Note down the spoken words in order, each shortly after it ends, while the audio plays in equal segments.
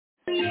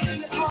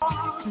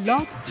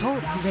Blog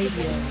Talk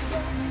Radio.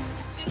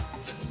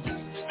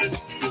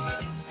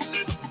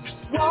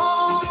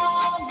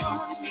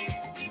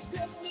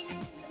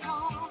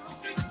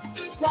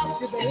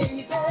 Got you,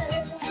 baby.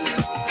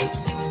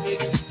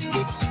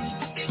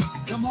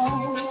 Come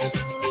on.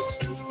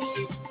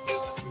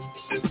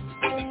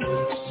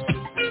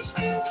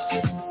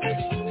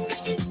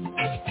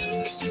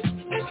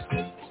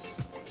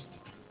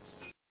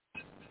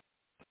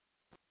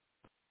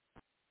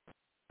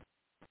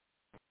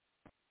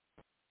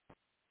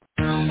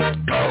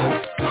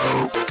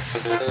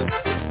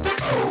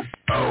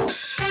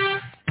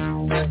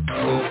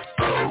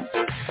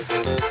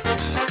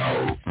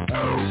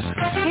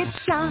 It's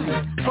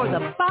time for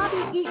the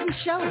Bobby Eaton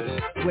Show,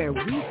 where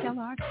we tell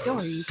our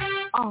stories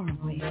our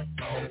way.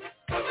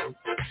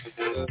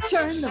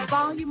 Turn the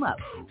volume up.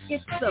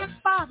 It's the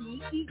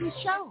Bobby Eaton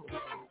Show.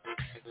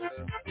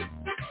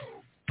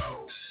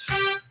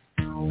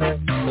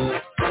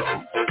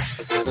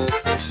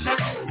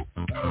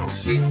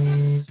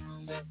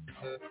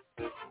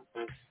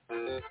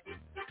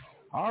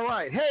 All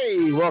right.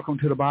 Hey, welcome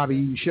to the Bobby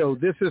Eaton Show.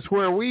 This is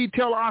where we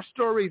tell our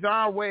stories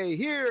our way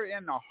here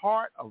in the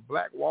heart of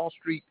Black Wall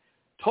Street,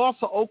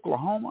 Tulsa,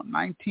 Oklahoma,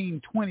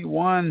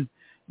 1921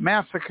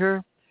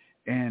 massacre.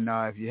 And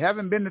if you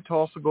haven't been to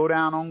Tulsa, go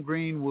down on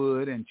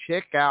Greenwood and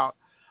check out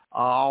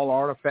all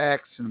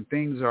artifacts and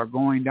things that are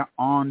going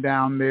on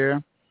down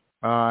there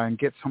and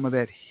get some of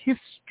that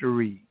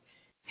history.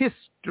 So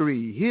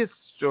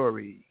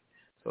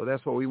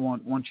that's what we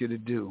want you to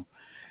do.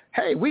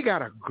 Hey, we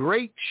got a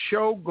great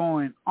show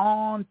going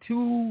on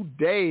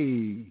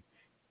today.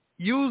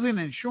 Using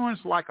insurance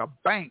like a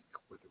bank.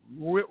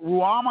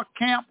 Ruama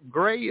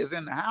Camp-Gray is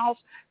in the house,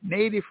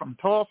 native from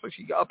Tulsa.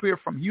 She's up here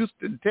from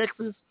Houston,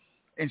 Texas,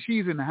 and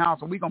she's in the house,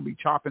 and we're going to be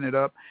chopping it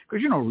up.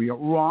 Because, you know,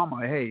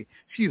 Ruama, hey,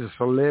 she's a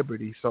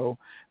celebrity, so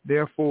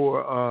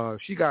therefore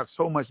she got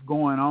so much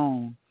going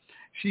on.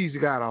 She's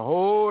got a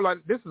whole lot.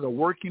 This is a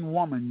working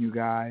woman, you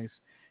guys.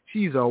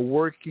 She's a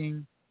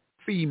working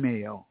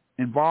female,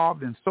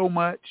 involved in so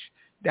much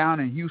down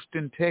in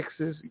Houston,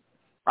 Texas.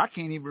 I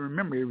can't even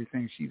remember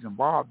everything she's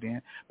involved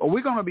in. But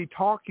we're going to be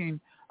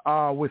talking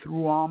with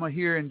Ruama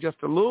here in just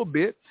a little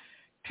bit.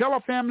 Tell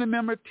a family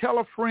member, tell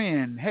a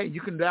friend. Hey,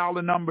 you can dial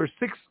the number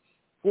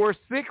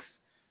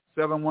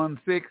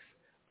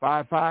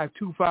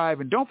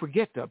 646-716-5525. And don't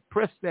forget to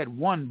press that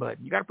one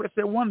button. You got to press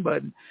that one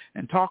button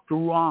and talk to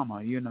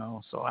Ruama, you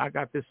know. So I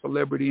got this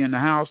celebrity in the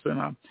house,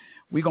 and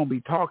we're going to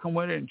be talking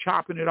with her and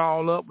chopping it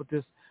all up with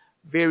this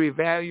very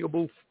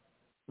valuable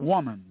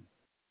woman.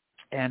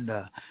 And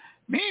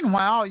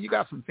meanwhile, you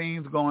got some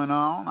things going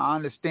on. I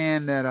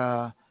understand that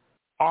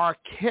R.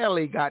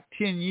 Kelly got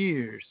 10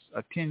 years,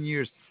 a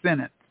 10-year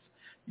sentence,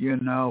 you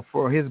know,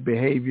 for his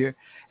behavior.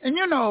 And,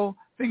 you know,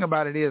 thing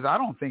about it is I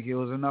don't think it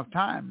was enough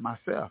time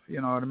myself,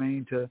 you know what I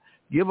mean, to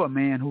give a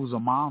man who's a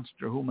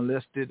monster, who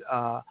molested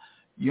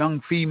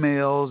young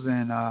females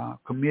and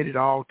committed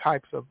all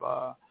types of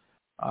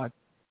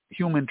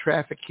human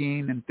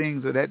trafficking and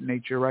things of that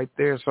nature right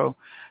there. So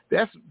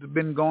that's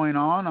been going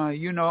on.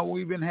 You know,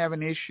 we've been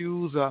having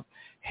issues.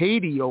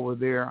 Haiti over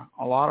there,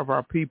 a lot of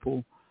our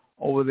people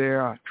over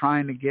there are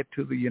trying to get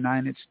to the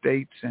United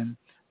States and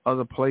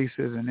other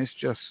places, and it's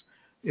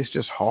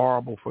just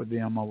horrible for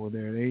them over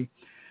there.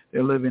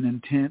 They're living in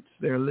tents.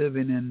 They're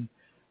living in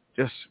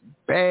just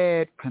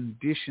bad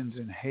conditions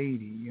in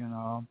Haiti, you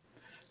know,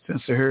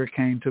 since the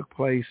hurricane took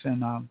place.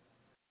 And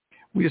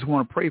we just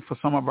want to pray for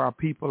some of our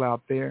people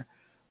out there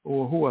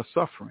or who are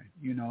suffering.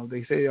 You know,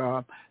 they say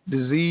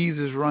disease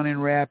is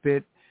running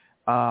rapid.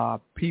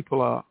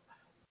 People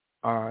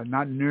are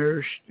not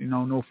nourished, you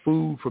know, no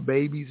food for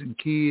babies and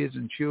kids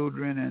and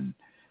children. And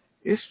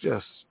it's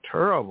just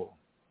terrible.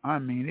 I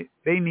mean,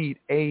 they need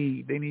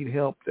aid. They need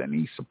help. They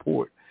need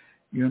support.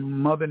 You know,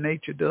 Mother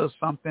Nature does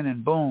something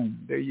and boom,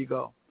 there you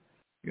go,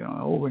 you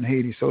know, over in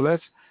Haiti. So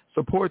let's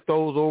support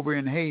those over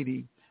in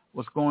Haiti.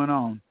 What's going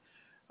on?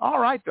 All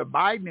right, the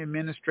Biden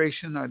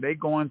administration, are they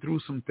going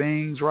through some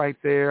things right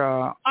there?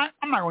 I'm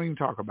not going to even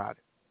talk about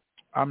it.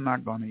 I'm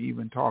not going to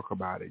even talk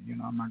about it. You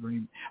know,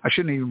 I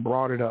shouldn't have even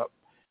brought it up,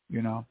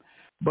 you know.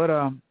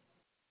 But,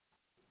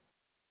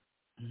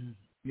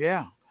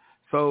 yeah,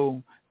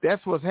 so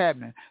that's what's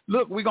happening.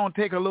 Look, we're going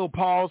to take a little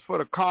pause for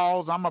the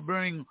calls. I'm going to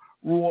bring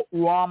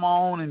Ruama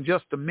on in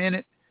just a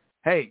minute.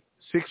 Hey,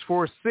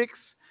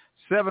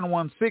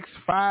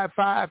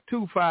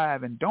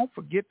 646-716-5525. And don't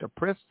forget to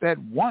press that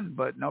one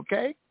button,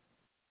 okay?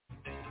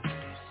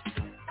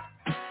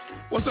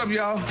 What's up,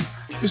 y'all?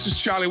 This is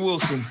Charlie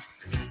Wilson,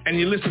 and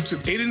you listen to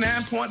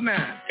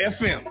 89.9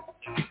 FM.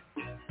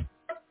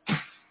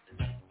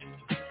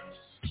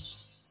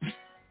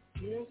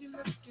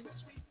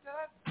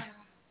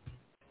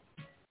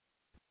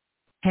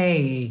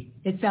 Hey,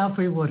 it's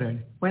Alfred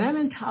Woodard. When I'm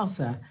in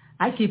Tulsa,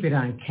 I keep it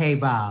on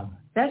K-Bob.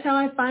 That's how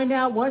I find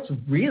out what's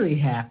really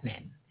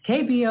happening.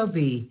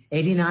 KBOB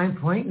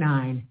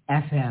 89.9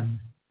 FM.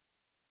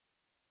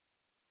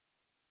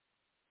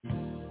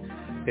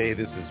 Hey,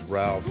 this is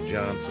Ralph Johnson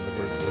of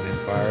Earth,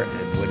 Wind & Fire,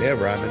 and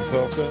whenever I'm in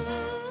Tulsa,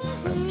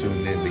 I'm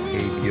tuned in to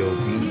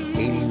KBOB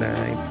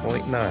 89.9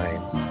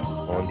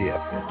 on the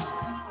FM.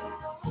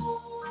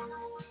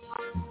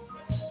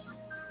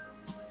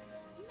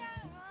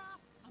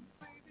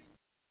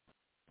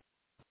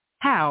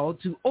 How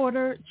to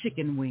order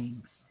chicken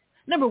wings.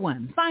 Number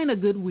 1, find a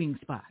good wing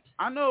spot.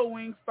 I know a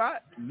wing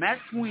spot,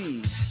 Max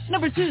Wings.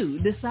 Number 2,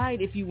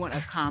 decide if you want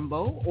a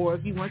combo or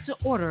if you want to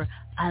order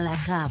a la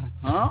carte.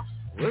 Huh?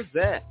 What's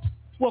that?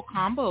 Well,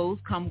 combos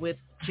come with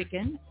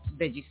chicken,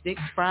 veggie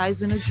sticks, fries,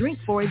 and a drink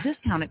for a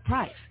discounted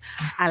price.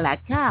 A la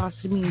carte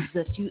means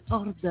that you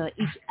order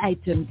each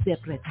item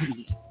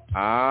separately.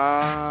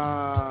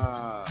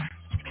 Ah,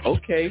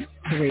 okay.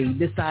 3,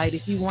 decide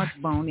if you want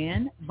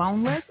bone-in,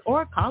 boneless,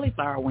 or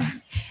cauliflower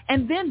wings,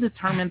 and then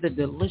determine the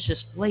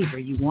delicious flavor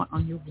you want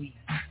on your wings.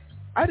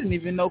 I didn't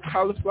even know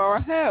cauliflower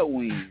had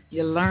wings.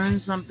 You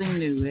learn something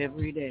new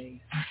every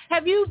day.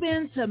 Have you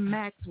been to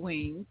Max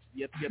Wings?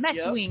 Yep. Max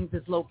Wings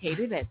is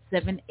located at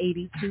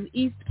 782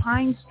 East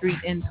Pine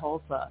Street in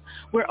Tulsa.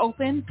 We're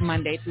open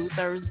Monday through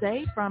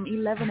Thursday from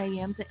 11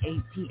 a.m. to 8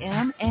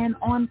 p.m. and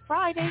on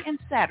Friday and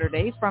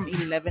Saturday from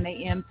 11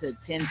 a.m. to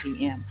 10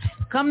 p.m.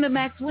 Come to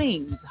Max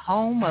Wings,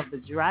 home of the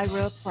dry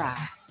rub fry.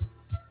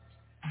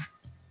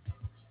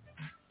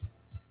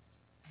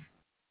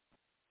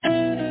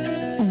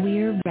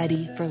 We're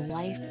ready for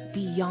life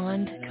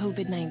beyond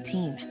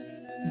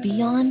COVID-19,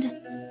 beyond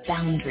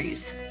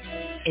boundaries.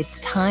 It's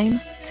time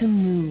to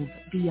move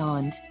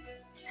beyond,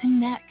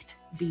 connect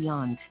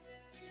beyond,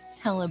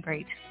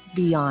 celebrate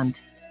beyond,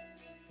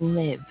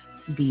 live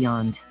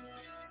beyond.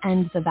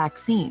 And the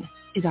vaccine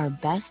is our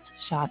best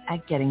shot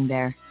at getting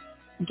there.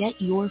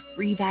 Get your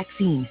free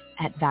vaccine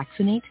at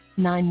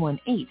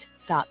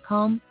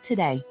vaccinate918.com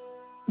today.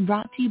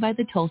 Brought to you by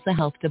the Tulsa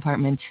Health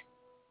Department.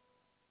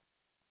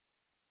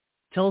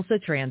 Tulsa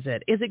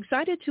Transit is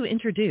excited to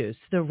introduce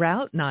the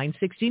Route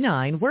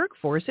 969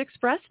 Workforce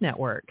Express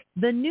Network.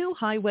 The new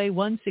Highway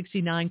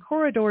 169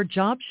 Corridor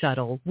Job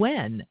Shuttle,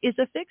 WEN, is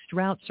a fixed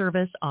route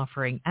service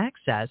offering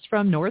access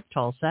from North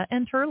Tulsa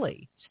and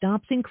Turley.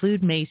 Stops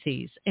include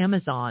Macy's,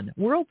 Amazon,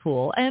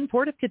 Whirlpool, and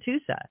Port of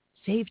Catoosa.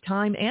 Save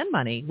time and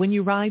money when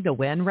you ride the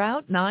WEN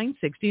Route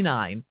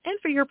 969. And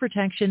for your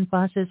protection,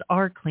 buses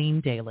are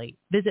cleaned daily.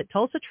 Visit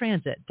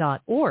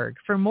tulsatransit.org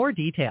for more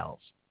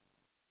details.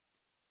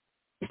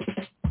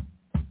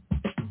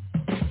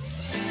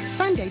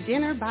 Sunday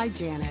Dinner by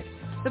Janet,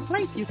 the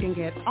place you can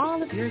get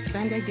all of your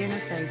Sunday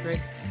dinner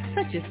favorites,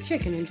 such as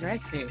chicken and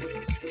dressing,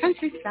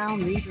 country-style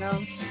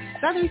meatloaf,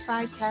 southern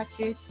fried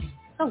catfish,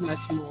 so much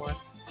more.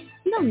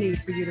 No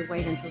need for you to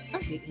wait until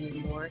Sunday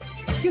anymore.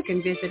 You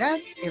can visit us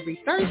every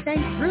Thursday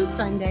through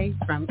Sunday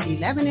from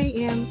 11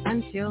 a.m.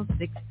 until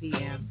 6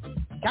 p.m.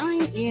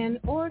 Dine in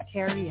or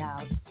carry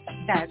out.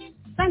 That's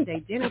Sunday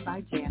Dinner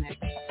by Janet,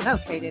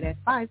 located at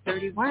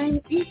 531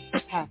 East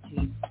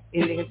Apache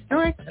in the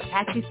historic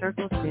Apache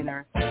Circle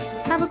Center.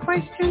 Have a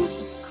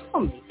question?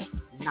 Call me,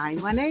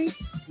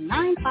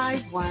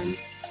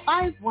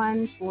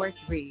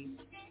 918-951-5143.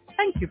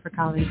 Thank you for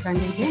calling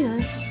Sunday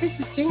Dinner. This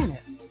is Janet.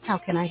 How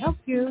can I help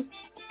you?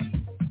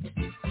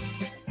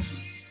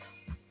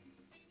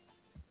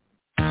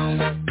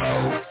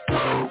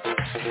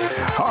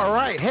 All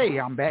right. Hey,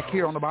 I'm back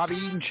here on the Bobby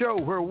Eaton Show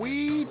where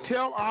we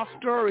tell our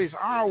stories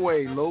our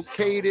way,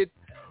 located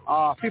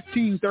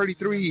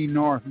 1533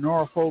 North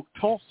Norfolk,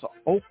 Tulsa,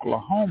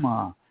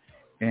 Oklahoma.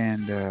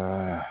 And,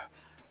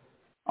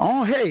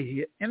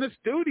 hey, in the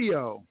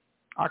studio,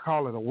 I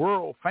call it a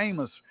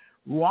world-famous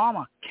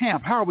Ruama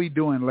Camp. How are we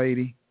doing,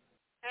 lady?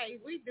 Hey,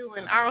 we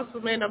doing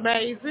awesome and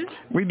amazing.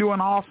 We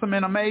doing awesome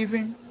and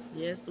amazing?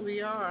 Yes,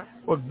 we are.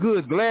 Well,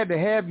 good. Glad to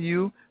have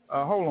you.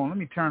 Hold on. Let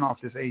me turn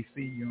off this AC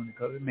unit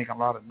because it's making a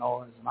lot of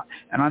noise.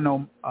 And I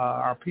know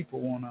our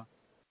people want to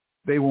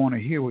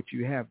hear what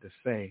you have to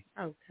say.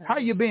 Okay. How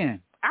you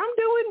been? I'm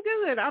doing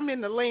good. I'm in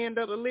the land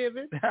of the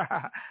living.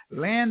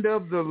 Land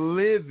of the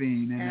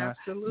living. And,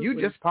 absolutely.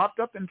 You just popped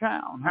up in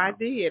town. Huh? I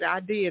did.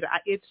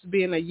 It's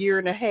been a year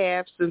and a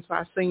half since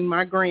I seen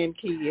my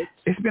grandkids.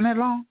 It's been that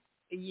long?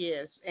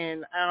 Yes.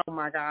 And, oh,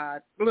 my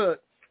God.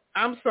 Look.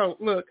 I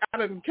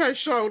done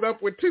showed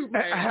up with 2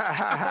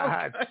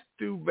 bags.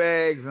 2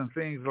 bags and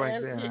things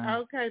like that. Huh?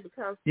 Okay,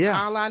 because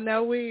all I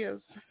know is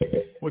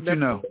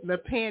the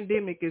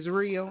pandemic is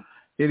real.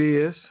 It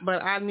is.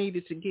 But I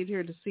needed to get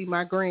here to see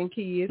my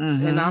grandkids,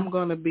 and I'm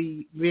going to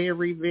be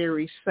very,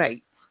 very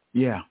safe.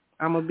 Yeah.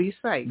 I'm going to be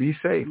safe. Be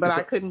safe. But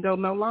I couldn't go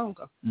no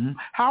longer. Mm-hmm.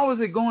 How is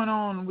it going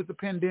on with the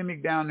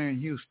pandemic down there in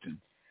Houston?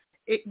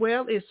 It's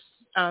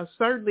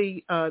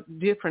certainly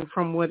different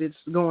from what is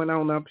going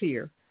on up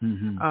here.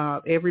 Mm-hmm.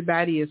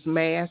 Everybody is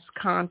mask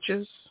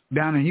conscious.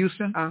 Down in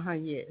Houston?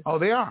 Yes. Oh,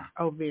 they are?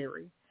 Oh,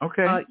 very.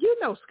 Okay. You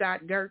know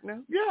Scott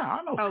Gertner? Yeah,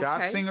 I know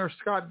Scott. Singer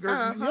Scott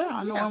Gertner. Yeah,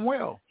 I know him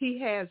well. He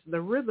has the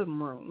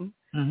rhythm room.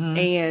 Mm-hmm.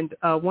 And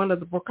one of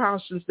the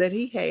precautions that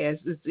he has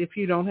is if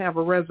you don't have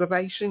a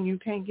reservation, you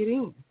can't get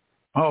in.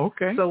 Oh,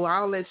 okay. So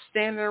all that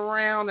standing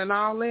around and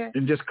all that.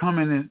 And just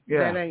coming in.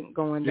 Yeah. That ain't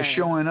going down. Just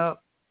showing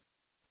up.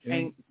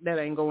 That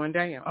ain't going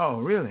down. Oh,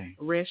 really?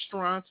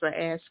 Restaurants are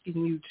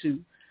asking you to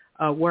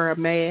wear a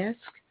mask.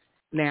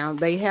 Now,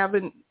 they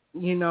haven't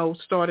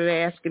started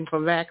asking for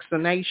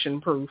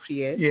vaccination proof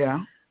yet. Yeah.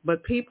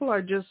 But people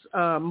are just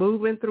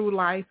moving through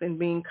life and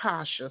being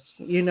cautious.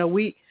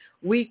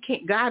 We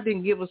can't. God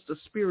didn't give us the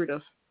spirit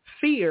of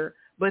fear,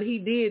 but he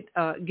did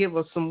give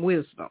us some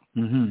wisdom.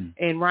 Mm-hmm.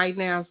 And right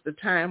now is the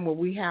time where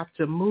we have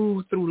to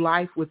move through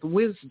life with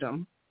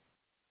wisdom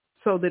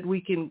so that we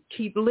can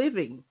keep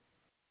living.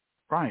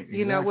 Right. Exactly.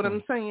 You know what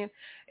I'm saying?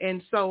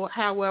 And so,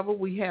 however,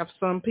 we have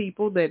some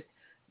people that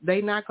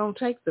they're not going to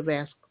take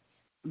the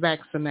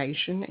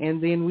vaccination.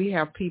 And then we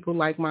have people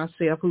like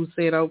myself who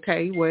said,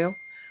 okay, well,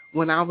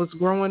 when I was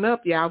growing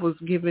up, y'all was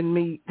giving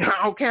me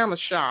all kind of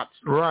shots.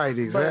 Right,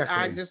 exactly. But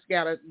I just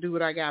got to do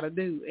what I got to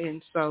do.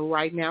 And so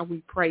right now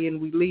we pray and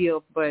we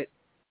live. But,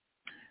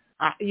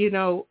 I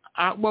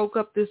woke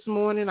up this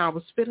morning, I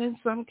was feeling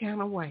some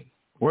kind of way.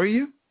 Were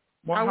you?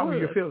 Well, how were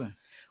you feeling?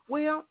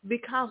 Well,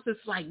 because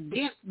it's like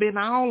death been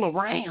all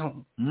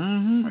around.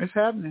 Mm-hmm. It's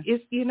happening.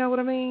 It's, you know what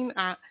I mean?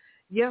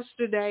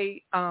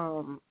 Yesterday,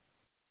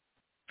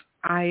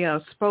 I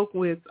spoke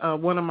with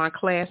one of my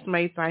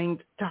classmates I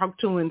ain't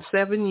talked to in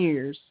 7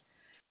 years,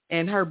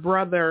 and her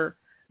brother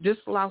just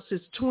lost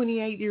his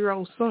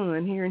 28-year-old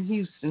son here in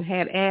Houston,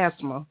 had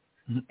asthma.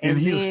 In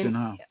Houston,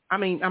 huh?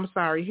 I'm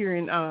sorry, here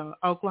in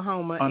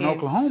Oklahoma.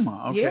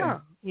 Oklahoma, okay.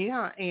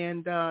 Yeah,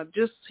 and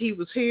he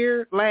was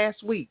here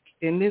last week,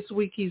 and this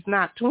week he's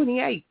not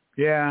 28.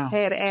 Yeah.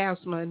 Had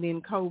asthma, and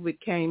then COVID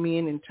came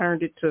in and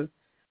turned it to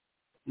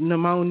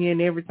pneumonia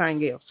and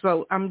everything else.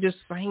 So I'm just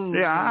saying.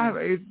 Yeah,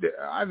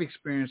 I've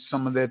experienced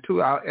some of that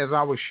too. As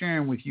I was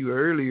sharing with you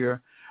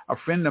earlier, a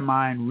friend of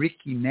mine,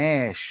 Ricky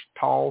Nash,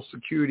 tall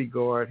security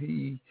guard,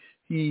 he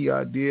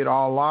did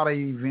a lot of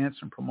events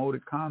and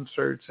promoted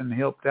concerts and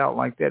helped out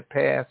like that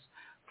pass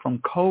from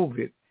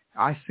COVID.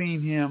 I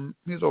seen him,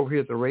 he was over here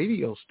at the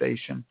radio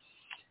station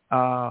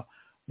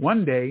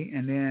one day,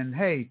 and then,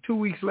 hey, 2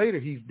 weeks later,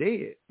 he's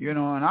dead,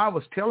 and I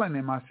was telling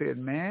him, I said,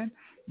 man,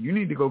 you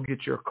need to go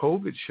get your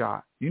COVID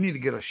shot. You need to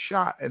get a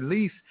shot. At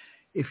least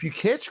if you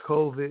catch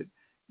COVID,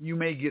 you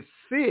may get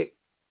sick,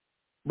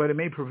 but it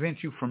may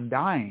prevent you from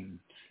dying.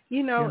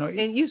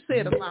 And you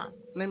said a lot.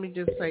 Let me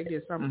just say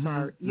this. I'm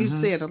sorry.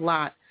 You said a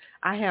lot.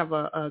 I have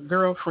a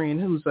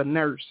girlfriend who's a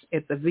nurse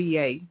at the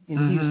VA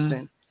in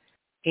Houston,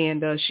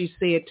 and she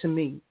said to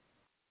me,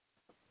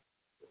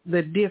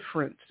 the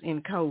difference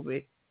in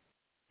COVID,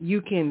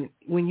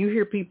 when you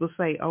hear people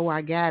say, oh,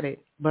 I got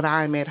it, but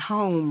I'm at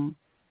home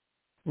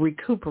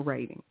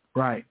recuperating.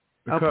 Right.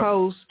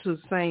 Opposed to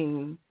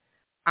saying,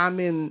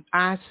 I'm in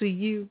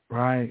ICU,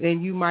 right,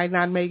 and you might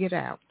not make it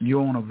out.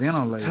 You're on a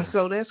ventilator.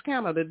 So that's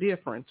kind of the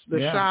difference, the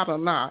shot or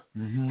not,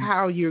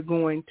 how you're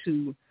going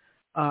to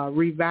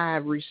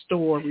revive,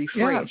 restore,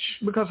 refresh.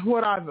 Yeah, because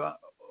what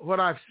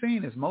I've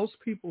seen is most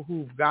people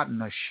who've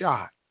gotten a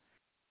shot,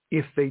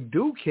 if they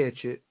do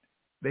catch it,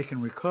 they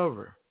can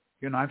recover.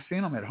 I've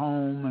seen them at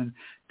home and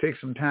take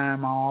some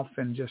time off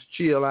and just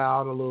chill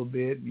out a little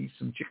bit and eat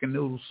some chicken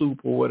noodle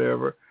soup or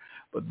whatever.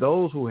 But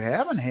those who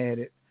haven't had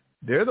it,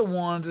 they're the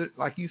ones that,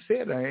 like you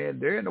said,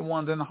 they're the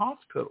ones in the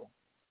hospital.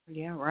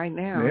 Yeah, right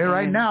now.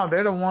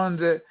 They're the ones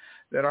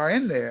that are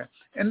in there.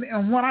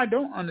 And what I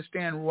don't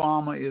understand,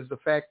 Ruama, is the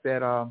fact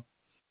that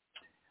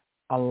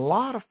a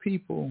lot of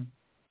people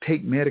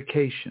take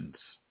medications.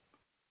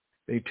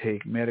 They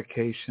take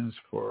medications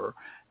for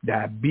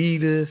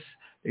diabetes.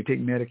 They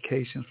take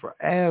medications for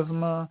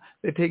asthma.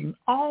 They take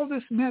all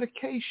this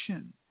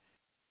medication,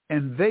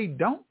 and they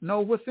don't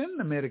know what's in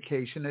the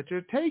medication that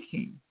they're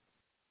taking,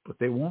 but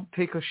they won't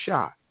take a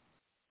shot.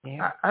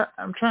 Yeah.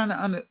 I'm trying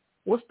to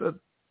what's the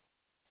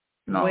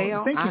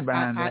thinking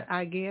behind that?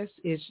 I guess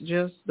it's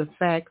just the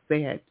fact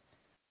that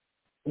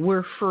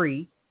we're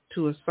free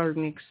to a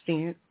certain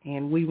extent,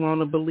 and we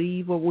want to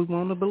believe what we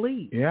want to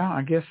believe. Yeah,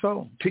 I guess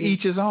so. To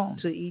each his own.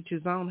 To each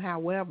his own.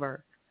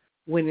 However,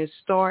 when it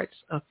starts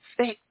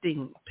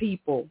affecting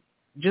people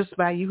just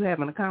by you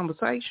having a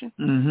conversation,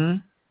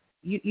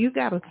 you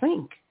got to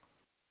think.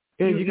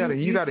 Yeah, you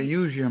got to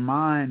use your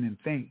mind and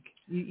think.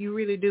 You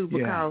really do,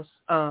 because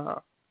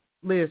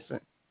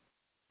listen,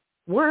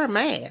 wear a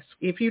mask.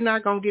 If you're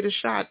not gonna get a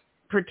shot,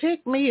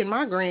 protect me and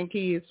my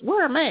grandkids.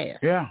 Wear a mask.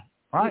 Yeah,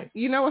 right.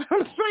 You know what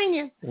I'm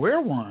saying?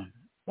 Wear one.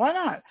 Why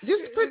not?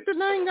 Just put the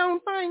thing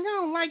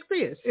on like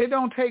this. It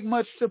don't take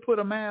much to put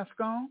a mask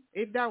on.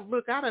 It don't.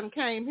 Look, I done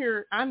came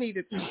here. I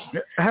needed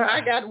to.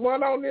 I got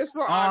one on this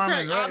arm.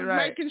 I'm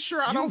making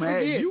sure I don't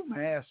forget. You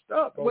masked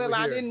up. Well,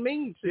 I here. didn't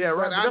mean to. Yeah,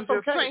 right. But I'm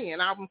just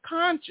saying, I'm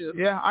conscious.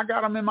 Yeah, I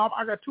got them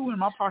I got two in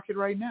my pocket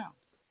right now.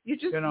 We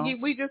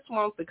just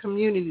want the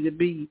community to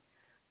be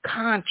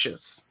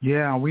conscious.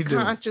 Yeah, we do.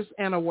 Conscious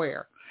and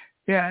aware.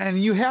 Yeah,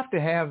 and you have to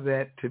have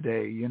that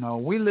today.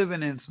 We're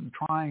living in some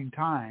trying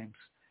times.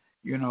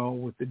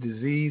 With the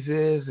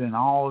diseases and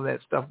all of that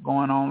stuff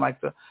going on,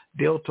 like the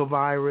Delta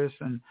virus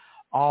and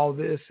all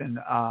this, and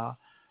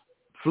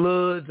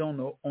floods on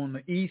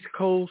the East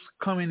Coast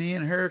coming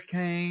in,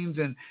 hurricanes,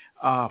 and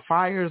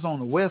fires on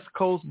the West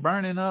Coast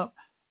burning up.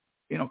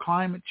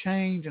 Climate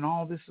change and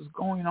all this is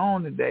going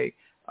on today.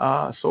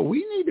 So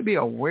we need to be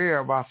aware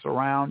of our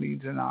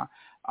surroundings and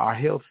our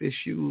health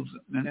issues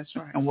and, That's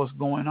right. and what's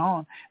going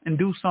on, and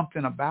do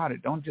something about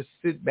it. Don't just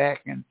sit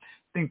back and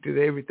think that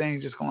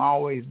everything's just going to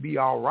always be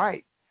all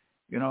right.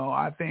 You know,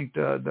 I think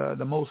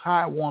the Most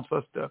High wants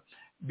us to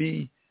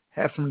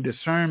have some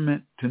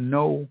discernment to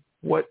know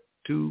what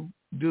to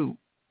do.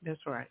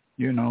 That's right.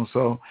 You know,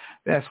 so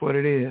that's what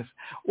it is.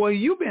 Well,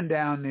 you've been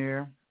down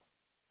there.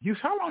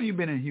 How long you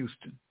been in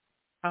Houston?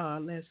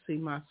 Let's see,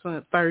 my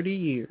son, 30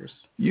 years.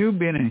 You've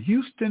been in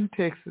Houston,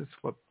 Texas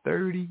for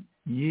 30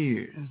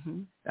 years.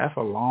 Mm-hmm. That's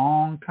a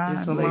long time,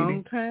 It's a lady.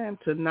 long time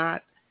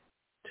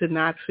to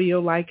not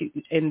feel like it,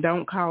 and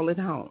don't call it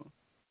home.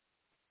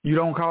 You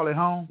don't call it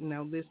home?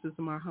 No, this is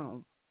my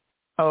home.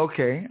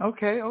 Okay.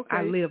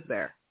 I live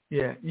there.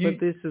 Yeah. But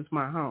this is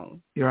my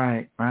home.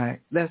 Right.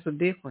 That's a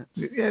difference.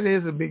 It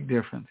is a big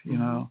difference, you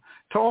Mm-hmm. know.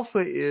 Tulsa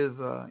is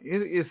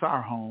it's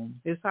our home.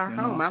 It's our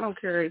home. know. I don't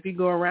care if you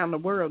go around the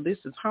world. This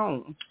is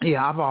home.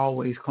 Yeah, I've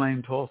always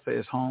claimed Tulsa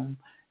as home.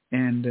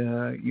 And,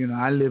 you know,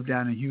 I lived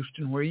down in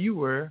Houston where you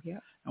were. Yeah.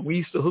 And we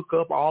used to hook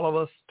up, all of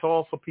us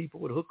Tulsa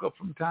people would hook up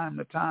from time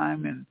to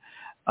time. And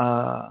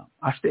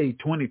I stayed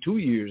 22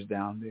 years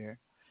down there.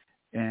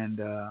 And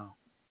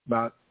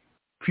about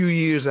a few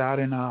years out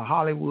in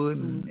Hollywood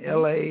and Mm-hmm.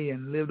 L.A.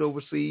 and lived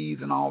overseas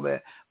and all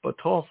that. But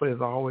Tulsa has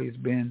always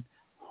been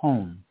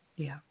home.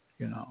 Yeah.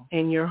 You know.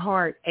 And your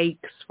heart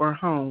aches for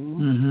home.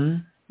 Mm-hmm.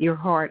 Your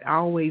heart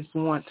always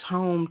wants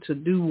home to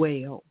do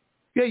well.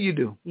 Yeah, you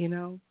do. You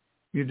know?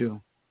 You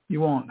do. You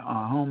want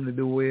home to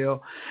do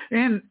well.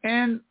 And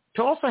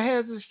Tulsa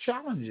has its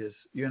challenges,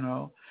 you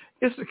know.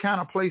 It's the kind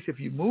of place, if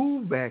you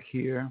move back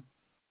here,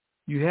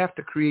 you have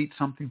to create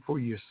something for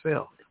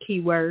yourself.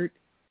 Keyword,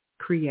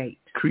 create.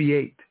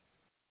 Create.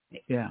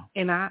 Yeah.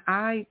 And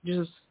I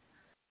just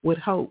would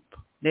hope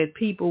that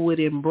people would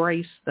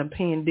embrace the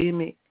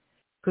pandemic,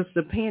 because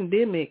the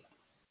pandemic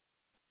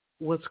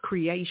was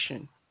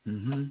creation.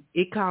 Mm-hmm.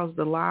 It caused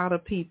a lot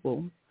of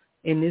people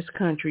in this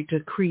country to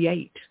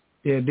create.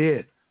 Yeah, it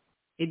did.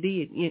 It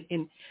did.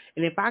 And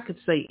if I could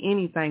say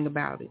anything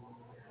about it,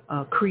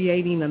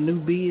 creating a new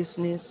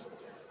business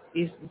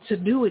is to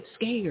do it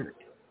scared.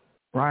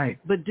 Right.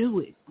 But do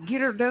it.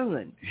 Get her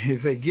done.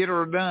 You say get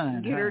her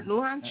done. Get her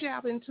launch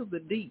out into the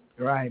deep.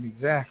 Right,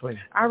 exactly.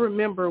 I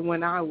remember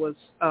when I was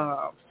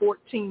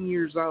 14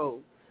 years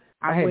old.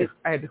 I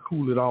had to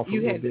cool it off a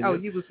little bit. Oh,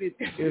 you was it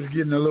was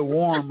getting a little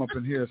warm up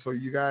in here, so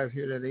you guys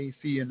hear that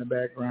AC in the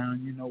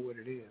background, you know what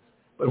it is.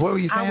 But what were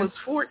you saying? I was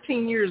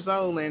 14 years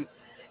old,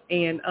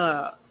 and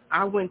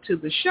I went to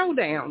the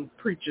Showdown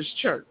Preacher's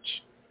Church.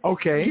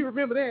 Okay. You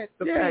remember that?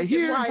 Yeah,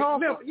 here in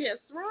Tulsa. Yes,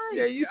 right.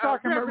 Yeah, you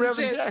talking about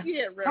Reverend Jesse.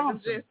 Yeah,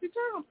 Reverend Jesse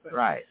Thompson.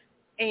 Right.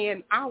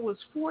 And I was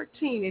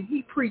 14, and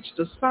he preached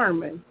a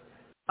sermon,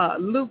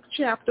 Luke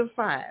chapter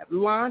 5,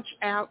 launch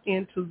out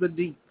into the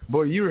deep.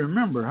 Boy, you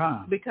remember, huh?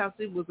 Because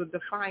it was a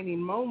defining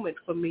moment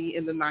for me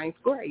in the 9th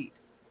grade.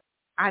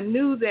 I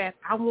knew that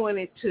I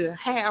wanted to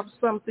have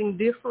something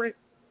different.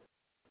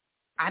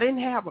 I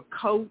didn't have a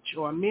coach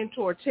or a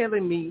mentor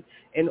telling me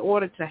in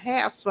order to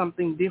have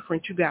something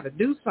different, you got to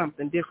do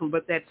something different.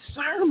 But that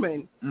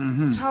sermon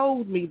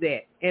told me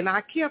that. And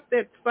I kept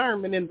that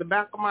sermon in the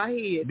back of my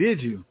head.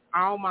 Did you?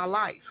 All my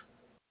life.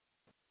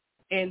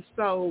 And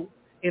so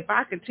if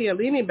I could tell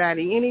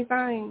anybody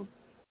anything,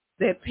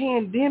 that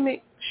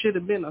pandemic should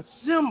have been a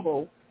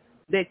symbol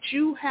that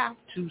you have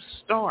to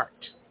start.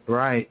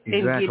 Right,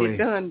 exactly. And get it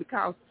done,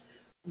 because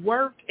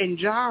work and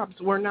jobs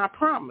were not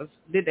promised.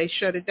 Did they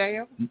shut it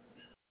down?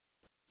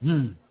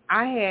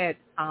 I had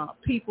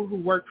people who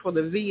worked for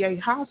the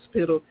VA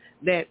hospital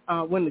that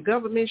when the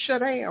government shut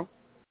down,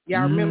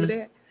 y'all remember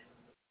that?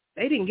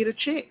 They didn't get a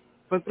check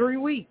for 3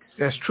 weeks.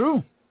 That's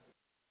true.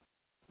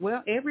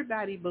 Well,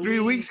 everybody believes 3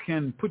 weeks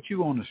can put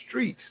you on the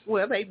streets.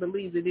 Well, they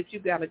believe that if you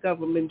got a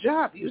government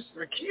job, you're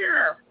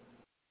secure.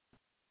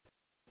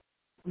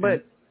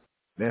 But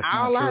that's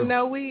all not true. I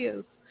know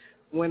is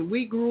when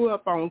we grew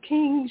up on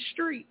King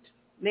Street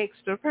next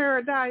to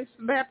Paradise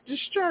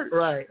Baptist Church.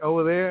 Right,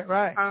 over there,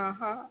 right.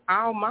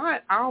 All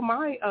my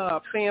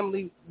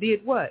family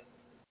did what?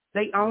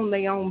 They owned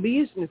their own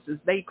businesses.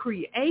 They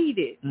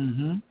created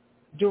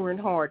during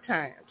hard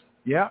times.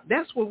 Yeah.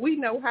 That's what we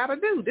know how to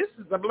do. This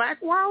is the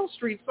Black Wall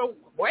Street, so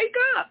wake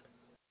up.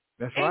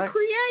 That's and right.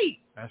 Create.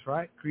 That's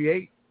right.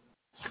 Create.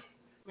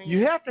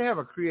 You have to have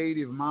a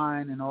creative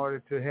mind in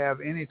order to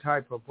have any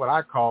type of what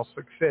I call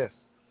success.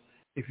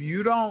 If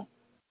you don't,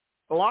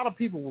 a lot of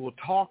people will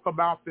talk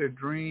about their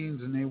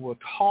dreams and they will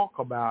talk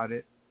about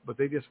it, but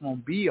they just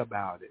won't be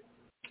about it.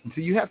 And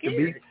so you have to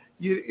be,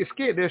 it's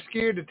scared. They're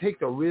scared to take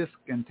the risk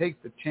and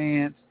take the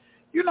chance.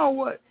 You know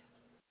what?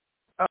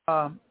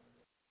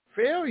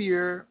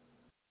 Failure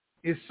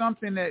is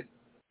something that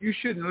you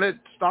shouldn't let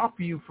stop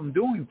you from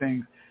doing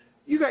things.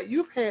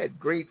 You've had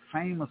great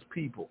famous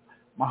people.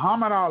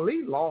 Muhammad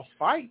Ali lost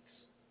fights.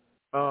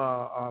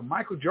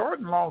 Michael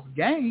Jordan lost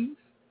games.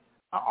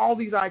 All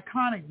these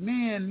iconic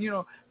men, you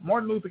know,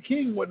 Martin Luther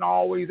King wasn't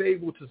always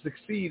able to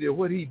succeed at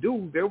what he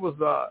do. There was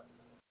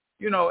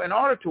in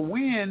order to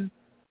win,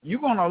 you're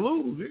going to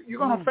lose. You're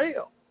going to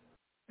fail.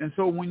 And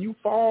so when you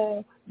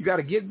fall, you got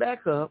to get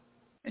back up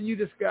and you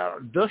just got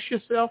to dust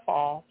yourself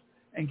off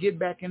and get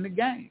back in the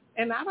game.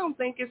 And I don't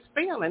think it's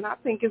failing. I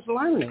think it's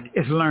learning.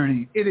 It's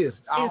learning. It is.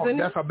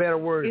 That's a better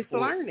word it's for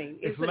learning.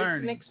 it. It's It's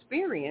learning. an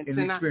experience.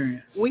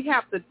 We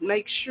have to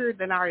make sure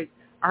that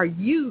our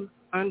youth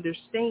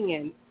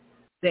understand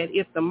that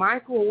if the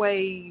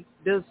microwave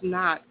does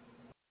not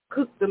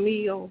cook the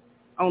meal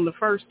on the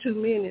first 2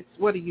 minutes,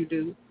 what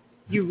do?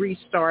 You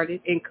restart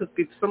it and cook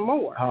it some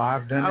more. Oh,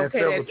 I've done that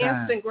several times.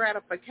 That instant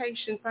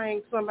gratification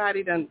thing,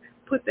 somebody done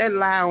put that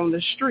lie on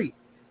the street.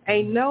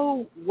 Ain't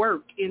no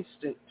work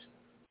instant.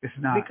 It's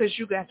not. Because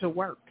you got to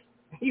work.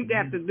 You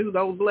got to do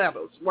those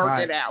letters,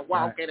 work it out,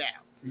 walk it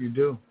out. You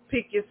do.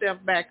 Pick yourself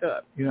back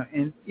up.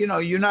 And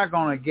you're not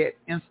going to get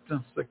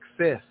instant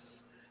success.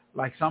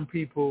 Like some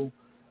people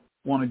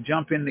want to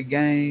jump in the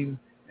game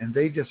and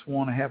they just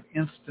want to have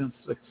instant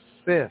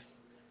success.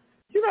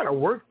 You got to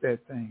work that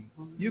thing.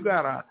 You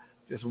got to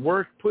just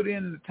work, put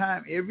in the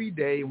time every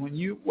day. When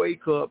you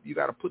wake up, you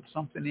got to put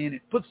something in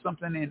it, put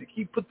something in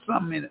it, put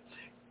something in it.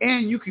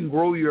 And you can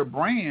grow your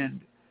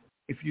brand.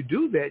 If you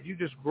do that, you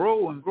just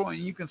grow and grow,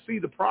 and you can see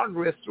the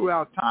progress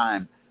throughout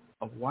time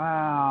of,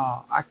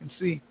 wow, I can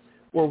see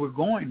where we're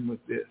going with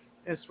this.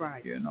 That's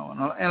right. And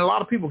a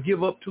lot of people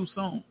give up too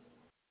soon.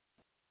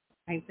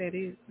 Ain't that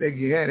it?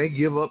 They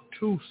give up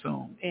too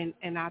soon.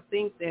 And I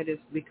think that is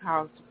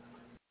because,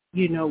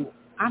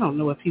 I don't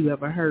know if you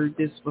ever heard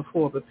this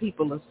before, but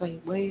people will say,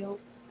 well,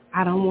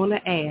 I don't want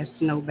to ask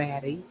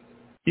nobody.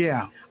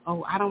 Yeah.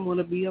 Oh, I don't want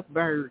to be a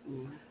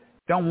burden.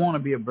 Don't want to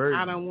be a burden.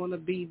 I don't want to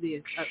be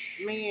this.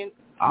 Man.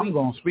 I'm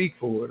going to speak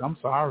for it. I'm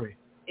sorry.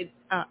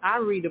 I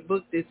read a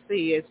book that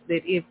says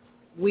that if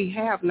we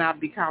have not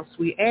because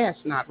we ask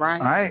not,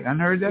 right? Right. I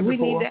heard that before. We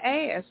need to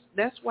ask.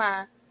 That's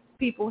why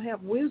people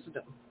have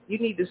wisdom. You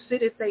need to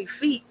sit at their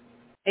feet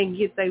and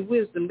get their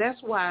wisdom.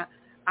 That's why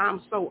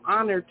I'm so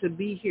honored to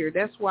be here.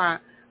 That's why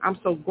I'm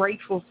so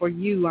grateful for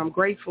you. I'm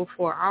grateful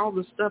for all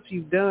the stuff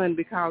you've done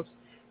because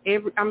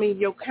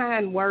your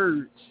kind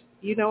words,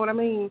 you know what I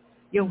mean?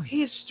 Your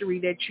history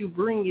that you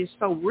bring is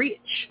so rich.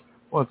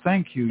 Well,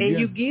 thank you. And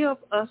you give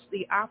us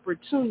the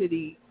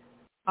opportunity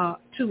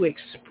to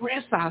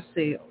express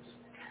ourselves.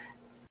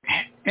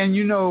 And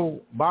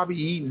Bobby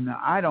Eaton,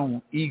 I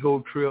don't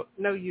ego trip.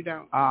 No, you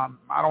don't. I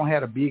don't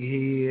have a big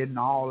head and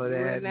all of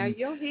that. Well, now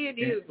your head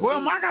is.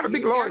 I got a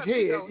big large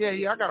head.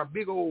 Yeah, I got a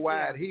big old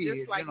wide head.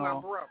 Just like my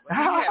brother. He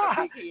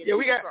had a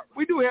big head.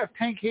 We do have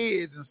tank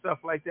heads and stuff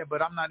like that,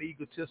 but I'm not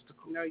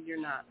egotistical. No,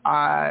 you're not.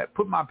 I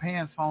put my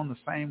pants on the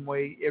same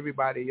way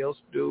everybody else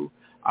do.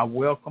 I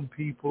welcome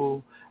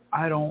people.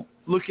 I don't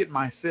look at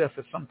myself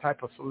as some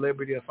type of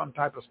celebrity or some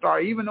type of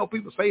star, even though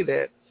people say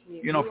that,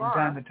 from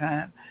time to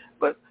time.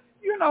 But,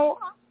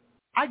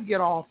 I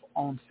get off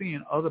on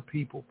seeing other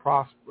people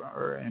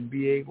prosper and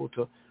be able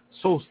to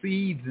sow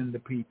seeds into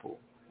people.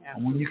 Absolutely.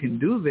 And when you can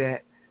do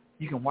that,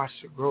 you can watch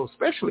it grow,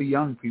 especially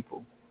young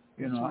people,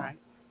 That's right.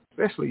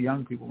 Especially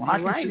young people.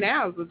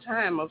 Now is the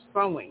time of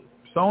sowing.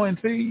 Sowing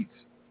seeds.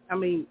 I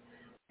mean,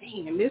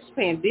 man, this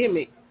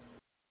pandemic,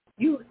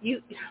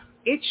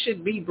 it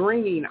should be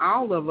bringing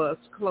all of us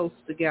close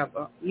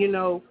together,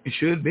 It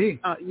should be.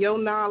 Your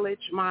knowledge,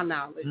 my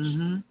knowledge.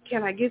 Mm-hmm.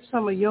 Can I get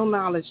some of your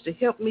knowledge to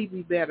help me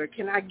be better?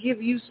 Can I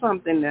give you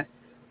something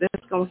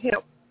that's going to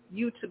help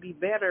you to be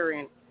better?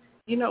 And,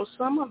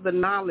 some of the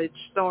knowledge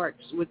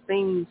starts with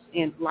things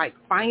in like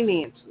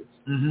finances,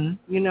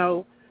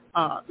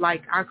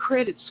 like our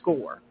credit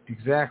score.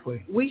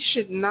 Exactly. We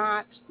should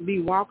not be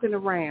walking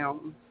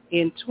around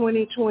in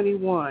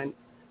 2021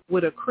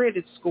 with a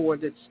credit score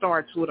that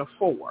starts with a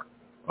 4.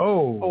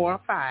 Oh. Or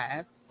a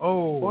 5.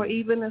 Oh. Or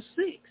even a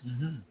 6.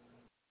 Mm-hmm.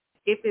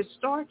 If it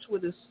starts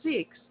with a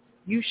 6,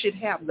 you should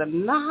have the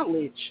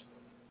knowledge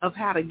of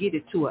how to get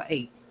it to an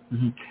 8.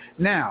 Mm-hmm.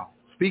 Now,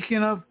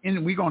 speaking of,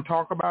 we're going to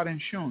talk about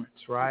insurance,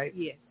 right?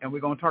 Yes. And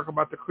we're going to talk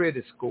about the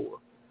credit score.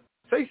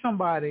 Say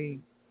somebody,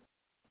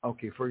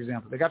 for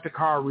example, they got the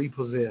car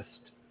repossessed,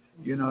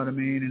 you know what I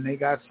mean, and they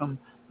got some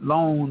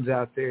loans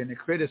out there, and the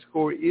credit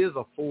score is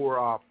a 4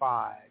 or a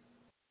 5.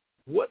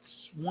 What's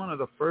one of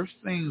the first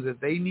things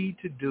that they need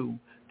to do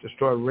to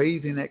start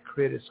raising that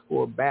credit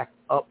score back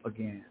up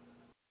again?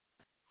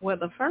 Well,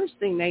 the first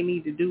thing they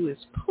need to do is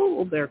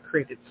pull their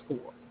credit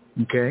score.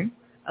 Okay.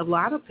 A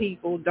lot of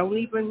people don't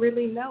even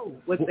really know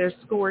what their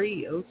score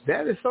is.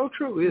 That is so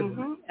true, isn't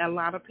it? A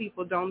lot of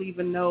people don't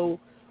even know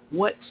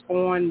what's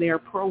on their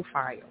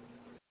profile.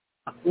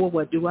 Well,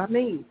 what do I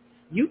mean?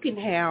 You can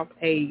have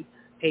a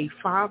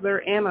father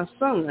and a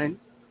son,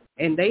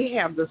 and they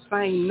have the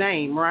same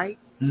name, right?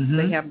 Mm-hmm.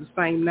 They have the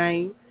same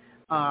name,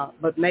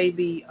 but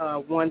maybe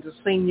one's a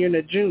senior and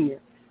a junior,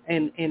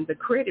 and the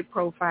credit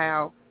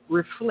profile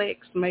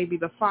reflects maybe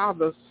the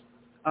father's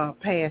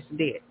past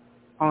debt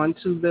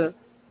onto the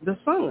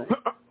son.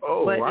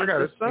 But if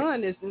the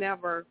son is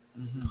never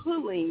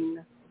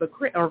pulling the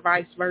credit, or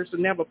vice versa,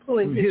 never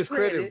pulling his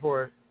credit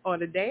for it, or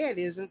the dad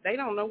isn't, they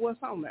don't know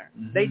what's on there.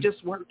 Mm-hmm. They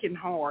just working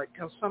hard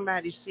because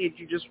somebody said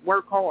you just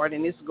work hard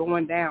and it's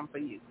going down for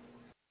you.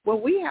 Well,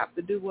 we have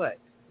to do what?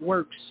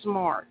 Work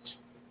smart.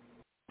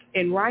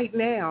 And right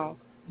now,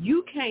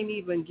 you can't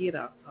even get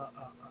a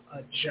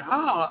a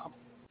job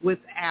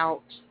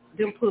without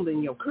them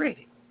pulling your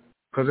credit.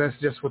 Because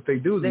that's just what they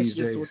do these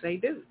days. That's just what they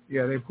do.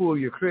 Yeah, they pull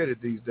your credit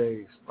these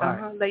days.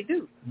 Right. They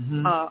do.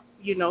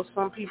 Mm-hmm.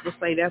 Some people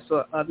say that's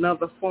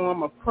another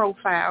form of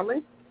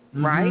profiling,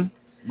 mm-hmm. right?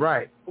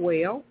 Right.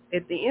 Well,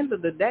 at the end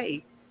of the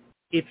day,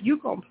 if you're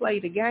going to play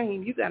the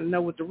game, you got to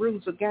know what the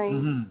rules of the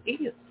game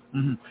is.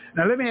 Mm-hmm.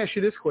 Now, let me ask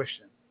you this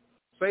question.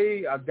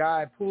 Say a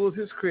guy pulls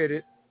his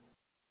credit,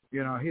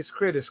 his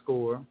credit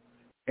score,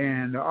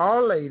 and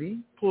our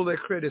lady pull their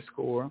credit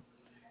score,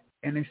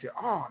 and they say,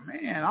 oh,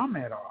 man, I'm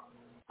at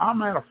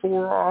a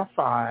 4 or a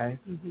 5,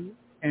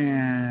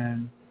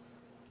 and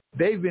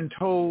they've been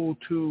told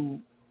to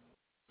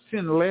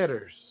send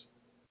letters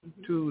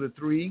to the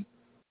 3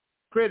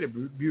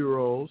 credit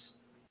bureaus,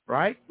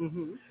 right?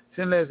 Mm-hmm.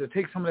 Send letters to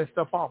take some of that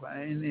stuff off.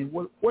 And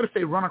what if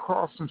they run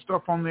across some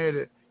stuff on there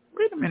that,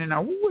 wait a minute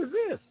now, who is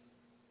this?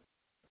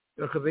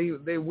 Because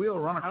they will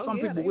run across, some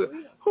people will.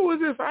 Who is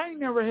this? I ain't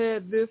never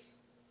had this.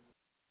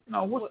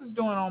 What's this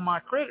doing on my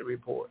credit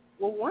report?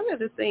 Well, one of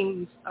the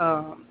things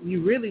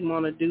you really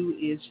want to do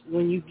is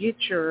when you get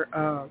your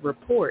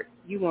report,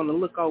 you want to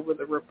look over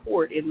the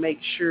report and make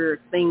sure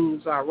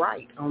things are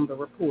right on the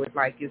report.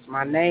 Like, is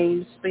my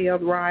name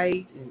spelled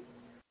right?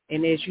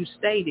 And as you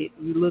stated,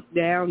 you look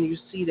down, you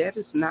see that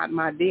it's not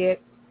my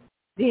debt.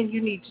 Then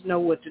you need to know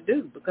what to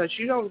do, because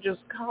you don't just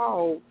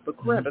call the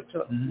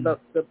creditor.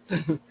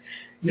 Mm-hmm.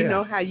 You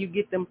know how you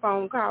get them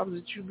phone calls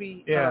that you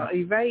be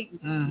evading.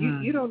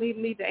 Mm-hmm. You don't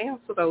even need to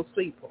answer those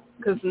people,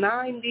 because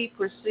 90%.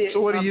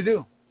 So what do you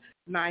do?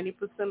 90%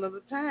 of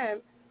the time,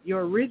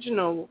 your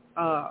original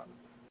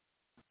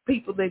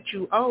people that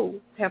you owe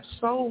have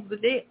sold the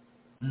debt.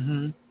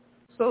 Mm-hmm.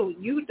 So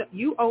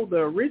you owe the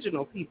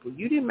original people.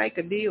 You didn't make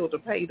a deal to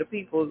pay the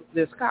people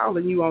that's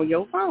calling you on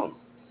your phone.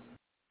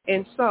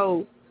 And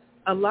so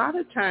a lot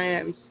of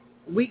times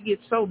we get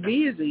so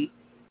busy,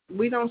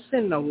 we don't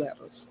send no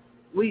letters.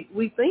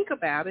 We think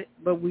about it,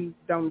 but we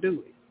don't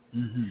do it.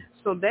 Mm-hmm.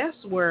 So that's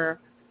where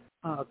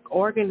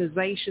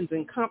organizations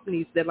and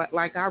companies that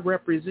like I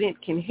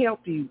represent can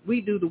help you.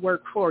 We do the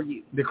work for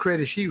you. The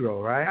Credit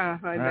Hero, right?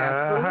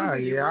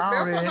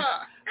 Yeah,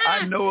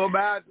 I know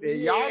about that.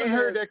 Y'all done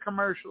heard that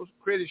commercial,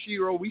 Credit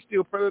Hero. We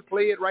still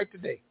play it right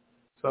today.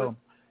 So,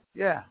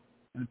 yeah.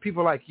 And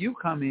people like you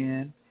come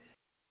in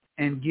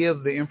and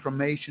give the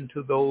information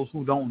to those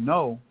who don't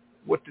know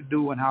what to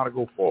do and how to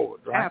go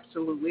forward, right?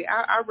 Absolutely.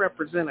 I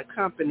represent a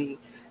company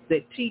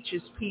that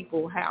teaches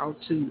people how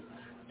to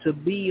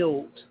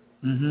build.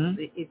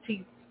 Mm-hmm. It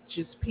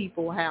teaches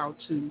people how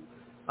to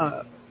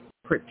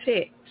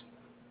protect.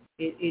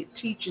 It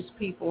teaches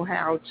people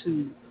how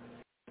to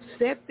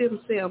set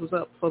themselves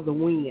up for the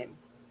win.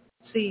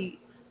 See,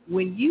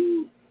 when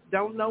you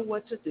don't know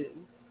what to do,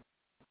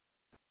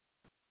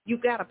 you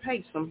got to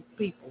pay some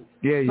people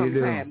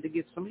sometime to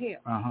get some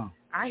help. Uh-huh.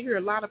 I hear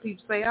a lot of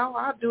people say, oh,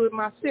 I'll do it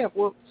myself.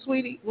 Well,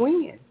 sweetie,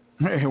 when?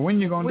 When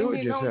you going to do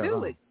it yourself? When you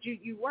going to do it?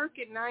 You work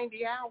at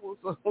 90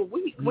 hours a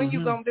week. When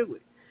you going to do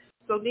it?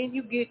 So then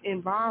you get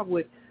involved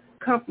with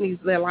companies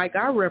that like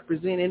I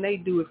represent, and they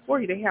do it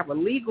for you. They have a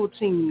legal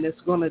team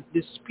that's going to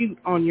dispute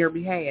on your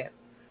behalf.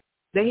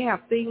 They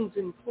have things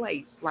in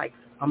place like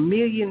 $1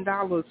 million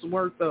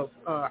worth of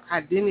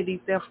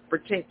identity theft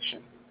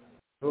protection,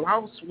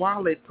 lost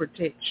wallet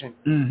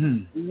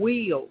protection,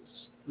 wills,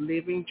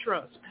 living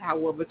trust,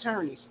 power of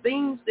attorneys,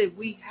 things that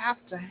we have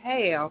to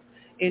have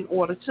in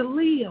order to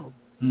live.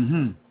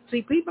 Mm-hmm.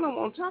 See, people don't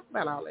want to talk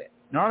about all that.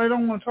 No, they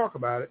don't want to talk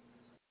about it.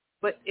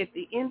 But at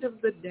the end of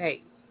the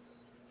day,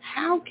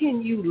 how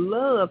can you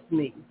love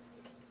me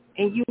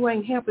and you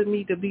ain't helping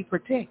me to be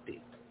protected?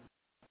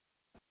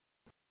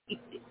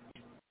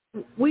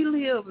 We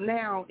live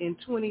now in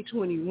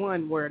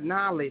 2021 where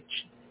knowledge,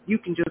 you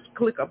can just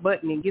click a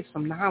button and get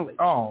some knowledge.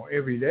 Oh,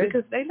 every day.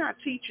 Because they're not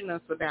teaching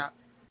us about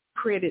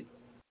credit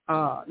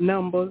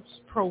numbers,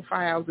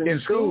 profiles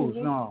in schools.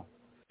 No.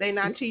 They're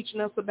not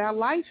teaching us about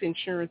life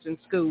insurance in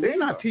school. They're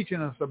not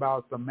teaching us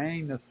about the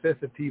main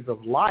necessities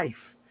of life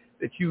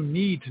that you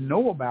need to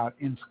know about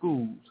in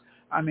schools.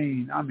 I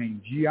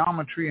mean,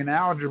 geometry and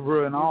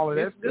algebra and all of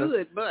that stuff.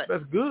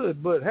 That's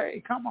good, but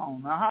hey, come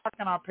on. Now, how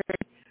can I pay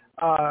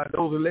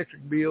those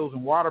electric bills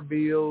and water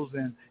bills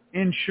and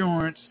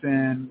insurance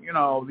and,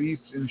 these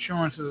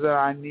insurances that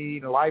I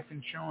need, life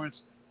insurance?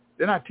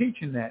 They're not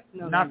teaching that.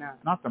 No,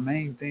 not the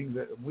main thing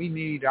that we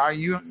need. Our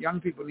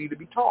young people need to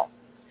be taught.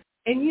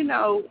 And,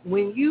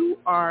 when you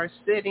are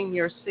setting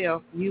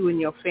yourself, you and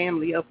your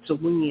family up to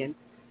win,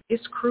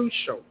 it's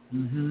crucial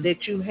that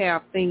you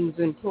have things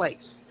in place.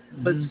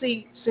 Mm-hmm. But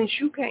see, since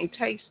you can't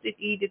taste it,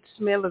 eat it,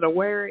 smell it, or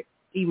wear it,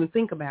 even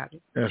think about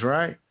it. That's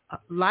right.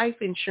 Life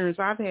insurance,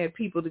 I've had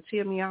people to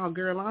tell me, oh,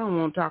 girl, I don't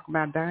want to talk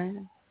about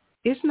dying.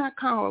 It's not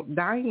called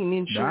dying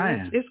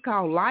insurance. It's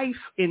called life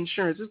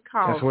insurance. It's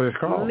called, that's what it's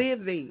called.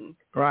 Living.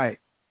 Right.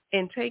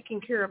 And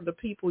taking care of the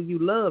people you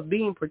love,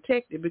 being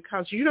protected,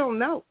 because you don't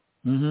know.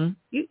 Mm-hmm.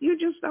 You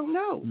just don't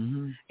know.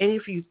 Mm-hmm. And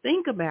if you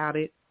think about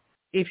it,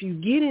 if you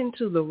get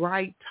into the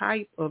right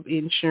type of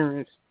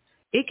insurance,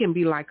 it can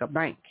be like a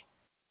bank.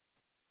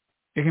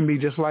 It can be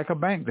just like a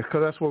bank,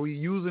 because that's what we're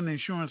using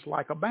insurance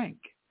like a bank.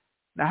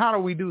 Now, how do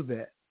we do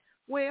that?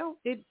 Well,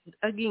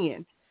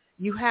 again,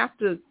 you have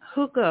to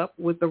hook up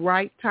with the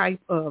right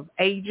type of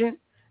agent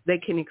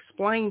that can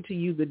explain to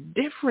you the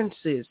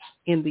differences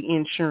in the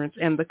insurance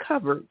and the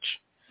coverage.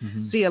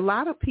 Mm-hmm. See, a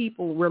lot of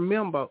people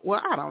remember,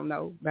 well, I don't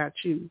know about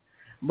you,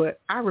 but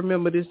I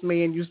remember this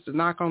man used to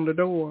knock on the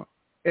door.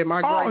 At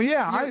my we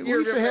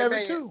used to have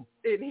it too.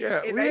 And they said,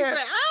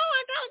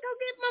 I got to go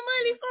get my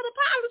money for the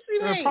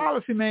policy man. The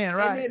policy man,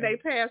 right. And then they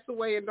pass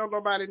away and don't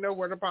nobody know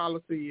where the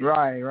policy is.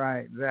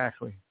 Right,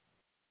 exactly.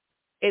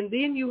 And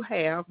then you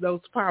have those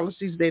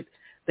policies that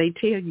they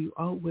tell you,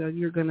 oh, well,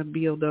 you're going to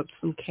build up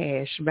some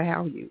cash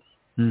value.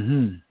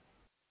 Mm-hmm.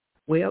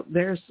 Well,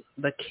 there's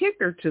the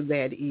kicker to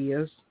that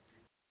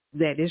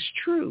is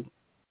true.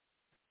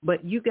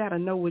 But you got to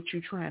know what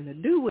you're trying to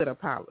do with a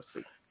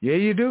policy. Yeah,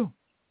 you do.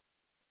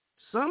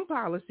 Some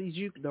policies,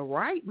 the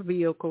right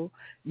vehicle,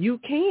 you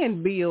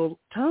can build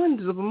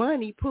tons of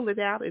money, pull it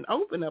out, and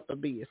open up a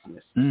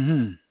business.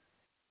 Mm-hmm.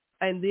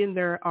 And then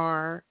there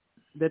are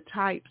the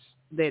types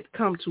that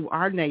come to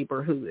our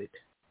neighborhood,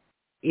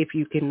 if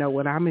you can know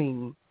what I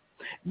mean.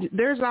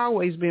 There's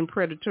always been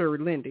predatory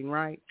lending,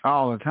 right?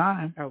 All the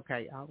time.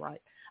 Okay, all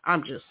right.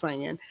 I'm just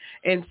saying.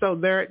 And so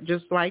they're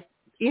just like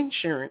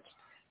insurance.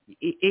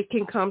 It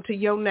can come to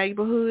your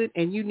neighborhood,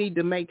 and you need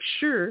to make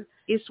sure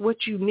it's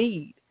what you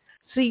need.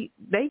 See,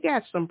 they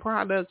got some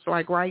products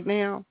like right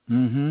now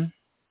mm-hmm.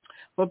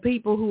 for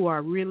people who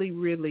are really,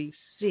 really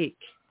sick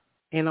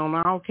and on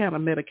all kind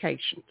of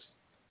medications.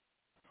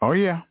 Oh,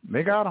 yeah,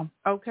 they got them.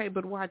 Okay,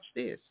 but watch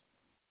this.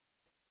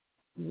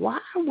 Why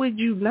would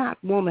you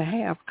not want to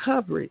have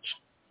coverage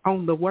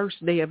on the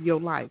worst day of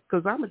your life?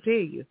 Because I'm going to tell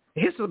you,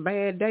 it's a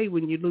bad day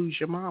when you lose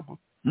your mama.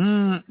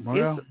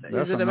 Well,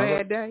 is it a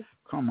bad day?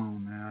 Come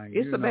on now.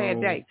 It's a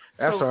bad day.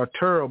 That's a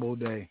terrible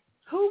day.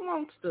 Who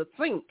wants to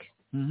think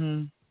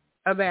mm-hmm.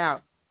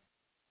 about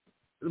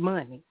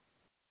money?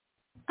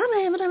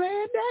 I'm having a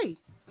bad day.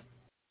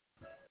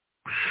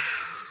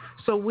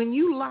 So when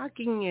you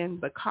locking in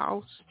the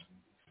cost,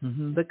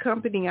 mm-hmm. the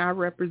company I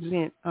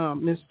represent,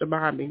 Mr.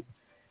 Bobby,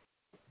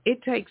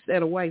 it takes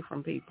that away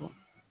from people.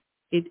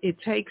 It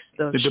takes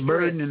the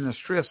burden and the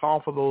stress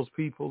off of those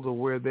people to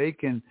where they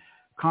can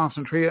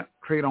concentrate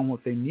on what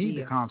they need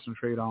to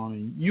concentrate on,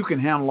 and you can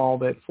handle all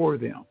that for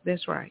them.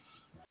 That's right.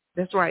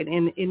 That's right.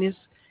 And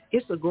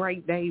it's a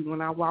great day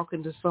when I walk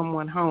into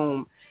someone's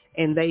home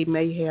and they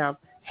may have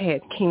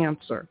had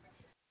cancer.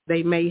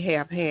 They may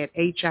have had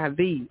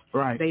HIV.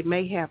 Right. They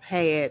may have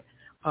had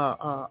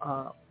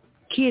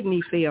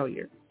kidney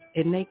failure,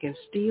 and they can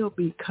still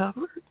be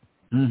covered.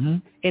 Mm-hmm.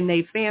 And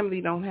their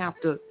family don't have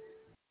to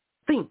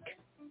think.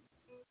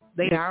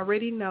 They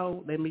already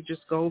know, let me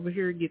just go over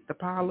here, get the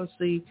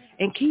policy,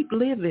 and keep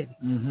living.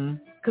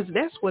 Because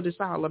that's what it's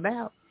all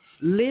about,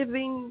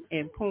 living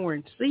and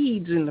pouring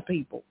seeds into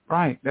people.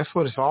 Right. That's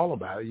what it's all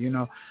about. You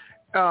know,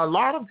 a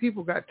lot of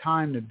people got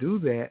time to do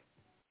that,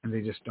 and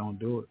they just don't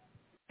do it.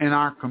 In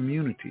our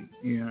community,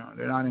 you know,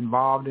 they're not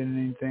involved in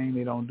anything.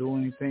 They don't do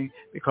anything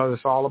because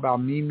it's all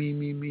about me, me,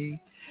 me, me.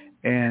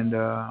 And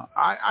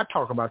I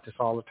talk about this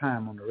all the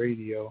time on the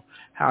radio,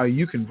 how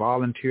you can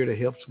volunteer to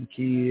help some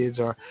kids,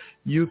 or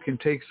you can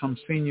take some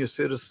senior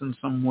citizen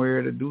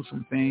somewhere to do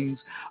some things,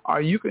 or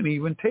you can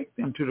even take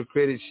them to the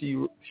credit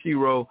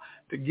bureau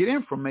to get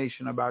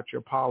information about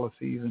your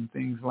policies and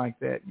things like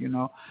that, you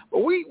know. But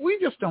we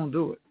just don't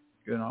do it,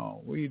 you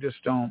know. We just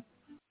don't.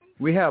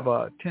 We have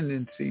a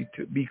tendency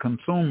to be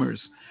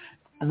consumers,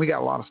 and we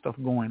got a lot of stuff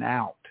going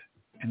out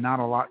and not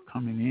a lot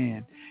coming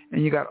in.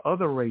 And you got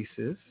other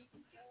races,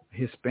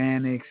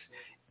 Hispanics,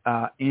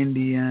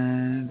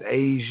 Indians,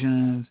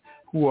 Asians,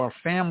 who are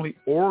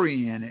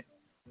family-oriented,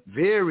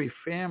 very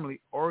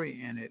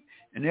family-oriented,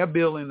 and they're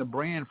building the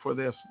brand for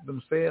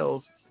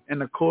themselves and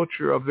the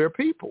culture of their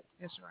people.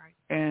 That's right.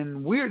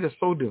 And we're just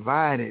so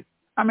divided.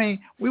 I mean,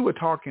 we were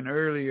talking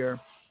earlier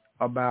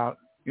about,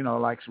 you know,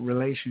 like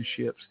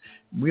relationships.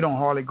 We don't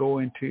hardly go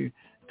into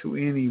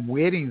any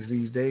weddings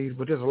these days,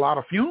 but there's a lot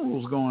of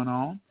funerals going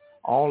on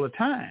all the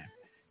time,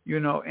 you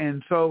know,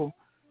 and so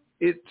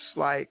it's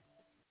like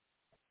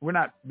we're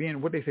not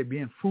being, what they say,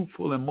 being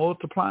fruitful and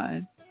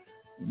multiplying.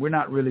 We're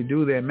not really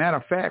do that. Matter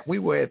of fact, we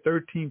were at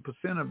 13%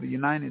 of the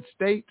United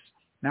States.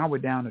 Now we're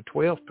down to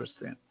 12%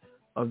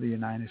 of the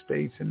United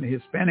States, and the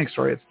Hispanics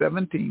are at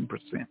 17%.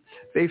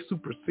 They've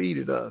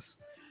superseded us.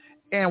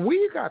 And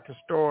we got to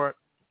start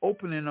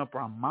opening up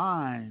our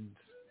minds,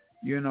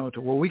 you know,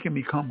 to where we can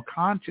become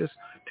conscious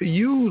to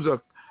use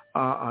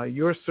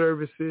your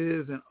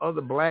services and other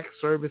black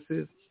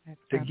services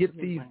to get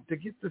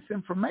this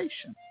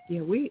information.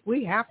 Yeah,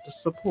 we have to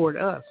support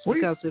us,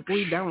 because if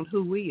we don't,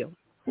 who will?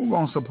 Who's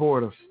gonna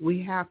support us?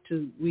 We have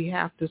to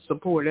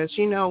support us,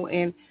 you know.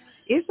 And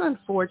it's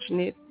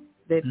unfortunate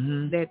that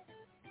that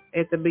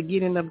at the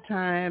beginning of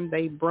time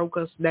they broke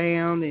us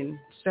down and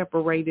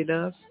separated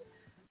us.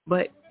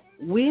 But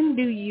when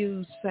do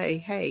you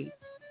say, hey,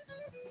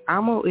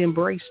 I'm gonna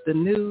embrace the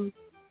new,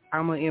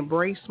 I'm gonna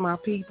embrace my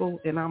people,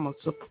 and I'm gonna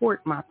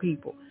support my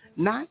people,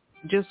 not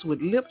just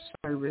with lip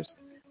service,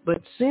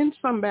 but send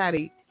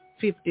somebody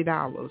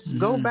 $50.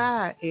 Go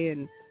by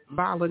and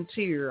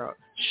volunteer.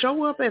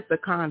 Show up at the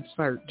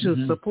concert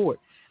to support.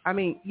 I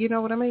mean, you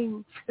know what I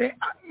mean?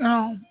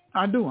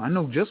 I do. I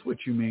know just what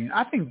you mean.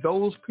 I think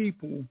those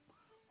people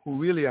who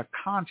really are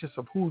conscious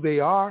of who they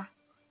are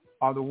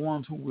the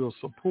ones who will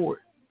support.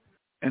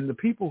 And the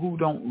people who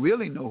don't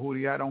really know who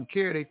they are, don't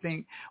care. They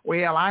think,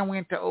 well, I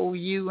went to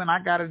OU and I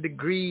got a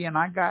degree and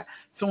I got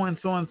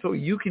so-and-so and so.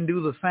 You can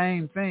do the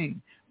same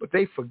thing. But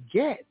they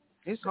forget.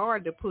 It's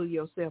hard to pull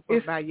yourself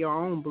up by your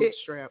own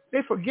bootstrap.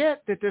 They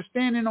forget that they're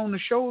standing on the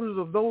shoulders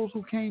of those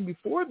who came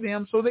before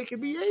them so they can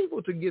be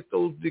able to get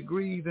those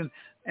degrees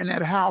and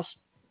that house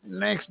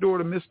next door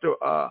to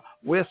Mr.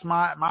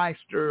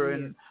 Westmeister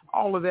and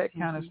all of that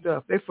kind of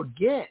stuff. They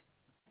forget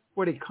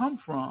where they come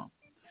from.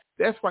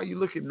 That's why you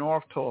look at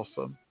North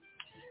Tulsa.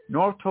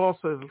 North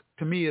Tulsa,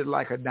 to me, is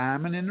like a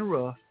diamond in the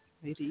rough.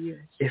 It is.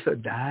 It's a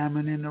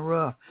diamond in the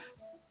rough.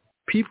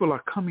 People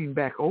are coming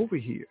back over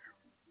here.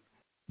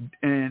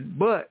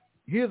 But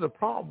here's a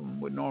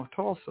problem with North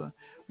Tulsa.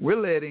 We're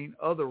letting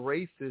other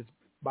races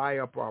buy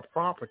up our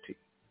property.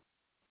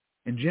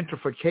 And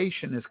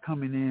gentrification is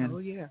coming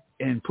in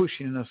and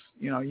pushing us.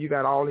 You know, you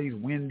got all these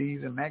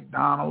Wendy's and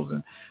McDonald's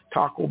and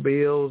Taco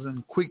Bells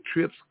and Quick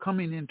Trips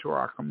coming into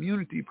our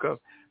community because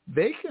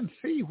they can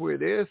see where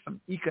there's some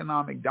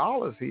economic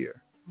dollars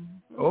here.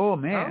 Oh,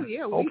 man.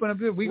 Open up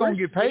here. We're going to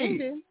get paid.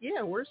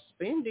 Yeah, we're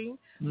spending.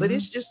 But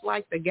it's just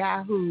like the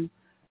guy who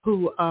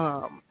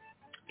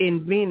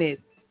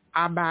invented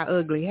I Buy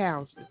Ugly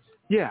Houses.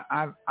 Yeah,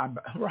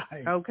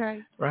 right.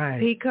 Okay.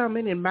 Right. He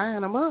coming and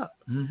buying them up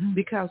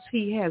because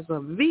he has a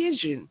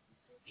vision.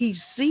 He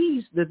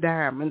sees the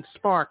diamond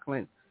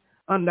sparkling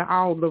under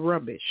all the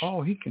rubbish.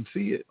 Oh, he can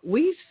see it.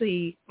 We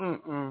see,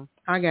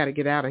 I got to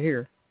get out of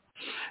here.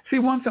 See,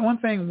 one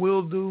thing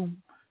we'll do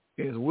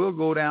is we'll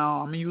go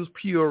down, I'm going to use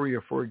Peoria,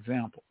 for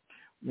example.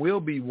 We'll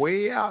be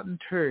way out in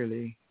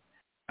Turley,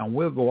 and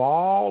we'll go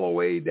all the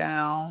way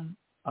down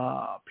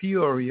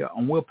Peoria,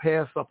 and we'll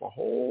pass up a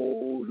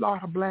whole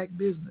lot of black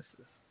businesses.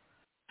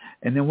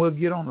 And then we'll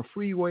get on the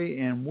freeway,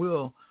 and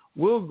we'll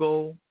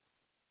go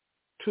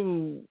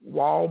to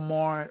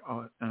Walmart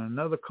or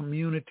another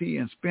community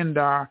and spend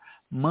our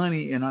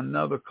money in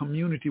another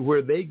community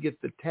where they get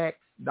the tax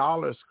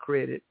dollars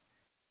credit,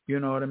 you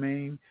know what I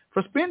mean,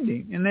 for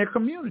spending in their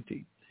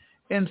community.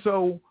 And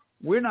so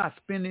we're not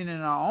spending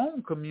in our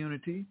own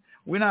community.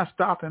 We're not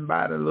stopping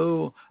by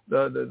the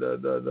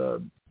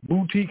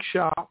boutique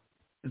shop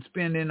and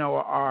spending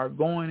or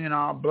going in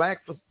our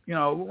black, you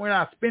know, we're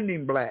not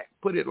spending black,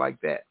 put it like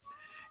that.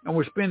 And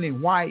we're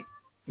spending white,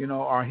 you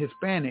know, or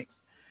Hispanic.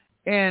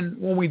 And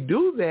when we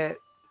do that,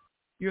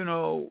 you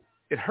know,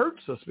 it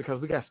hurts us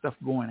because we got stuff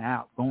going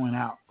out.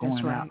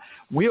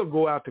 We'll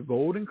go out to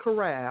Golden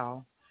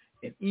Corral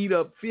and eat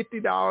up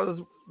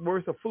 $50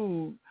 worth of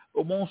food,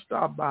 but won't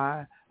stop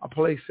by a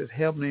place that's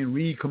helping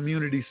Reed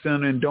Community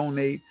Center and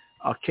donate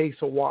a case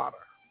of water.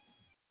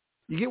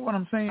 You get what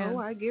I'm saying? Oh,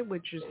 I get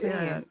what you're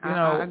saying.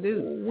 Yeah, I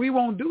do. We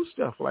won't do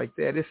stuff like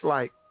that. It's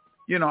like,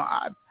 you know,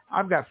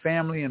 I've got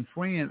family and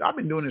friends. I've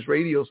been doing this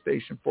radio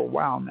station for a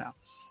while now.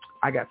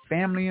 I got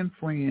family and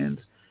friends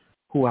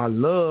who I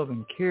love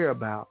and care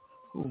about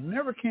who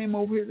never came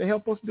over here to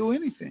help us do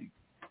anything.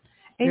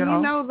 And you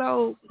know,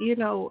 though, you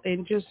know,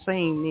 and just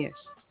saying this,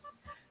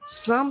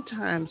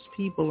 sometimes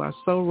people are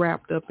so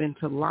wrapped up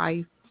into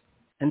life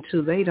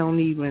until they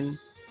don't even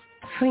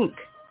think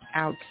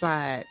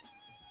outside.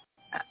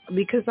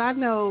 Because I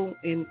know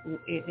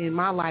in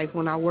my life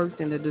when I worked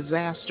in the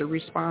disaster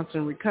response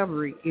and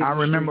recovery industry, I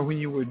remember when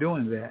you were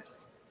doing that.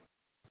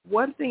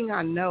 One thing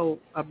I know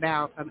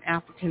about an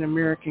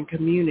African-American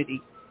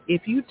community,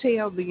 if you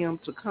tell them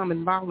to come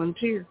and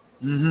volunteer,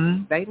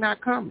 they're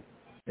not coming.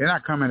 They're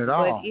not coming at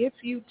all. But if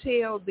you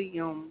tell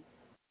them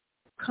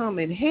come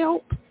and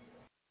help,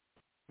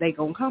 they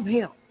going to come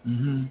help.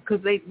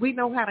 Because we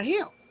know how to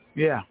help.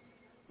 Yeah.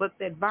 But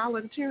that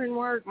volunteering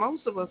work,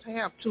 most of us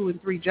have 2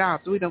 and 3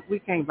 jobs. We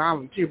can't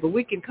volunteer, but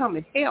we can come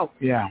and help.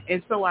 Yeah.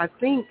 And so I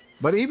think.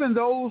 But even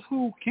those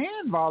who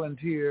can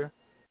volunteer,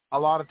 a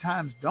lot of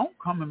times don't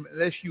come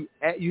unless you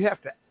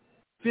have to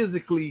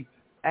physically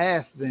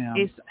ask them.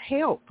 It's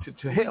help.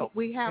 To help.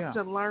 We have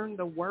to learn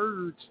the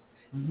words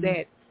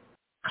that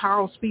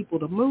cause people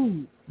to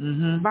move.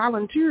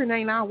 Volunteering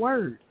ain't our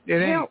word.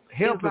 Help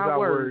is our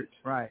word.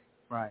 Right.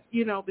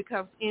 You know,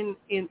 because in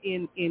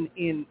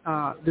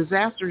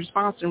disaster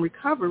response and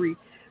recovery,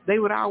 they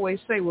would always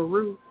say, well,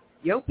 Ruth,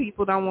 your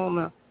people don't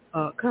want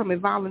to come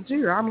and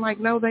volunteer. I'm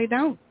like, no, they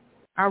don't.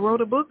 I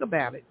wrote a book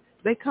about it.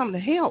 They come to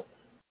help.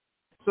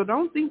 So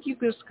don't think you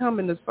just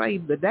coming to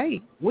save the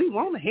day. We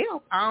want to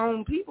help our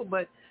own people,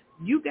 but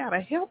you got to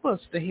help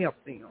us to help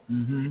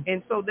them.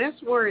 And so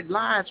that's where it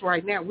lies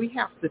right now. We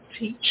have to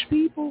teach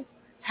people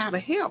how to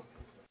help.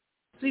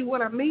 See,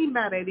 what I mean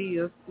by that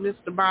is,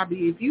 Mr.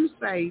 Bobby, if you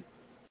say,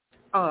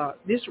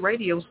 this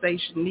radio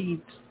station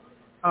needs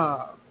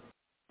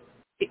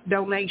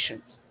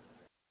donations.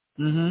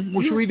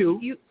 Which we do.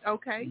 You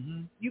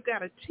got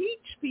to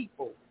teach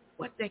people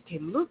what that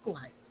can look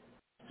like.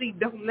 See,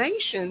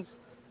 donations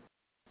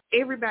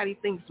everybody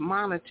thinks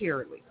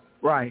monetarily.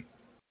 Right.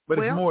 But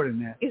well, it's more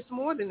than that. It's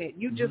more than that.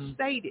 You just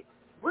stated,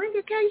 bring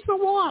a case of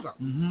water.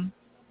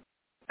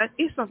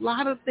 It's a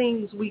lot of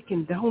things we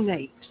can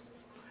donate.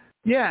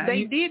 Yeah.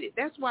 They did it.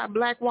 That's why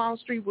Black Wall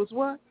Street was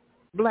what?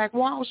 Black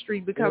Wall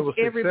Street, because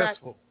everybody...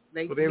 Successful.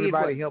 But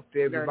everybody helped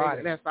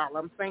everybody. That's all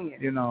I'm saying.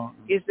 You know.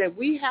 Is that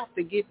we have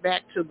to get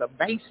back to the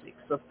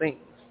basics of things.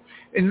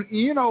 And,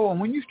 you know,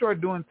 when you start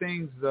doing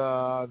things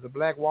the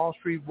Black Wall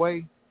Street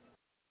way,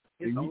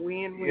 it's a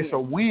win-win. It's a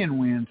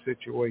win-win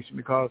situation,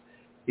 because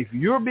if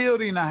you're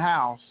building a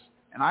house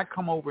and I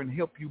come over and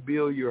help you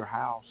build your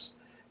house,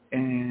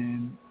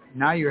 and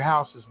now your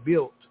house is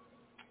built,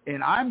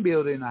 and I'm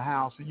building a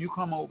house and you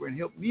come over and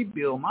help me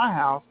build my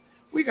house,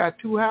 we got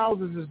two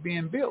houses that's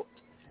being built.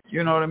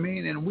 You know what I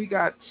mean? And we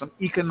got some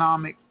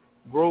economic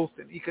growth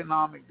and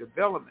economic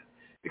development,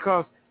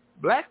 because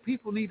black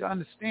people need to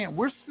understand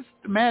we're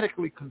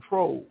systematically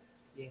controlled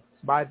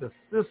by the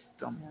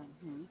system.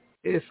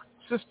 It's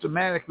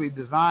systematically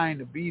designed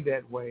to be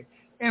that way.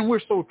 And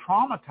we're so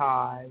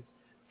traumatized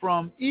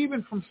from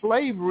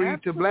slavery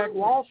to Black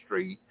Wall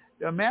Street,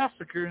 the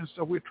massacre, and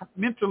so we're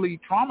mentally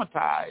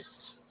traumatized.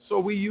 So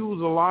we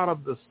use a lot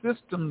of the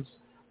system's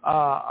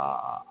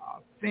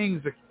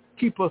things that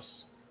keep us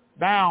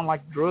down,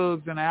 like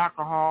drugs and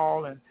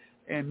alcohol and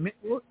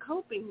we're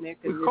coping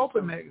mechanisms.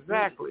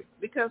 Exactly.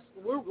 Because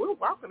we're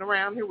walking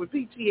around here with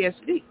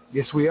PTSD.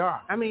 Yes, we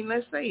are. I mean,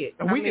 let's say it.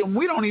 And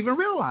we don't even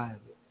realize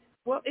it.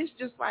 Well, it's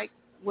just like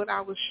what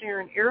I was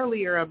sharing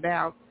earlier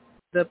about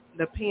the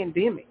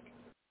pandemic.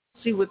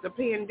 See, with the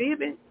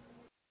pandemic,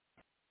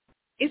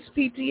 it's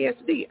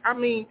PTSD. I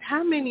mean,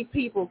 how many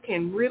people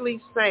can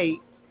really say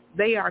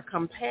they are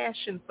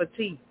compassion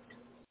fatigued?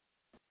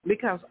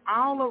 Because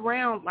all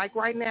around, like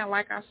right now,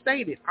 like I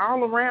stated,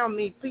 all around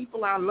me,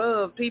 people I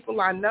love,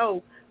 people I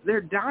know,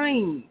 they're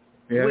dying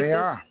with they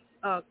are.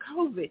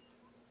 COVID.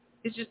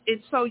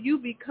 It's so you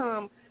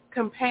become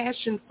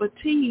compassion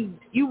fatigued.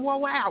 You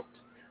woe out,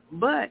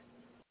 but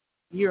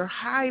you're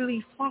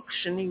highly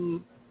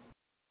functioning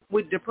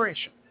with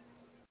depression.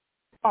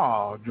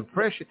 Oh,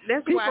 depression.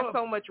 That's why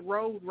so much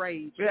road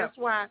rage. Yeah. That's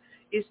why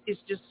it's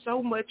just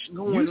so much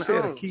going on. You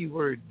said a key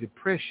word,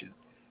 depression.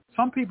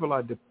 Some people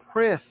are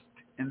depressed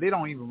and they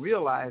don't even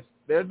realize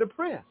they're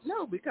depressed.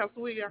 No, because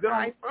we are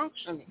high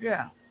functioning.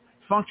 Yeah,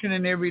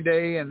 functioning every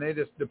day, and they're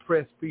just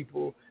depressed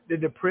people. They're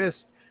depressed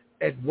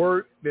at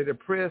work. They're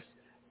depressed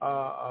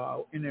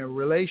in their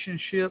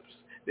relationships.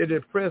 They're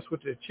depressed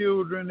with their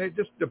children. They're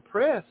just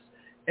depressed,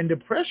 and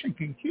depression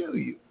can kill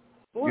you.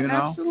 Well,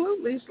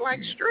 absolutely. It's like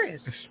stress.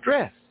 It's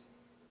stress.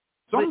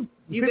 Some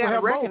you got to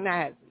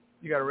recognize it.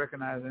 You got to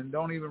recognize it, and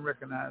don't even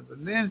recognize it.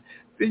 And then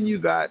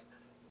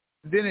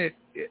it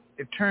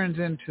turns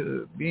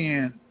into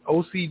being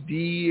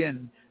OCD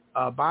and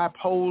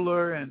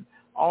bipolar and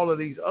all of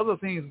these other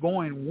things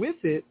going with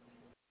it.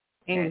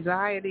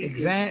 Anxiety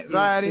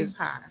is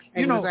high.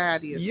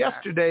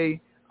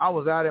 Yesterday I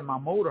was out at my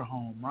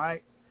motorhome,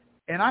 right?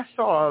 And I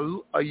saw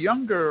a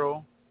young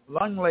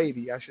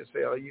lady,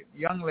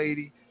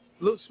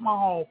 little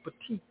small,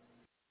 petite,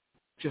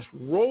 just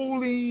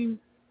rolling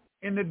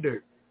in the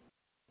dirt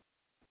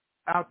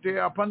out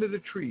there up under the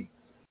tree.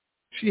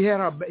 She had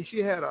a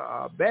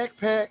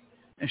backpack,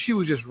 and she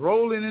was just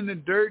rolling in the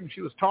dirt, and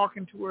she was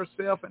talking to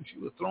herself, and she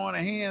was throwing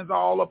her hands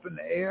all up in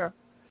the air.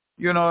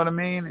 You know what I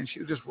mean? And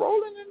she was just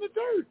rolling in the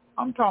dirt.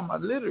 I'm talking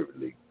about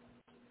literally.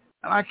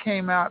 And I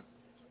came out,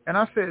 and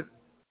I said,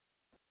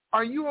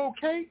 "Are you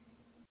okay?"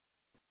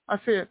 I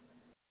said,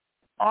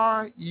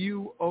 "Are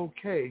you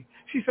okay?"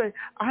 She said,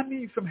 "I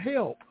need some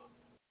help."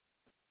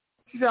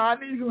 She said, "I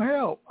need some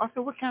help." I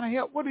said, "What kind of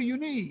help? What do you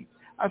need?"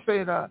 I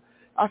said,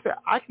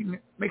 "I can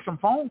make some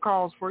phone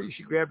calls for you."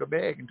 She grabbed a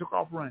bag and took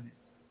off running.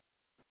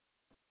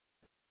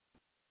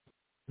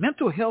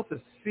 Mental health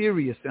is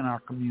serious in our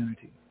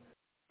community.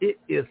 It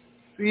is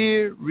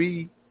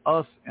serious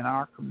in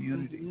our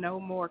community. No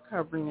more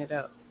covering it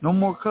up. No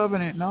more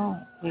covering it, no.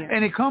 Yeah.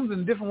 And it comes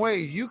in different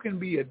ways. You can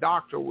be a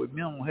doctor with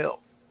mental health.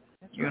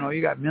 That's you know,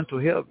 you got mental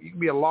health. You can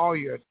be a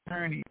lawyer,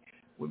 attorney.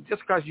 Well,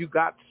 just because you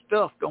got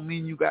stuff don't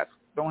mean you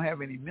don't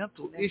have any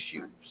mental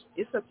issues.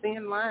 It's a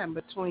thin line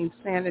between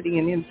sanity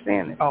and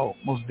insanity. Oh,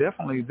 most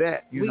definitely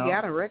that. We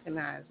got to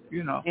recognize it.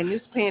 You know. And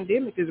this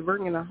pandemic is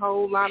bringing a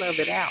whole lot of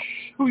it out.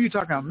 Who are you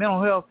talking about?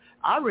 Mental health?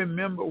 I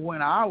remember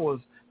when I was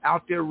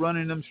out there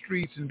running them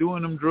streets and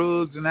doing them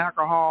drugs and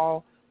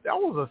alcohol, that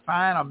was a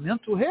sign of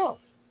mental health.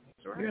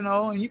 That's right. You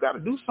know, and you got to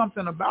do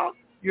something about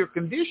your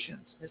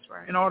conditions. That's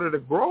right. In order to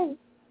grow.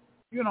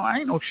 You know, I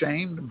ain't no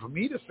shame for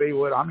me to say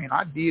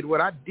I did what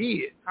I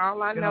did.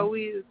 All I know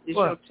is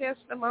your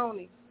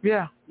testimony.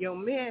 Yeah. Your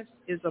mess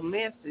is a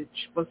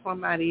message for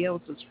somebody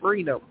else's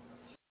freedom.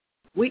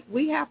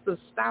 We have to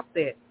stop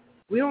that.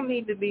 We don't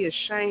need to be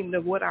ashamed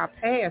of what our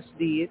past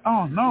did.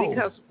 Oh, no.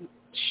 Because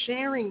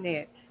sharing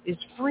that is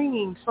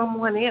freeing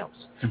someone else.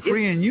 And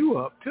freeing you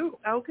up, too.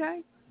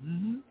 Okay.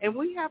 Mm-hmm. And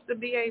we have to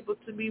be able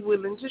to be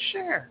willing to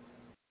share.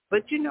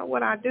 But you know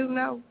what I do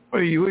know?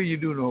 What do you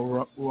do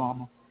know,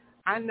 Ruama?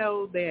 I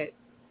know that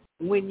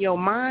When your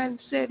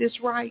mindset is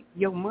right,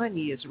 your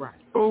money is right.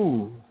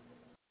 Oh,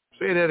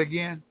 say that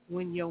again.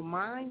 When your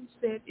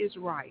mindset is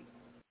right,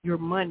 your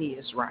money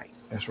is right.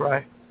 That's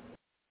right.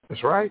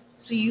 That's right.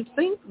 So you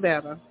think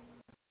better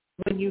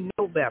when you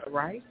know better,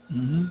 right?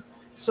 Mm-hmm.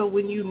 So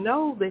when you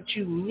know that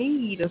you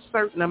need a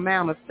certain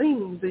amount of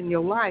things in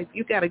your life,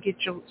 you got to get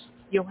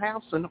your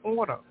house in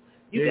order.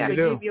 You got to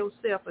give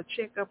yourself a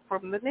checkup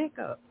from the neck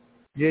up.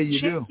 Yeah,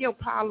 you do. Check your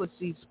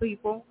policies,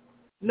 people.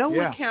 Know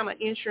what kind of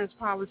insurance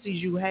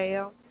policies you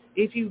have.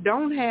 If you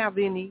don't have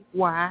any,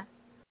 why?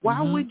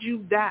 Why would you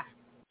die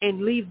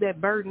and leave that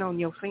burden on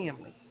your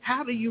family?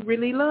 How do you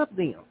really love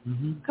them?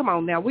 Mm-hmm. Come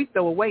on now, we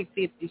throw away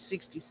 $50, $60,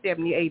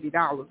 $70,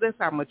 $80. That's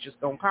how much it's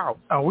going to cost.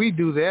 Oh, we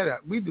do that.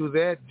 We do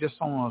that just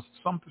on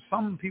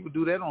some people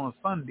do that on a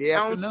Sunday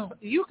afternoon.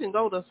 You can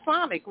go to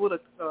Sonic with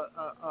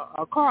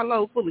a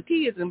carload full of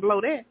kids and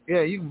blow that.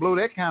 Yeah, you can blow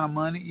that kind of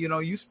money. You know,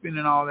 you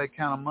spending all that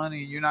kind of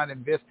money, you're not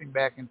investing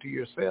back into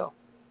yourself.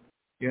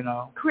 You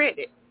know.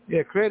 Credit.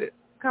 Yeah, credit.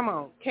 Come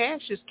on.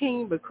 Cash is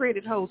king, but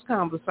credit holds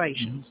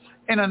conversations.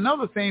 And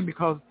another thing,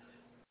 because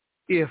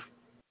if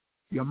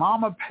your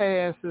mama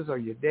passes or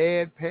your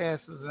dad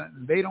passes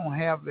and they don't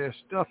have their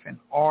stuff in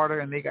order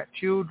and they got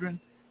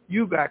children,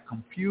 you got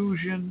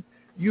confusion,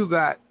 you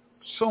got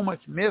so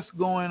much mess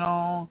going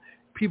on,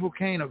 people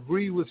can't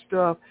agree with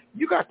stuff.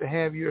 You got to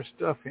have your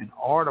stuff in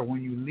order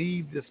when you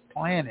leave this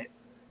planet.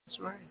 That's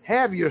right.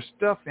 Have your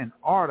stuff in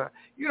order.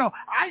 You know,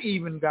 I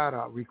even got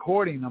a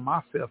recording of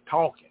myself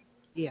talking.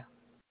 Yeah.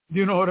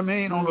 You know what I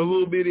mean? On a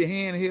little bitty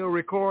handheld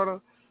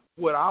recorder,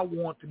 what I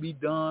want to be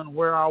done,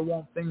 where I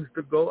want things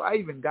to go. I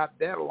even got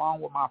that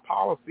along with my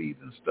policies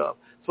and stuff.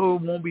 So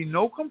it won't be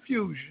no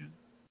confusion.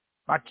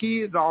 My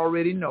kids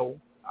already know.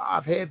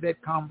 I've had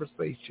that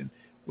conversation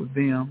with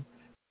them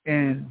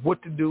and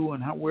what to do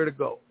and where to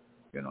go.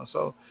 You know,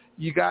 so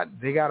they got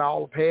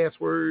all the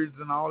passwords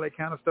and all that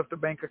kind of stuff, the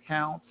bank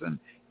accounts and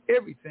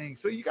everything.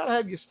 So you got to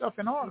have your stuff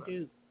in order.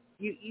 You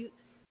do.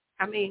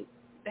 I mean,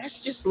 that's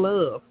just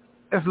love.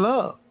 That's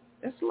love.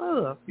 That's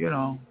love. You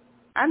know.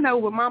 I know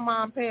when my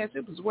mom passed,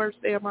 it was the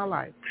worst day of my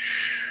life.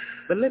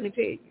 But let me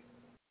tell you,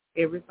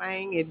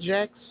 everything at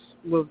Jack's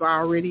was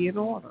already in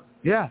order.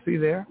 Yeah, see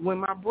there. When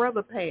my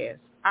brother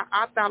passed,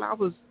 I thought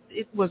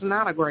it was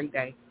not a great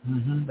day.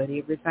 Mm-hmm. But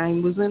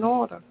everything was in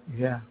order.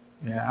 Yeah.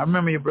 Yeah, I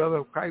remember your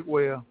brother quite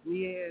well.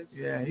 Yes.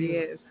 Yeah.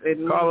 Yes.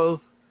 And Carlos.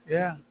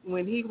 Yeah.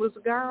 When he was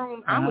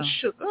gone, I was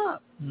shook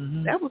up.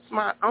 Mm-hmm. That was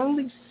my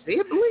only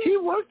sibling. He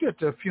worked at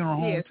the funeral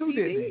home too,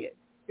 didn't he?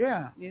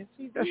 Yeah. Yes,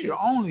 he did. That's your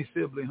only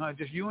sibling, huh?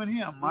 Just you and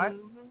him, right?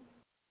 Mm-hmm.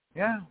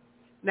 Yeah.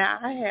 Now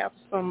I have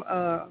some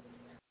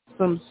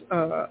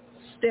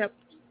step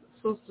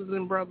sisters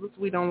and brothers.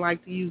 We don't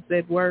like to use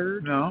that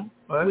word. No,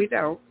 but we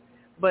don't.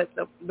 But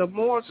the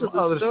more to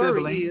the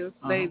story is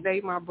they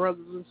my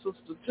brothers and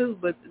sisters too.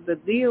 But the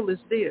deal is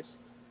this: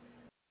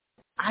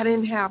 I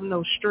didn't have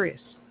no stress.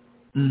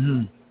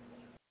 Mm-hmm.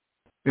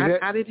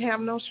 I didn't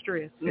have no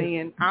stress,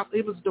 man.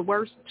 It was the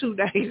worst 2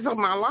 days of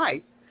my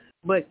life.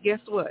 But guess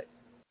what?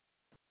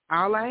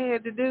 All I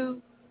had to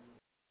do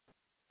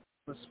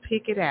was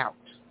pick it out.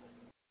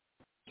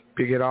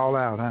 Pick it all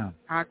out, huh?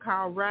 I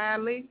called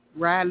Riley.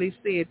 Riley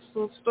said,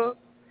 "Sister,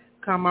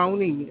 come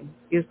on in.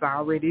 It's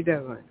already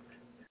done."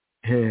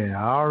 Yeah,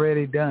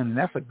 already done. And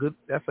that's a good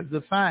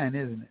sign,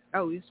 isn't it?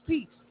 Oh, it's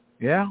peace.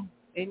 Yeah.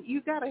 And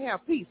you got to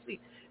have peace. See,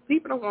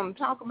 people don't want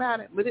to talk about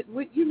it, but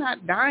you're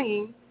not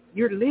dying.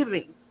 You're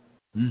living.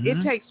 Mm-hmm.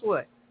 It takes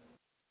what?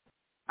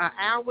 An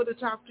hour to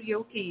talk to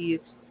your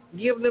kids,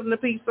 give them the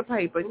piece of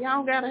paper, and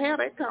y'all got to have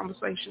that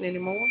conversation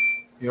anymore.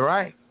 You're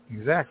right.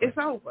 Exactly. It's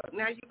over.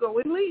 Now you go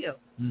and live.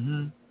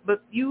 Mm-hmm.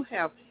 But you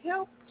have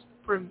helped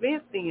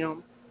prevent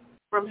them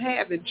from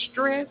having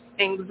stress,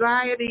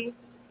 anxiety,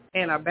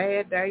 and a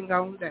bad dang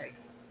day.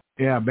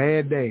 Yeah, a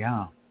bad day,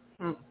 huh?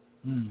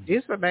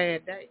 It's a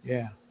bad day.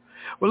 Yeah.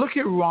 Well, look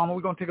here, Ruama.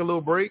 We're going to take a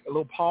little break, a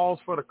little pause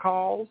for the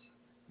calls.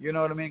 You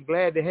know what I mean?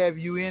 Glad to have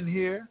you in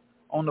here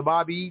on the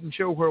Bobby Eaton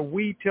Show, where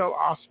we tell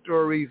our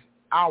stories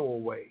our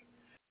way.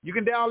 You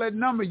can dial that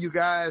number, you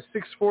guys,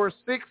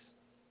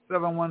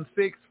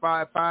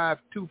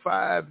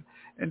 646-716-5525.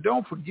 And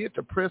don't forget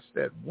to press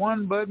that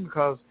one button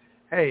because,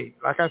 hey,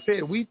 like I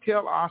said, we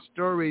tell our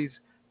stories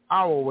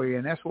our way,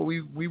 and that's what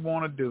we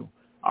want to do.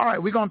 All right,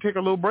 we're going to take a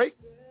little break.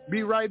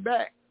 Be right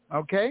back,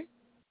 okay?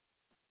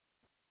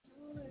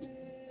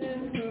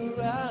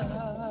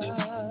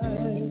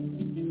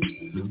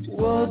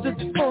 Was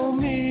it for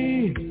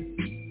me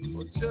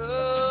or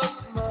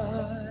just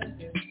my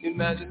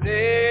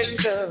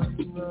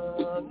imagination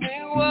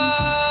running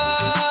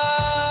wild?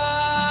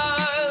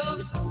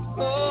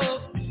 Oh,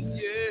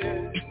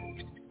 yeah.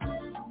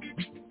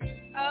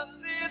 I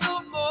see the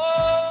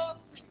more.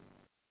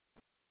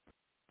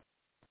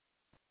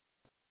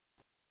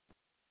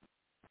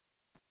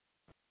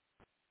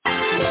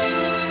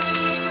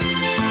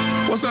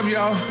 What's up,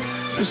 y'all?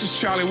 This is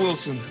Charlie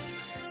Wilson,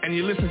 and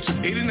you listen to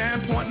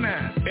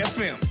 89.9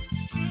 FM,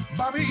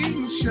 Bobby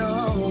Eaton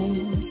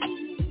Show.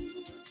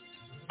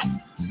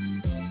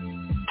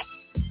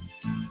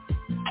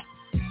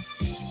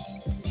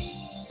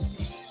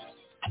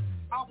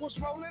 Was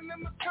rolling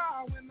in the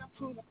car when I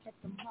pulled up at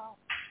the mall.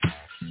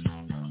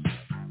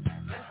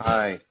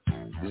 Hi,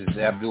 this is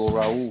Abdul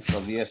Raouf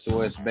from the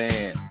SOS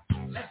Band.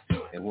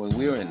 And when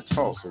we're in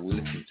Tulsa, we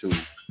listen to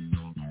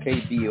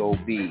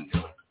KBOB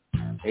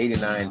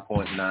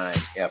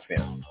 89.9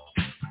 FM.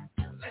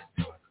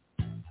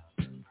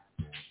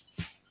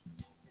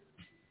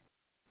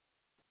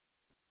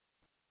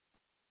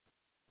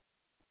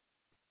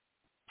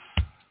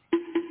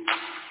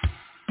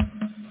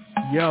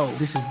 Yo,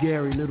 this is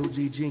Gary Little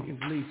G.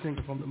 Jenkins, lead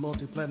singer from the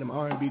multi-platinum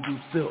R&B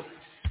group Silk,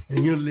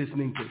 and you're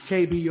listening to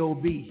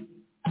KBOB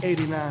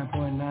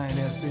 89.9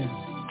 FM.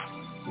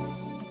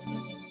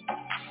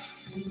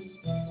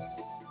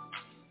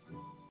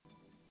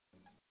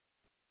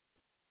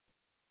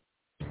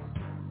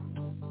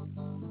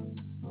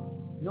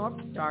 North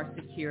Star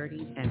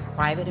Security and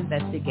Private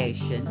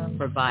Investigation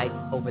provides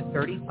over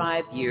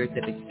 35 years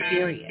of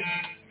experience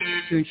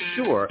to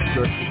ensure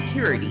your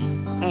security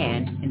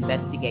and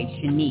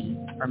investigation needs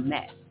are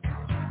met.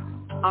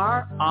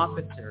 Our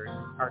officers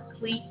are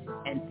CLEAT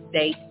and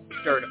state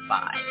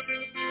certified.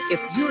 If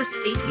you're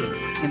seeking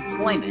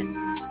employment,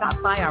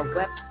 stop by our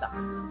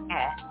website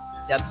at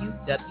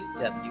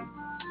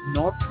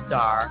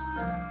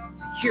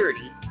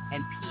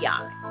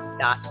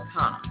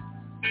www.northstarsecurityandpi.com.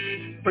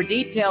 For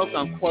details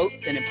on quotes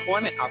and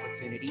employment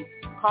opportunities,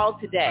 call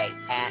today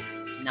at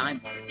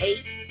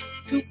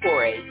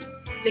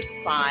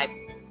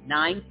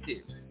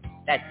 918-248-6592.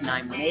 That's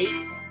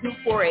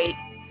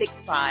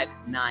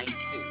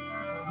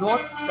 918-248-6592.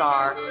 North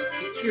Star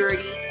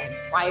Security and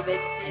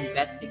Private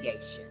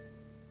Investigation.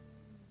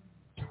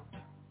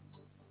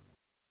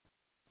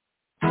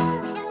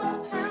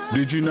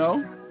 Did you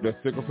know that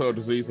sickle cell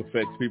disease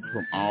affects people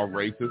from all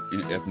races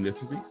and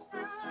ethnicities?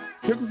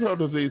 Sickle cell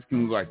disease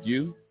can look like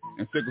you,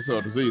 and sickle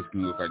cell disease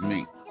can look like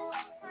me.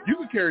 You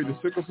can carry the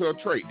sickle cell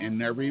trait and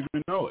never even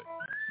know it.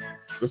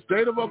 The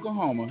state of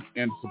Oklahoma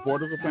and the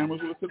supporters of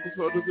Families with Sickle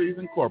Cell Disease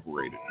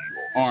Incorporated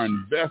are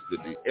invested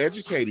in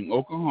educating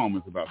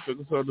Oklahomans about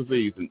sickle cell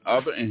disease and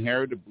other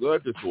inherited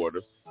blood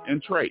disorders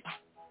and traits.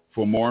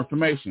 For more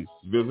information,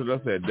 visit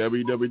us at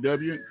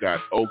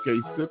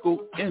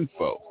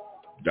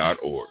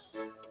www.oksickleinfo.org.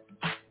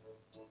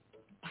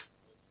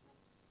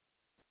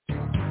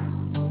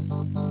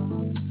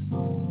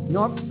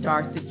 North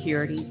Star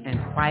Security and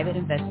Private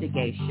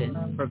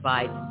Investigation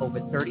provides over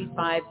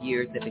 35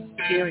 years of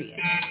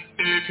experience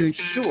to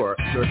ensure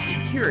your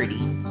security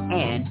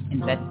and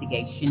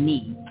investigation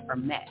needs are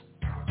met.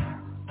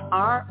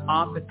 Our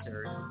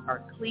officers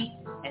are CLEAT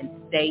and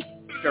state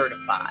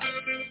certified.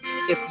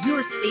 If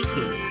you're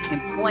seeking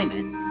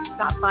employment,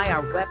 stop by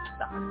our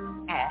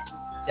website at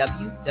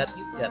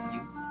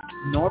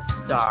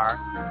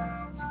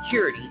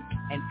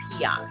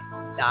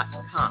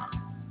www.northstarsecurityandpi.com.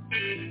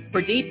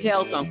 For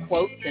details on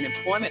quotes and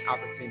employment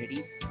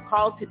opportunities,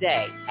 call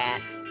today at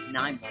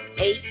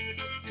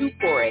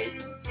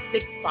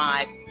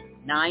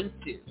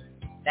 918-248-6592.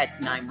 That's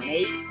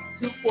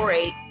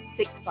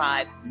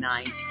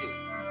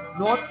 918-248-6592.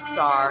 North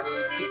Star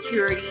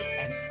Security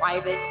and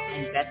Private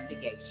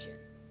Investigation.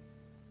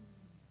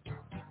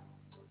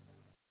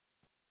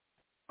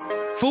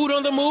 Food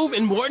on the Move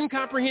and Morton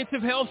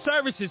Comprehensive Health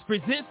Services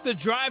presents the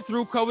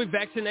Drive-Thru COVID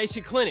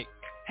Vaccination Clinic,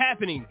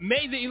 happening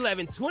May the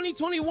 11th,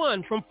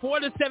 2021 from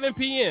 4 to 7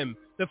 p.m.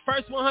 The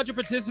first 100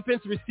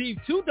 participants receive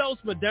 2-dose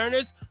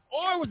Modernas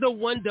or the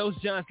 1-dose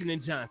Johnson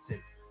 &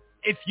 Johnson.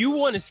 If you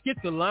want to skip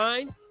the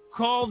line,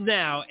 call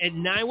now at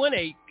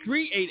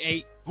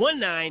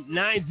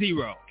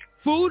 918-388-1990.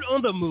 Food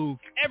on the Move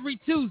every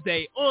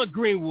Tuesday on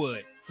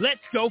Greenwood. Let's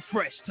go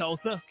fresh,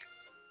 Tulsa.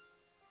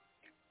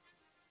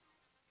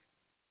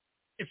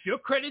 If your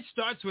credit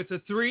starts with a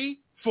 3,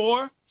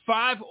 4,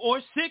 5, or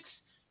 6,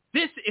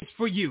 this is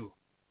for you.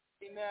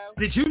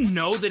 Did you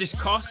know that it's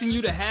costing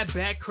you to have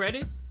bad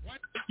credit?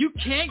 You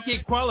can't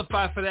get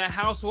qualified for that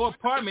house or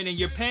apartment and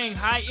you're paying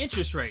high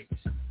interest rates,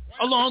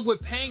 along with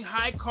paying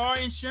high car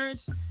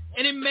insurance,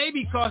 and it may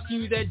be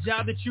costing you that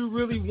job that you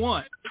really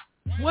want.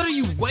 What are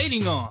you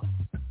waiting on?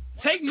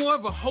 Take more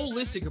of a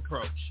holistic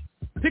approach.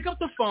 Pick up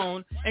the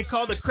phone and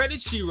call the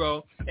Credit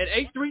Shiro at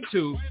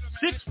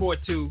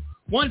 832-642-1554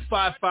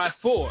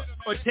 or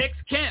text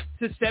CAMP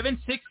to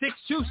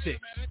 76626.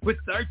 With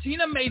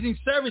 13 amazing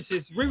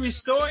services, we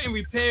restore and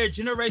repair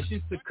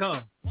generations to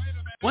come.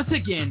 Once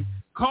again,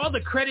 call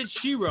the Credit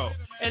Shiro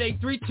at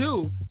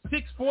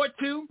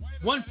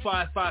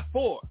 832-642-1554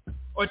 or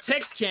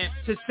text CAMP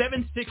to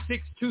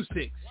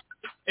 76626.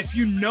 If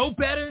you know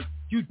better,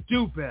 you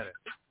do better.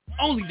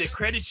 Only the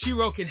Credit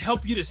Shiro can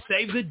help you to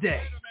save the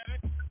day.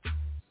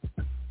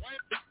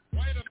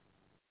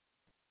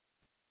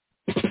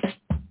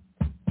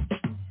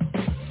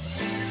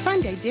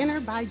 Sunday Dinner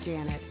by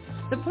Janet,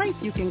 the place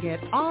you can get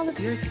all of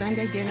your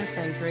Sunday dinner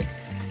favorites,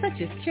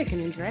 such as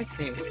chicken and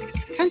dressing,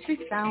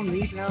 country-style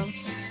meatloaf,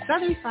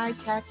 southern fried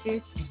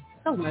catfish,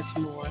 so much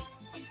more.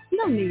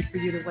 No need for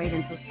you to wait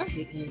until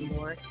Sunday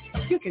anymore.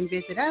 You can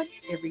visit us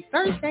every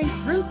Thursday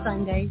through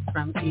Sunday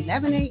from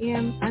 11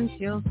 a.m.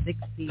 until 6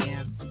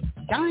 p.m.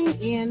 Dine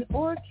in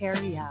or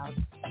carry out.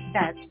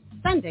 That's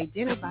Sunday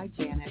Dinner by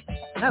Janet,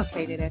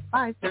 located at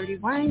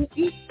 531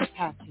 East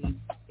Apache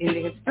in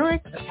the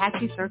historic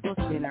Apache Circle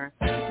Center.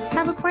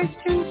 Have a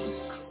question?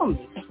 Call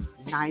me,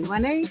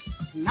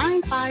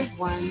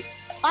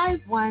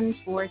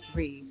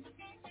 918-951-5143.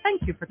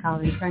 Thank you for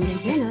calling Sunday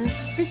Dinner.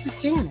 This is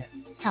Janet.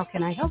 How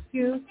can I help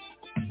you?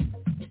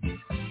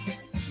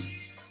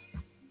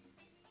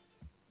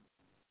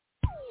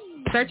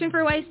 Searching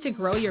for ways to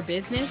grow your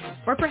business?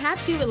 Or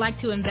perhaps you would like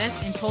to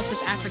invest in Tulsa's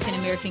African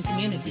American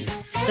community.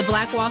 The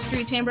Black Wall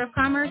Street Chamber of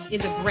Commerce is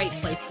a great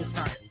place to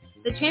start.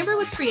 The Chamber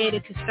was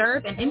created to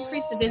serve and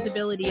increase the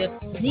visibility of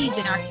needs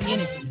in our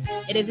community.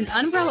 It is an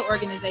umbrella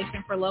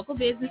organization for local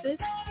businesses,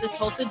 the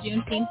Tulsa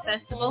Juneteenth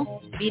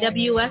Festival,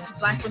 BWS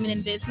Black Women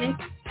in Business,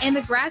 and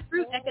the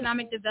Grassroots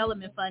Economic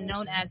Development Fund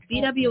known as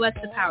BWS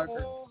The Power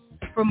Group.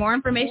 For more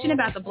information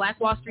about the Black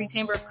Wall Street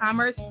Chamber of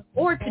Commerce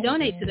or to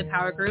donate to the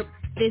Power Group,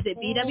 visit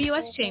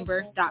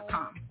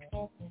bwschamber.com.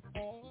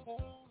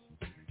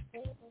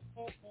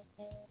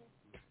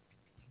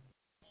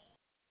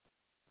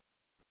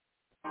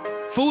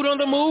 Food on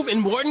the Move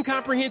and Morton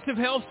Comprehensive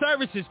Health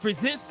Services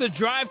presents the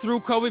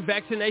Drive-Thru COVID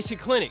Vaccination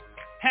Clinic,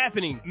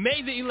 happening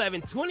May the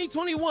 11th,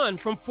 2021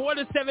 from 4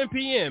 to 7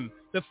 p.m.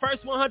 The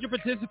first 100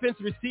 participants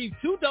receive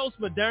 2-dose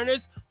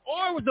Modernas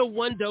or the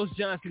 1-dose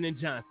Johnson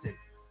 & Johnson.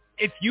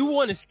 If you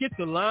want to skip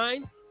the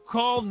line,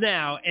 call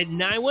now at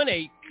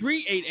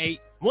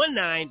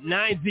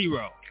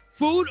 918-388-1990.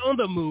 Food on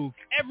the Move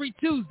every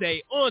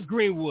Tuesday on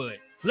Greenwood.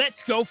 Let's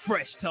go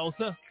fresh,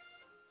 Tulsa.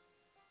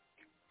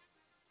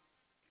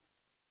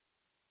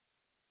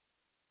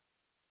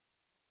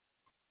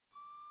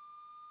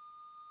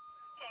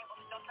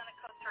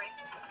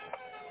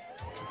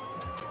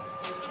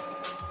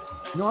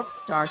 North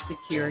Star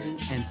Security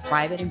and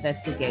Private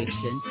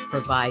Investigation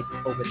provides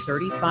over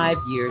 35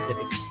 years of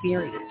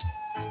experience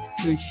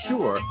to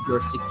ensure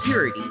your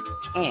security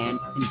and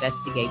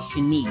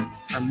investigation needs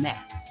are met.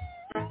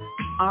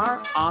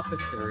 Our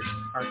officers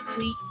are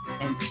CLEAT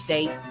and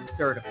state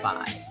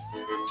certified.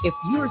 If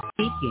you are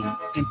seeking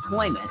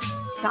employment,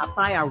 stop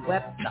by our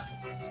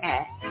website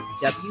at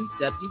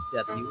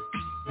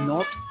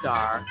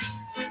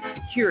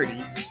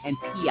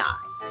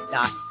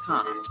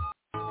www.northstarsecurityandpi.com.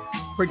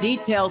 For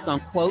details on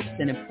quotes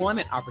and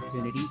employment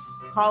opportunities,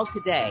 call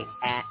today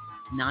at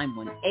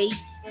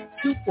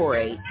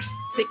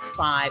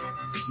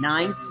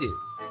 918-248-6592.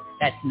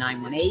 That's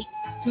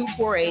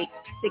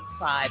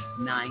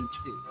 918-248-6592.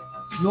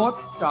 North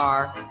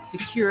Star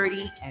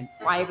Security and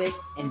Private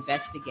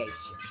Investigation.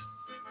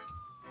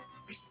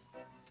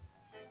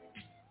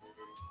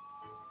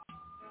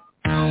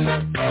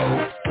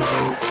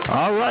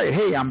 All right.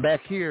 Hey, I'm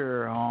back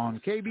here on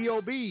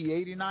KBOB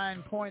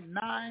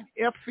 89.9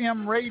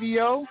 FM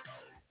radio.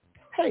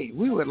 Hey,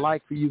 we would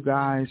like for you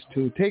guys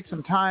to take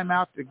some time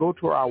out to go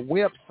to our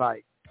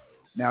website.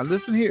 Now,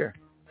 listen here.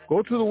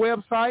 Go to the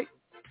website,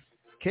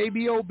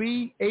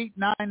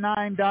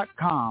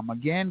 KBOB899.com.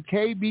 Again,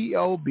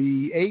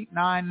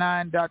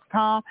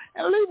 KBOB899.com.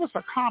 And leave us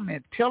a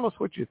comment. Tell us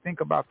what you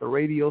think about the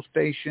radio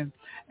station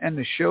and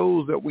the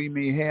shows that we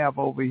may have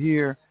over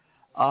here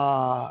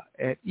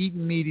at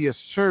Eaton Media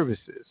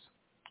Services.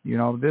 You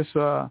know, this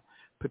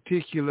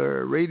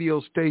particular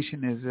radio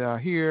station is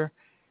here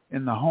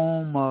in the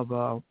home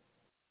of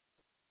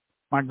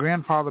my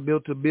grandfather.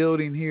 Built a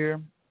building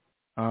here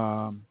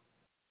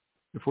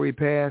before he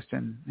passed,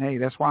 and hey,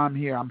 that's why I'm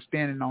here. I'm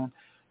standing on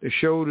the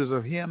shoulders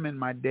of him and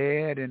my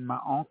dad and my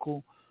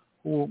uncle,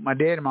 who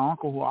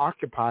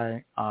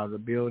occupy the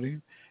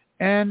building.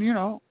 And you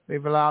know,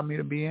 they've allowed me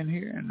to be in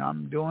here, and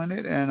I'm doing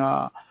it, and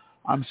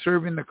I'm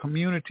serving the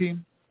community.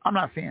 I'm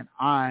not saying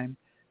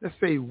let's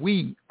say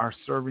we are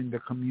serving the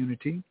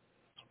community,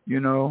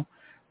 you know,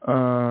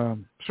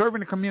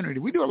 serving the community.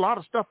 We do a lot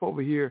of stuff over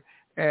here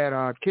at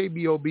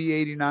KBOB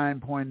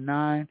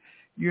 89.9.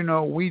 You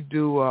know, we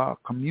do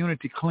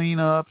community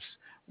cleanups.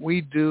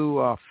 We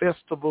do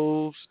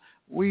festivals.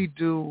 We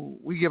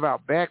give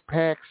out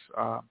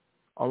backpacks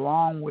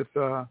along with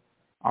our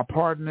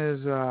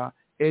partners,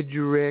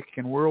 EduRec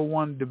and World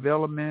One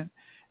Development.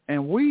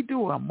 And we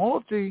do a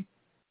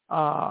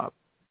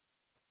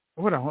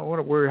what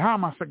a word. How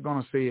am I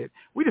going to say it?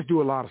 We just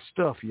do a lot of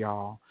stuff,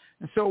 y'all.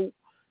 And so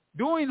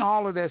doing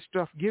all of that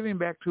stuff, giving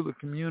back to the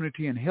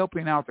community and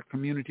helping out the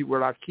community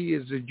with our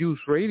Kids the Juice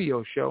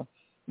radio show,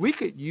 we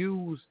could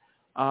use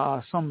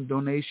some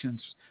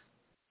donations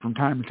from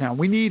time to time.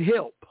 We need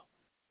help.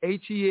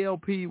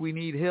 HELP, we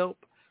need help.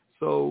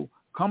 So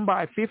come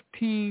by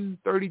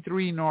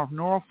 1533 North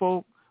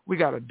Norfolk. We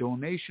got a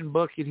donation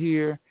bucket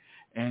here,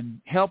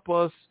 and help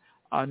us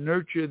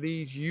nurture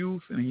these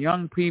youth and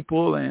young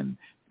people and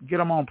get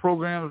them on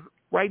programs.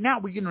 Right now,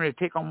 we're getting ready to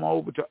take them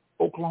over to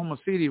Oklahoma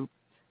City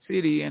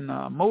in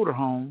a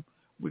motorhome.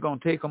 We're going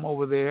to take them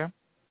over there,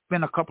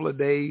 spend a couple of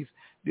days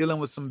dealing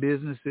with some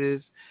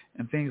businesses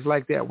and things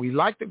like that. We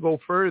like to go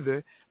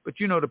further, but,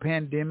 you know, the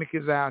pandemic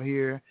is out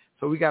here,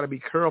 so we got to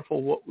be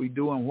careful what we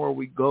do and where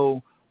we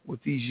go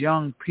with these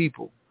young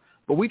people.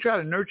 But we try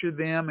to nurture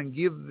them and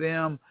give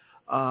them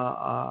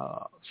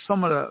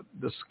some of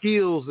the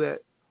skills that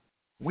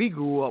we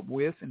grew up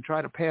with and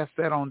try to pass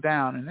that on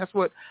down. And that's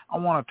what I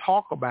want to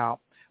talk about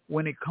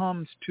when it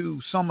comes to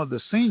some of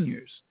the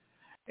seniors.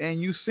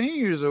 And you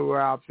seniors who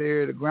are out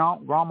there, the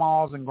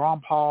grandmas and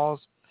grandpas,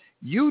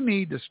 you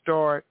need to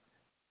start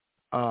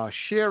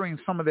sharing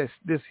some of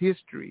this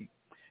history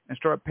and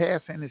start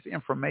passing this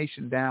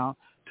information down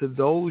to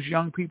those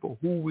young people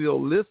who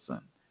will listen,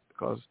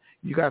 because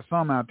you got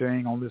some out there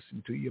ain't going to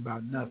listen to you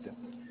about nothing,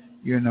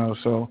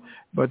 so,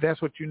 but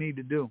that's what you need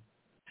to do.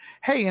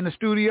 Hey, in the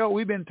studio,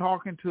 we've been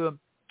talking to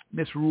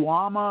Miss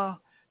Ruama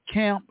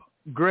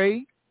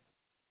Camp-Gray.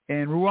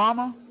 And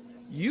Ruama,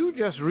 you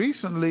just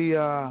recently,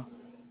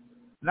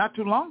 not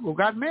too long ago,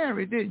 got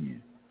married, didn't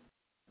you?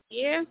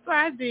 Yes,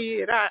 I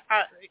did.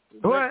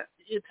 What?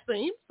 It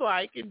seems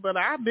like it, but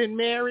I've been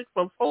married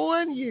for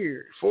 4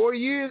 years. 4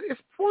 years?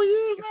 It's 4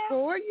 years now?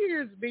 4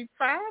 years. Be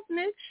 5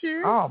 next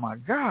year. Oh, my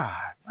God.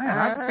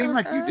 Man, it seems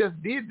like you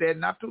just did that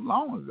not too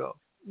long ago.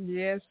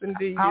 Yes,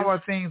 indeed. How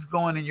are things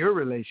going in your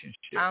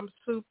relationship? I'm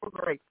super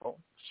grateful.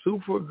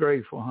 Super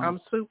grateful, huh? I'm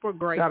super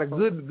grateful. Got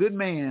a good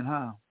man,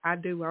 huh? I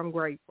do. I'm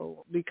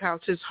grateful because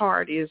his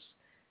heart is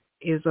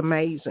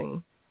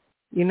amazing.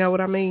 You know what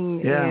I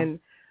mean? Yeah. And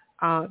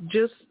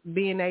just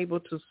being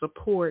able to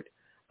support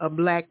a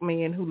black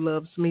man who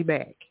loves me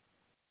back.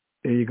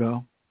 There you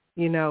go.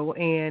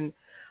 And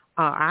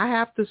I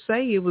have to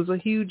say it was a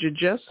huge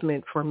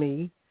adjustment for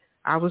me.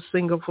 I was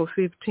single for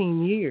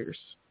 15 years.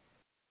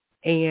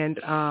 And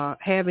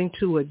having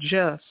to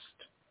adjust,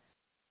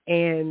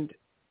 and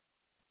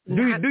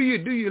do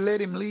you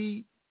let him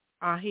lead?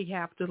 He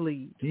have to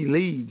lead. He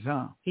leads,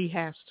 huh? He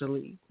has to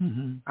lead.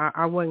 Mm-hmm.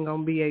 I wasn't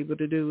gonna be able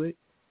to do it.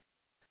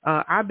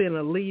 I've been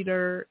a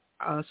leader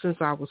since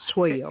I was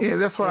 12. Yeah,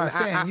 that's what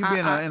I'm saying. You've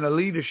been in a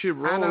leadership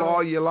role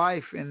all your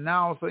life, and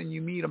now all of a sudden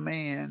you meet a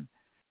man,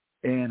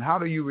 and how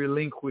do you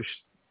relinquish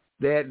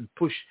that and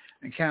push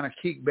and kind of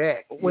kick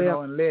back,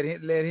 and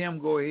let him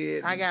go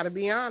ahead? I got to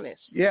be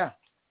honest. Yeah.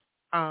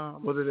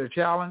 Was it a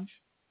challenge?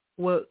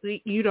 Well,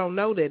 you don't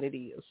know that it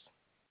is.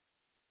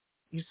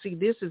 You see,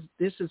 this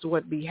is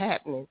what be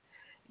happening.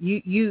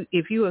 You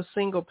if you're a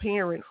single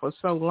parent for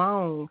so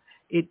long,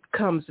 it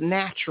comes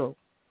natural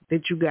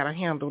that you got to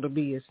handle the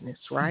business,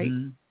 right?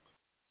 Mm-hmm.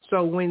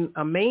 So when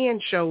a man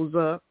shows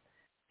up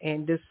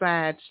and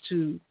decides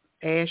to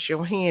ask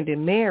your hand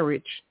in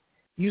marriage,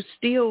 you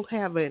still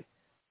haven't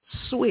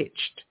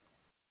switched.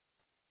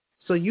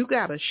 So you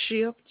got to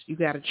shift, you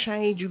got to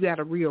change, you got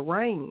to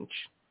rearrange.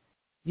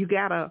 You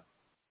gotta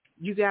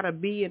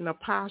be in a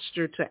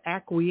posture to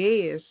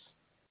acquiesce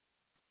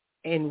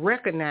and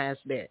recognize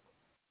that.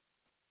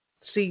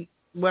 See,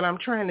 what I'm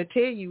trying to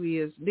tell you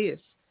is this.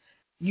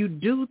 You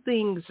do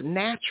things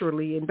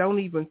naturally and don't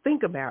even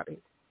think about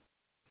it.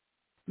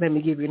 Let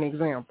me give you an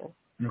example.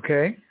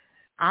 Okay.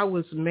 I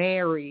was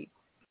married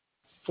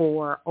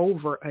for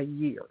over a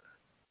year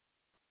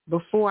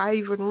before I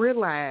even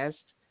realized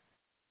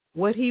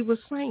what he was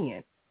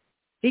saying.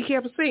 He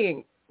kept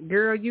saying,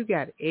 "Girl, you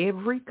got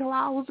every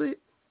closet."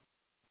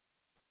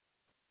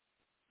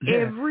 Yeah.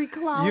 Every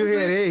closet.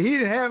 He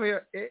didn't have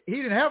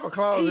a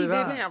closet. He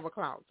didn't have a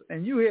closet.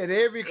 And you had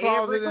every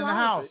closet in the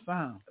house.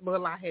 Huh?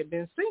 Well, I had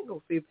been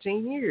single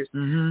 15 years.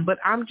 Mm-hmm. But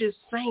I'm just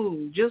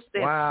saying, just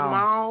that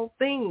small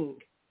thing.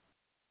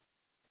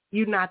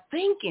 You're not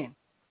thinking.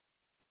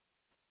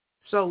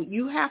 So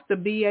you have to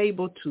be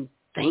able to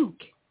think.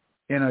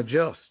 And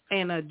adjust.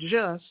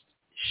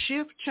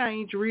 Shift,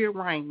 change,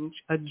 rearrange,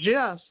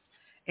 adjust,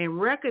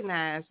 and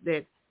recognize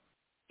that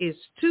it's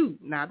two,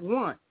 not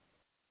one.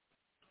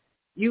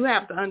 You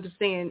have to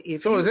understand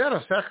if So is that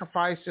a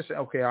sacrifice? Just,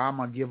 okay, I'm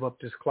going to give up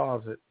this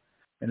closet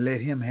and let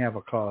him have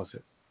a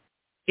closet.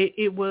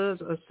 It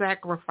was a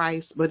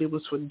sacrifice, but it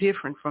was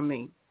different for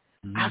me.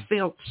 Mm-hmm. I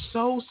felt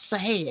so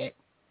sad.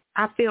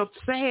 I felt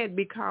sad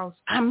because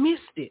I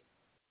missed it.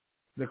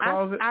 The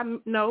closet?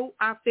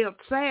 I felt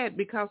sad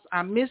because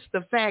I missed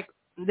the fact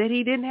that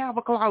he didn't have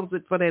a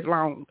closet for that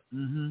long.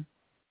 Mm-hmm.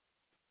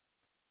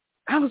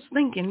 I was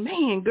thinking,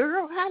 man,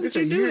 girl, how did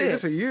you do this?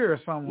 It's a year or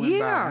something went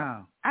by,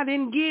 huh? I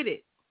didn't get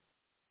it.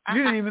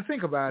 You didn't even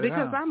think about it,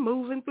 because I'm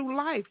moving through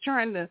life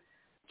trying to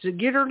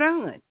get her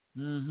done.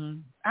 Mm-hmm.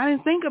 I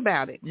didn't think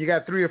about it. You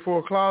got 3 or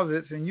 4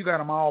 closets, and you got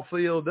them all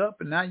filled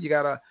up, and now you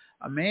got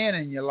a man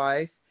in your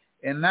life,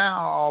 and now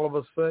all of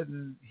a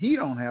sudden he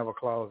don't have a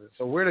closet.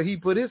 So where did he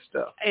put his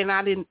stuff? And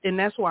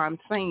that's why I'm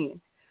saying,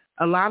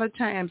 a lot of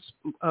times,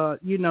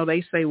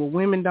 they say, well,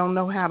 women don't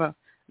know how to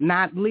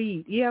not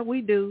lead. Yeah,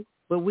 we do.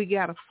 But we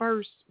got to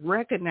first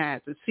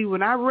recognize it. See,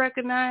 when I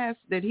recognized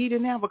that he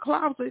didn't have a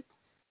closet,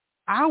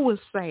 I was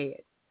sad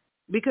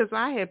because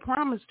I had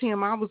promised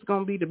him I was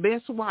going to be the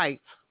best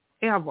wife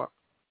ever.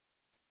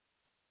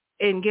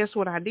 And guess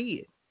what I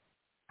did?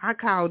 I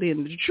called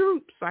in the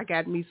troops. I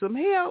got me some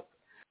help.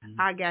 Mm-hmm.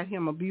 I got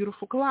him a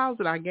beautiful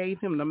closet. I gave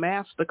him the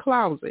master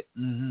closet.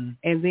 Mm-hmm.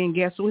 And then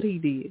guess what he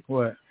did?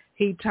 What?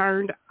 He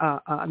turned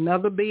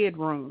another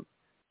bedroom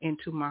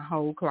into my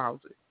whole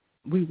closet.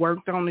 We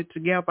worked on it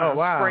together. Oh,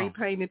 wow. I spray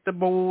painted the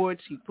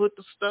boards. He put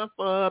the stuff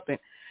up. And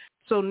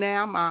so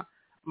now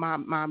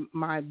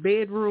my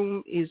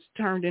bedroom is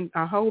turned in,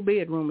 a whole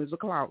bedroom is a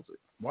closet.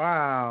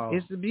 Wow.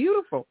 It's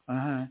beautiful.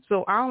 Uh-huh.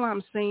 So all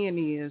I'm saying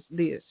is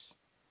this.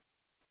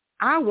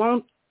 I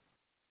want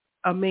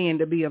a man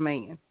to be a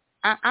man.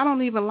 I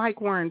don't even like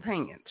wearing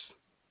pants.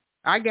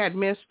 I got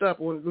messed up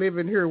when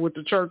living here with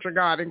the Church of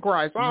God in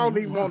Christ. I don't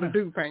even want to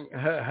do pants.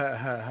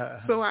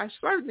 So I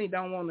certainly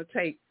don't want to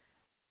take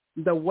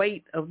the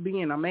weight of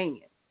being a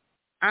man.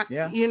 I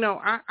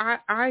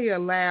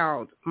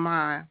allowed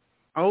my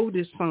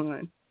oldest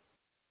son,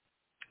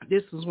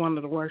 this was one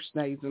of the worst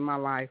days in my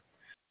life,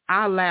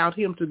 I allowed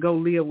him to go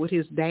live with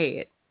his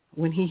dad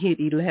when he hit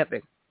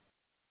 11.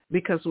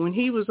 Because when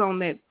he was on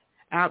that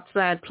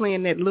outside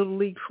playing that little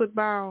league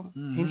football,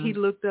 and he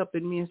looked up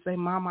at me and said,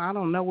 Mama, I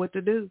don't know what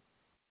to do.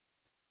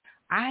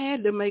 I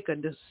had to make a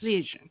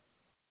decision.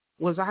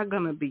 Was I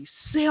going to be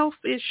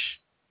selfish,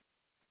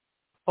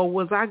 or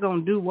was I going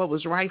to do what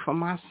was right for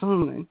my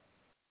son?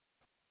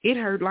 It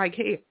hurt like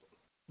hell.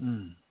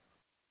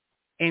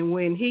 And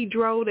when he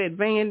drove that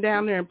van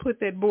down there and put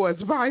that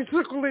boy's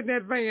bicycle in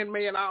that van,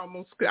 man, I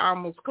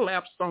almost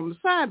collapsed on the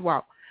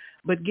sidewalk.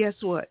 But guess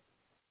what?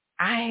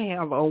 I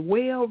have a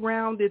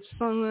well-rounded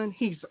son.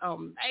 He's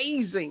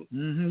amazing.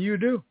 You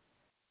do.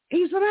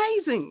 He's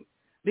amazing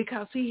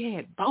because he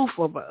had both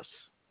of us.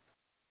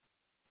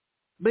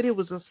 But it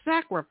was a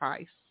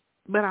sacrifice.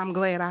 But I'm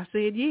glad I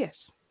said yes.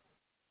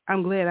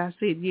 I'm glad I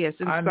said yes.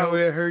 And I know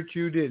it hurt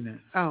you, didn't it?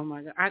 Oh,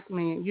 my God.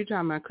 Man, you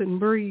talking about I couldn't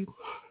breathe.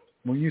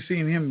 When you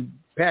seen him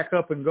pack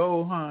up and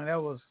go,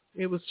 that was...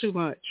 It was too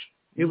much.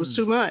 It was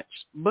too much.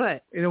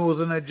 But... It was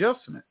an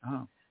adjustment,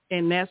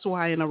 And that's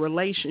why in a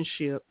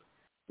relationship,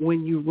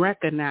 when you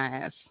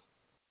recognize,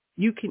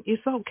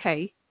 it's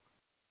okay.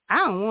 I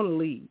don't want to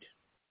lead.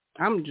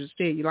 I'm just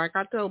tell you, like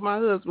I told my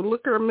husband,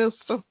 look here,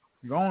 mister.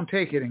 Go on,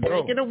 take it and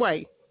go. Take it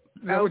away.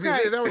 Is that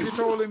what you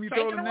told him? You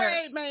told him that?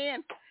 Take it away,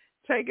 man.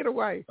 Take it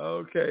away.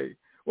 Okay.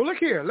 Well, look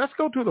here. Let's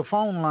go to the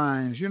phone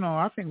lines.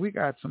 I think we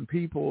got some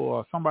people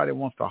or somebody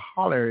wants to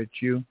holler at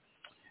you.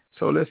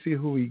 So let's see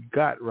who we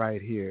got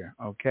right here,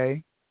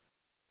 okay?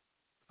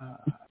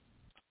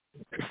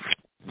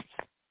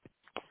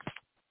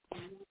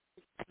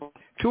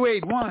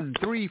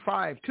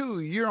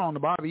 281-352. You're on the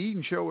Bobby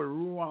Eaton Show with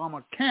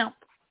Ruama Camp.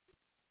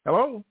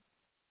 Hello?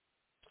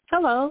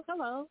 Hello.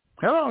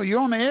 Hello, you're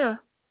on the air.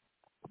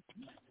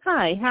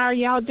 Hi, how are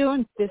y'all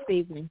doing this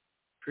evening?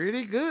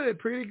 Pretty good.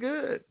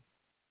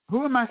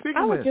 Who am I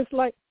speaking with?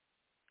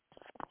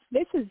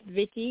 This is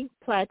Vicki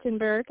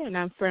Plattenberg, and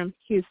I'm from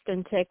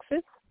Houston,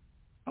 Texas.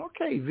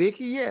 Okay,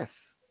 Vicki, yes.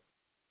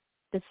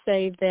 To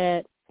say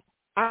that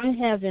I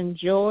have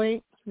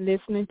enjoyed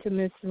listening to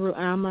Ms.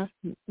 Ruama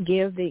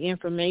give the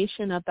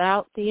information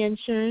about the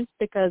insurance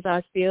because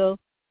I feel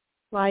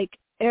like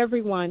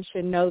everyone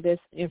should know this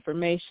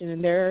information,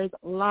 and there's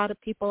a lot of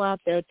people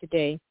out there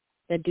today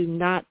that do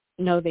not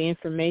know the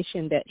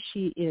information that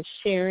she is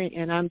sharing,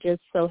 and I'm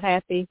just so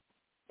happy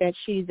that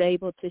she's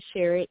able to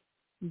share it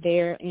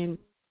there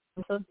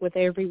with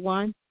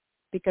everyone,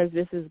 because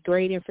this is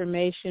great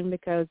information,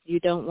 because you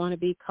don't want to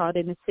be caught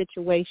in a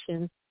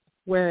situation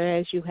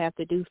whereas you have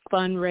to do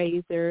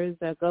fundraisers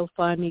or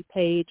GoFundMe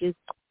pages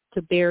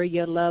to bury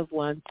your loved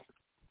ones.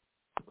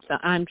 So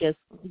I'm just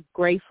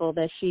grateful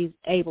that she's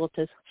able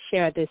to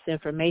share this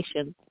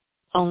information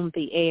on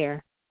the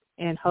air.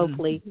 And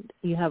hopefully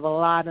you have a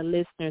lot of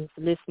listeners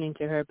listening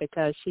to her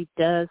because she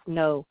does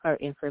know her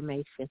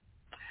information.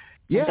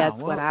 Yeah, and that's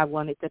what I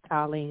wanted to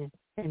call in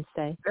and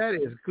say. That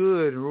is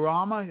good,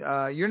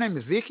 Ruama. Your name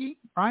is Vicki,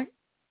 right?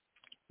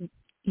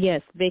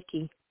 Yes,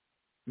 Vicki.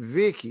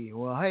 Vicki.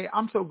 Well, hey,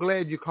 I'm so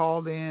glad you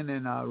called in,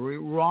 and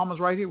Ruama's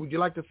right here. Would you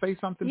like to say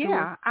something to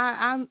her?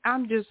 Yeah,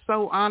 I'm just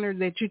so honored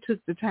that you took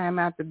the time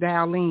out to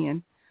dial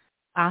in.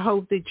 I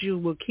hope that you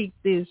will keep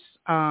this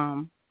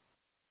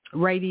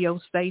radio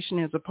station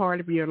as a part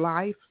of your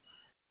life.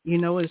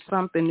 It's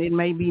something that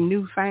may be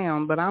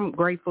newfound, but I'm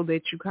grateful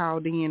that you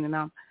called in,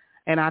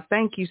 and I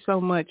thank you so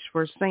much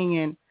for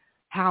saying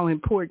how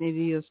important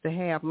it is to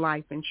have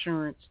life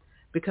insurance,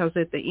 because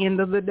at the end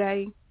of the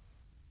day,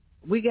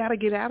 we got to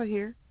get out of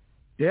here.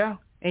 Yeah.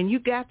 And you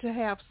got to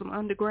have some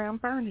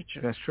underground furniture.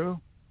 That's true.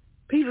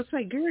 People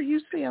say, girl, you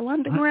sell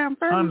underground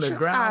furniture?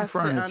 Underground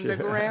furniture.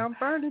 Underground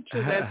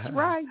furniture. That's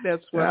right.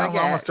 That's what I got.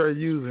 I'm going to start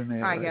using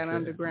that. I got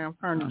underground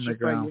furniture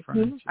underground for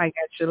you. Furniture. I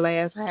got your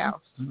last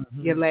house,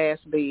 your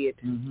last bed.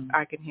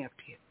 I can help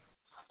you.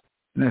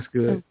 That's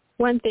good.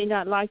 One thing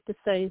I'd like to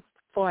say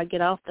before I get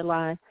off the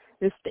line,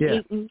 Mr.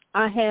 Eaton,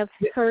 I have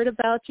heard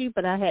about you,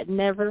 but I had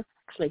never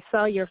actually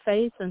saw your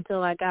face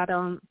until I got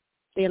on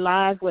the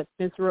live with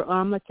Ms.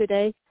 Ruama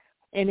today,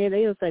 and it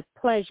is a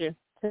pleasure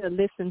to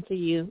listen to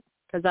you,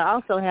 because I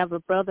also have a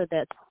brother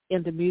that's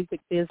in the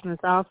music business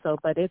also,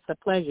 but it's a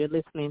pleasure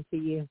listening to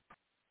you.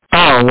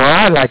 Oh, well,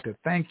 I'd like to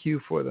thank you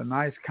for the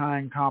nice,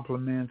 kind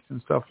compliments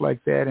and stuff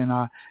like that. And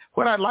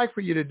what I'd like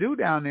for you to do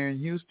down there in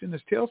Houston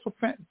is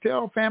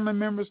tell family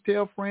members,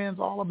 tell friends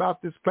all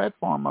about this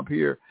platform up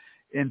here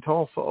in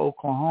Tulsa,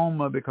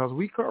 Oklahoma, because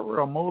we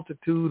cover a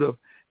multitude of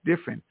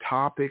different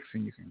topics,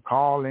 and you can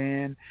call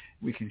in.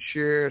 We can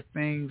share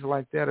things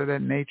like that of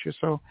that nature.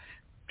 So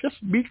just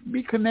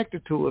be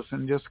connected to us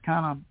and just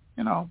kind of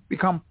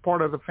become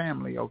part of the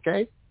family,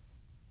 okay?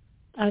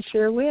 I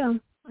sure will.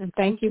 And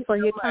thank you for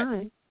your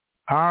time.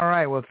 All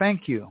right. Well,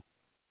 thank you.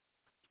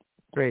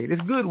 Great.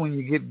 It's good when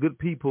you get good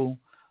people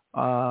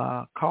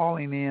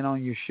calling in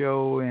on your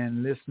show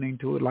and listening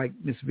to it, like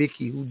Miss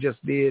Vicky, who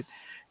just did.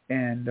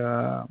 And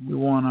we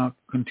want to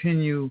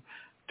continue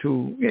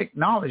to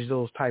acknowledge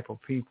those type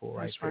of people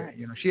right there.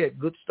 Right. She had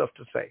good stuff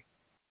to say,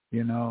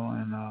 and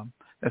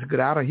that's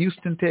good, out of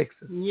Houston,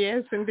 Texas.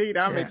 Yes, indeed.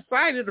 I'm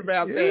excited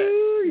about that.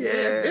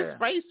 Yeah. This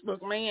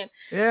Facebook, man,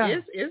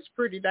 it's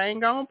pretty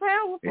dang on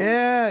powerful.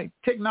 Yeah,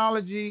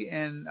 technology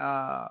and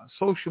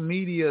social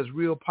media is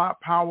real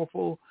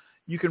powerful.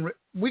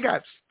 We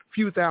got a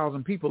few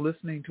thousand people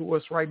listening to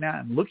us right now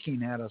and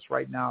looking at us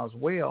right now as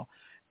well.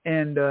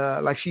 And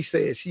like she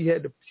said, she'd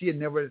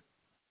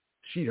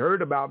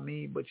heard about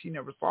me, but she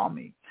never saw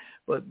me.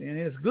 And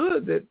it's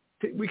good that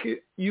we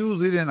could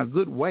use it in a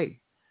good way.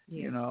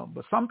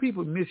 But some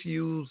people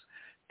misuse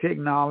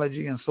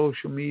technology and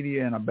social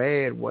media in a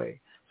bad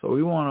way. So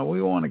we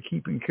want to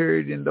keep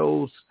encouraging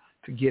those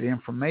to get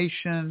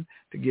information,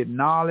 to get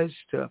knowledge,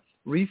 to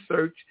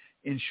research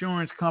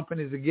insurance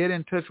companies, to get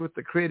in touch with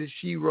the Credit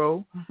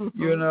Shiro,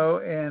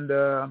 and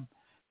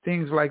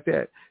things like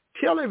that.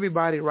 Tell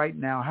everybody right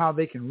now how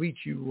they can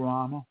reach you,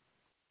 Ruama.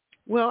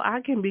 Well, I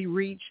can be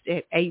reached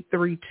at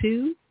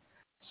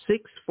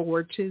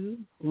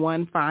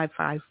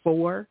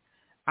 832-642-1554.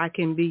 I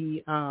can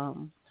be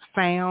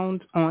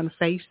found on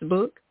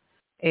Facebook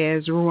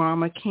as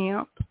Ruama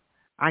Camp.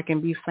 I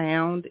can be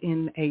found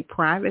in a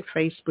private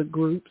Facebook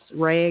group,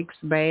 Rags,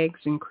 Bags,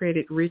 and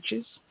Credit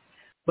Riches.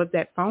 But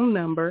that phone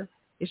number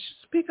is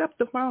just pick up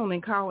the phone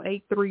and call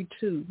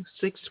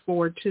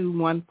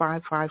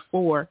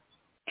 832-642-1554.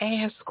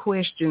 Ask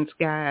questions,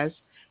 guys.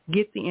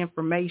 Get the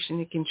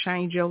information. It can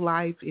change your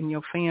life, and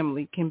your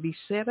family can be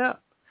set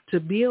up to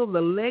build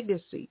the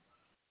legacy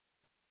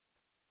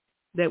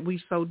that we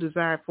so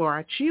desire for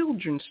our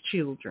children's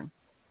children.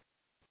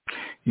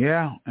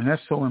 Yeah, and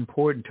that's so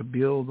important to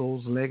build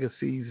those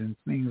legacies and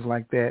things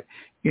like that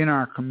in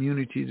our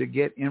community, to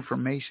get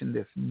information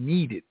that's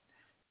needed,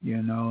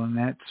 and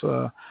that's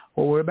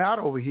what we're about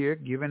over here,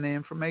 giving the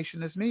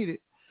information that's needed,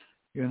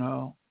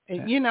 And,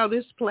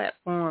 this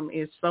platform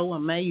is so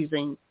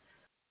amazing.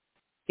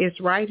 It's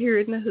right here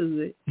in the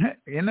hood.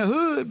 In the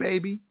hood,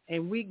 baby.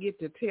 And we get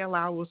to tell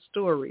our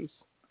stories.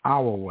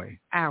 Our way.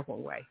 Our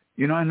way.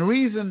 And the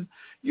reason,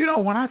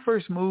 when I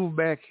first moved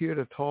back here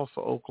to Tulsa,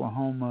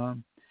 Oklahoma,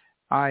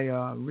 I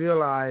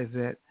realized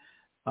that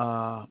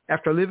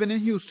after living in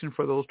Houston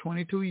for those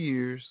 22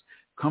 years,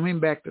 coming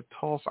back to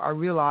Tulsa, I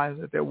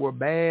realized that there were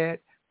bad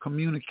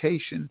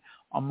communication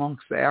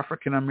amongst the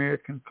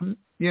African-American,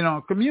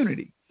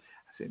 community.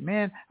 I said,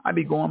 man, I'd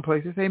be going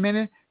places. Hey,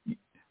 man,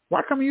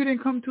 why come you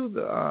didn't come to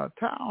the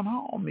town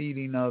hall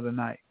meeting the other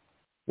night?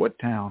 What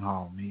town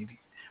hall meeting?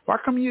 Why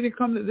come you didn't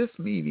come to this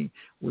meeting?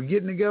 We're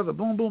getting together,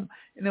 boom, boom.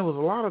 And there was a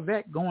lot of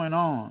that going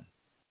on.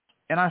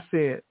 And I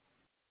said,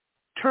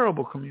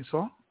 terrible community.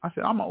 So I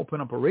said, I'm going to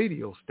open up a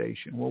radio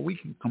station where we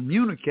can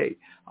communicate,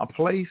 a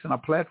place and a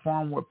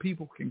platform where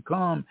people can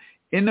come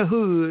in the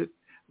hood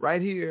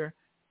right here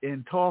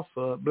in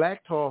Tulsa,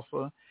 Black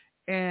Tulsa,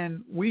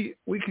 and we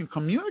can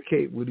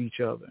communicate with each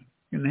other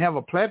and have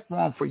a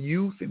platform for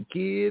youth and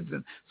kids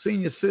and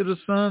senior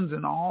citizens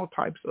and all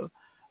types of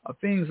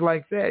things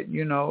like that,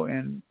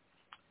 and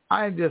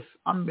I've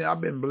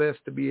been blessed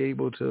to be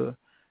able to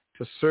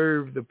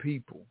serve the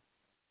people,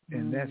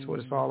 and that's what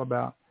it's all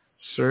about,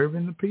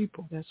 serving the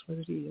people. That's what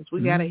it is.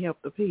 We got to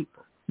help the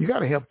people. You got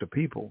to help the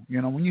people.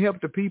 When you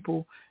help the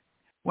people,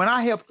 when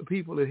I help the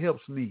people, it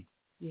helps me.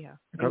 Yeah,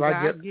 because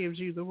God gives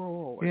you the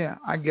reward. Yeah,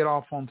 I get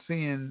off on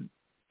seeing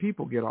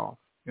people get off.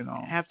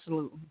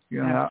 Absolutely.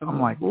 Absolutely. I'm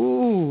like,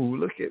 ooh,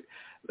 look at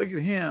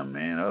him,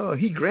 man. Oh,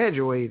 he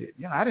graduated.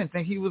 I didn't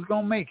think he was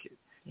gonna make it.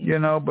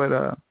 But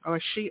or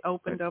she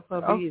opened up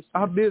her business.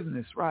 Our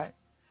business, right?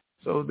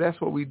 So that's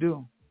what we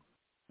do,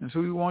 and so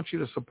we want you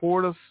to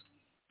support us,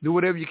 do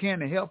whatever you can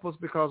to help us,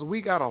 because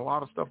we got a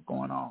lot of stuff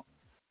going on.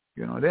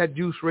 That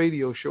Juice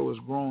Radio show is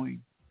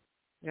growing.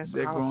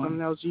 They're awesome.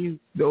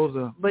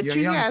 Growing. But young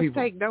you guys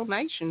people. take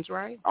donations,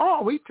 right?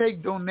 Oh, we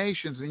take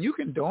donations, and you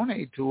can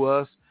donate to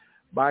us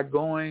by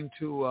going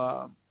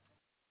to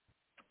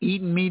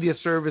Eden Media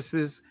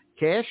Services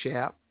Cash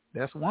App.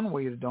 That's one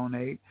way to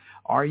donate.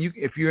 Or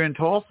if you're in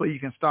Tulsa, you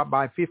can stop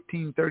by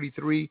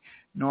 1533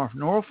 North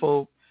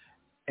Norfolk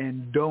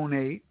and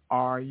donate,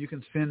 or you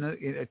can send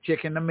a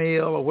check in the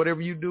mail, or whatever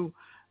you do,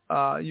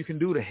 you can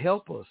do to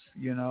help us,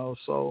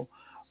 So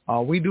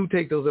we do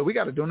take those. We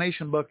got a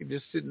donation bucket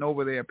just sitting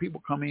over there.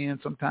 People come in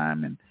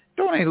sometime and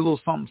donate a little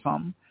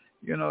something,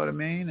 you know what I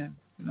mean? And,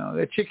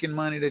 that chicken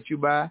money that you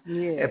buy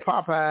at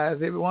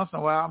Popeyes, every once in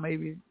a while,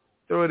 maybe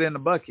throw it in the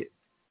bucket,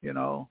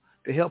 to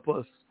help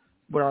us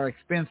with our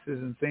expenses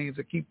and things,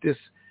 to keep this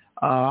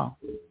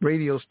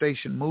radio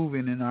station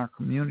moving in our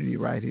community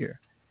right here.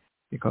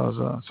 Because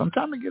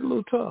sometimes it gets a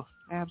little tough.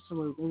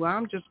 Absolutely. Well,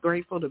 I'm just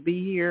grateful to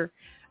be here.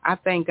 I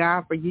thank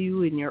God for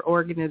you and your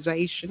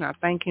organization. I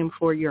thank him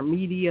for your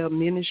media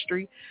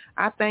ministry.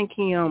 I thank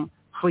him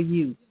for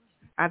you.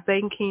 I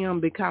thank him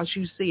because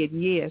you said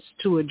yes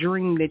to a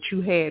dream that you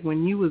had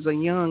when you was a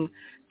young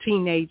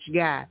teenage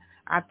guy.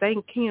 I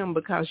thank him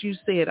because you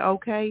said,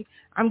 okay,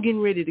 I'm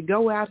getting ready to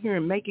go out here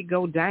and make it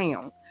go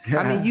down.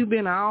 I mean, you've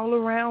been all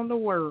around the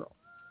world,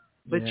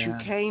 but you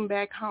came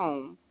back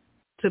home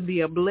to be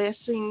a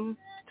blessing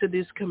to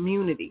this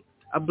community,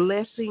 a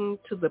blessing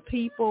to the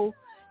people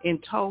in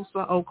Tulsa,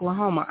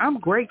 Oklahoma. I'm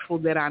grateful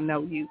that I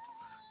know you.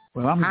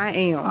 Well,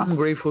 I'm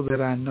grateful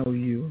that I know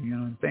you. You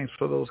know, and thanks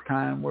for those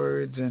kind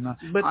words. And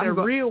but they're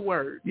real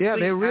words. Yeah,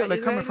 they're real.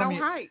 They're coming from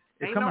you.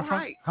 They're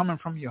coming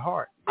from your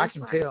heart. That's I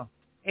can right. tell.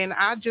 And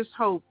I just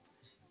hope,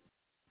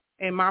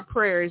 and my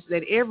prayer is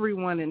that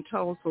everyone in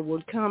Tulsa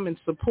would come and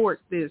support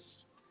this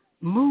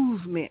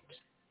movement.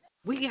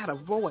 We got a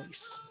voice,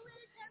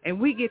 and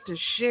we get to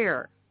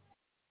share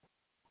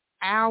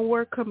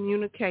our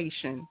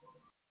communication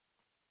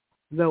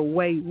the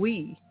way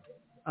we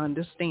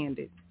understand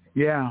it.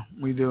 Yeah,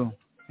 we do.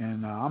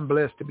 And I'm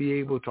blessed to be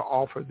able to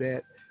offer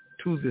that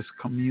to this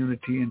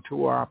community and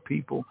to our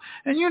people.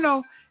 And, you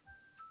know,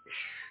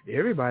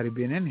 everybody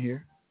been in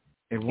here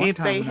at one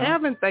time. If they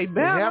haven't, they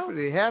better.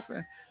 They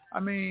haven't.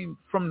 I mean,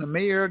 from the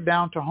mayor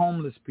down to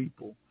homeless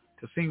people,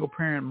 to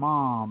single-parent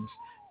moms,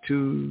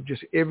 to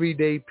just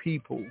everyday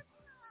people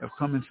have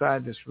come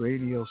inside this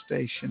radio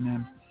station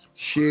and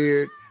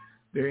shared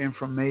their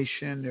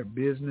information, their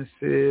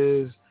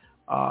businesses,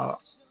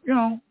 you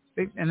know,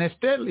 and they're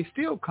steadily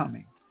still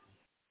coming.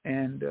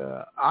 And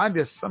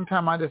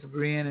sometimes I just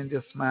grin and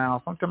just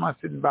smile. Sometimes I'm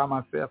sitting by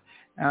myself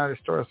and I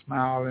just start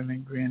smiling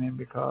and grinning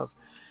because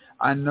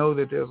I know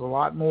that there's a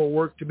lot more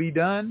work to be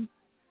done,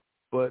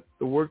 but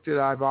the work that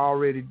I've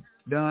already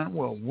done,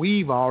 well,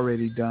 we've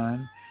already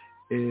done,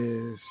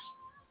 is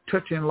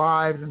touching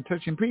lives and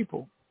touching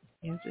people.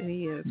 Yes, it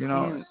is. You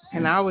know,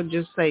 and I would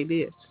just say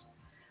this.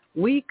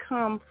 We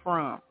come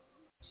from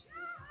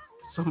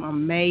some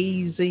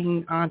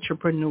amazing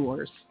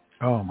entrepreneurs.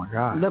 Oh, my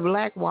God. The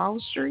Black Wall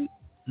Street.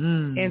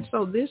 And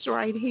so this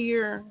right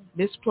here,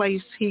 this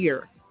place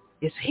here,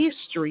 is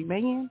history,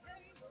 man.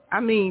 I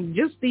mean,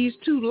 just these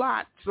two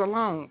lots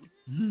alone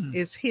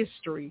is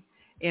history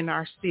in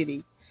our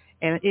city.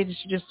 And it's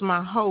just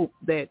my hope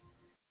that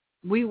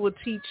we will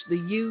teach the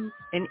youth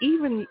and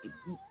even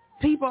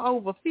people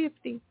over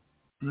 50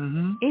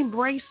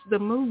 embrace the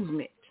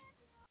movement.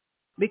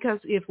 Because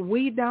if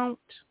we don't,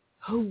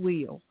 who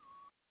will?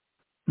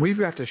 We've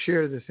got to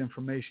share this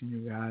information,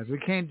 you guys. We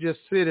can't just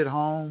sit at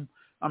home.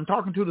 I'm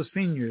talking to the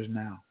seniors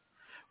now.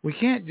 We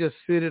can't just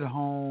sit at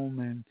home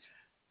and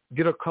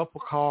get a cup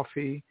of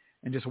coffee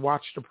and just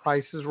watch The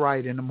Price is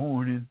Right in the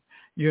morning,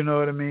 you know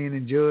what I mean,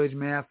 and Judge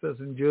Mathis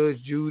and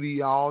Judge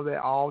Judy, all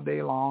that all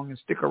day long, and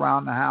stick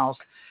around the house,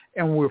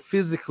 and we're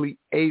physically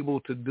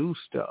able to do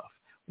stuff.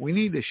 We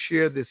need to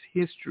share this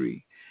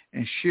history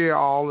and share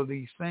all of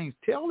these things.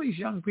 Tell these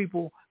young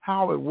people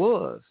how it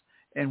was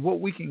and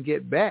what we can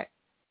get back,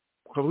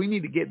 because we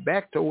need to get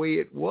back to the way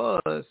it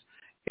was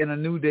in a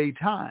new day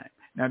time.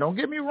 Now, don't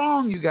get me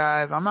wrong, you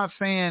guys. I'm not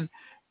saying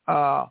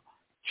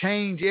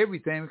change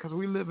everything, because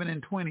we're living in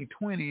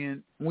 2020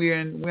 and we're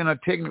in a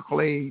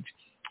technical age.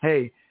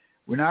 Hey,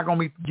 we're not going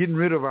to be getting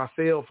rid of our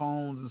cell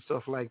phones and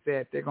stuff like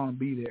that. They're going to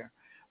be there.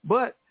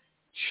 But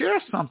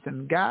share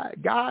something.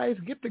 Guys,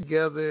 get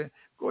together.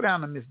 Go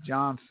down to Miss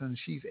Johnson.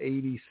 She's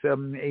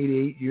 87,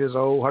 88 years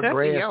old. Her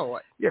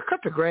grass. Yeah, cut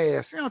the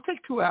grass. You know,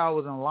 take 2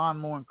 hours in a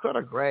lawnmower and cut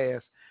her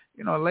grass.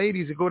 You know,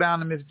 ladies that go down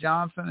to Miss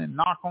Johnson and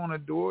knock on her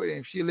door, and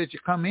if she'll let you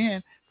come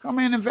in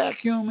and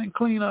vacuum and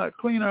clean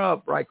her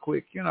up right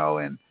quick, you know,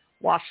 and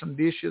wash some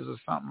dishes or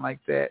something like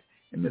that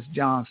in Miss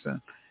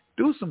Johnson.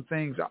 Do some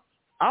things.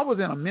 I was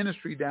in a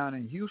ministry down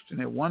in Houston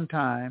at one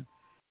time,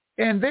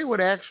 and they would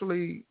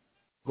actually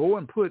go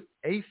and put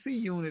AC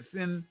units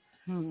in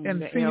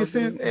senior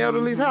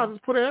elderly's houses,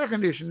 put air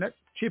conditioning,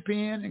 chip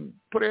in and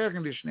put air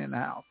conditioning in the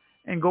house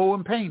and go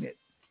and paint it.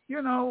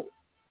 You know,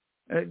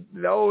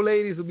 the old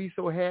ladies will be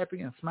so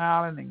happy and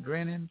smiling and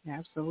grinning.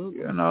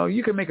 Absolutely. You know,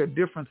 you can make a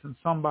difference in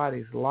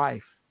somebody's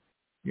life,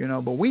 you know,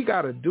 but we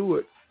got to do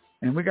it,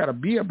 and we got to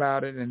be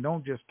about it and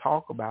don't just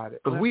talk about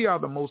it, because we are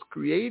the most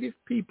creative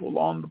people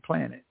on the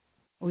planet.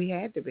 We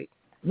had to be.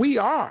 We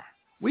are.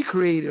 We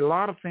created a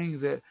lot of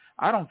things that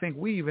I don't think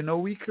we even know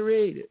we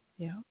created.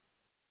 Yeah.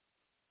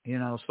 You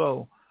know,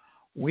 so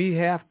we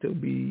have to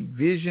be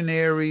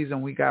visionaries,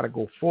 and we got to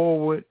go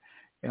forward.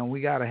 And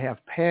we got to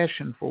have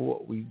passion for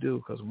what we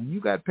do, because when you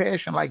got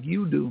passion like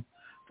you do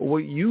for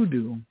what you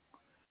do,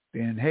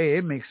 then, hey,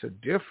 it makes a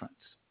difference.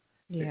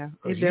 Yeah,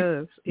 it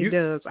does. It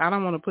does. I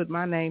don't want to put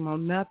my name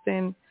on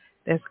nothing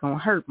that's going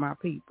to hurt my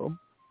people.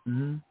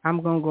 Mm-hmm.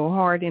 I'm going to go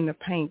hard in the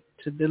paint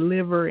to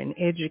deliver and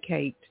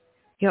educate,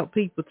 help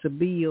people to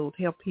build,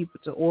 help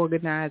people to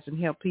organize,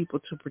 and help people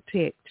to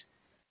protect.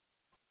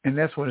 And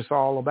that's what it's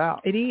all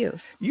about. It is.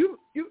 You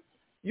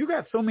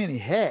got so many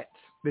hats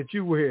that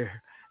you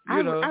wear.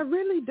 You know, I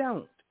really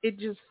don't. It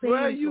just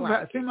seems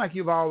seem like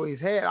you've always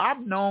had.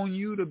 I've known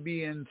you to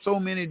be in so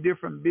many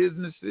different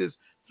businesses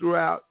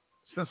throughout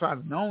since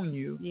I've known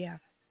you. Yeah.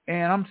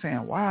 And I'm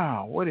saying,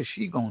 wow, what is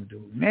she going to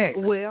do next?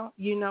 Well,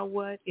 you know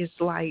what? It's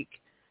like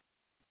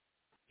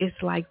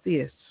it's like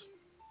this.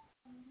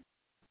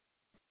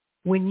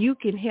 When you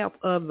can help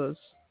others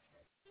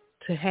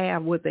to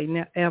have what they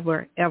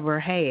ever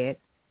had,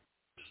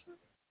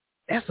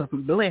 that's a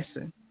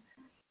blessing.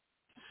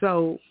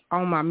 So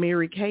on my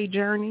Mary Kay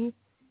journey,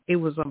 it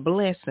was a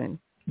blessing.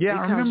 Yeah,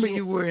 I remember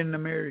you were in the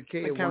Mary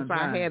Kay at one time. Because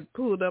I had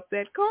pulled up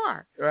that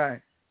car. Right.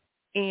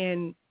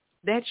 And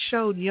that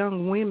showed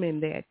young women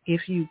that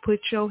if you put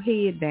your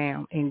head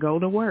down and go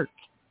to work,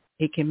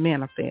 it can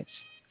manifest.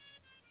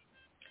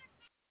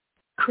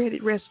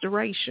 Credit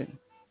restoration.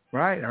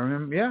 Right, I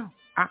remember, yeah.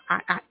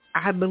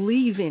 I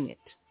believe in it.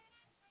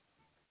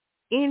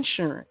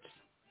 Insurance,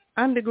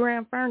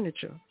 underground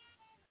furniture.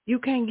 You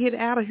can't get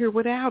out of here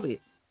without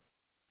it.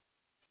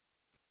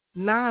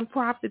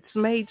 Nonprofits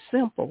made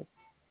simple.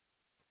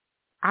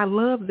 I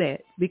love that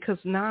because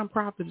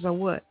nonprofits are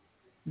what?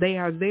 They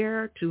are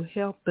there to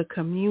help the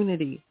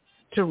community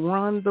to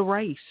run the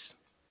race.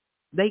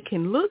 They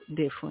can look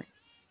different.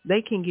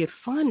 They can get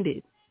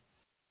funded.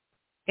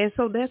 And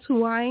so that's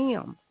who I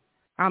am.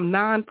 I'm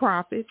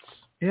nonprofits.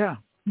 Yeah.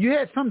 You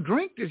had some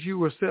drink that you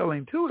were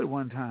selling too at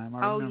one time.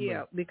 I remember.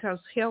 Yeah, because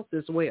health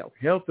is wealth.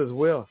 Health is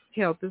wealth.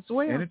 Health is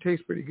wealth. And it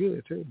tastes pretty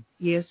good too.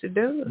 Yes, it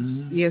does.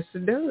 Mm-hmm. Yes,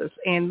 it does.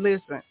 And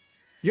listen.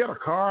 You had a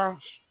car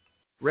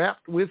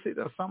wrapped with it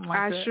or something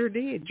like that? I sure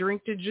did.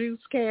 Drink the juice,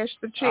 cash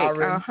the check.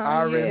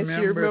 I remember.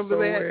 Yes, you remember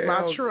so that?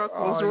 Well. My truck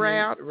was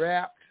wrapped.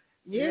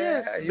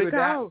 Yeah, Yes,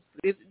 because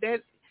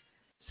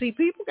see,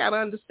 people got to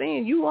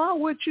understand you are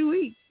what you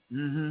eat.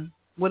 Mm-hmm.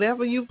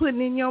 Whatever you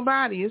putting in your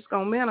body, it's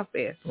going to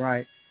manifest.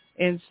 Right.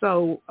 And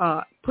so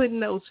putting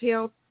those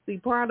healthy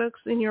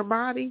products in your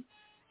body,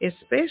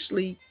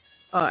 especially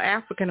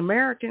African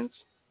Americans,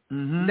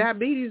 mm-hmm.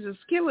 diabetes is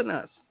killing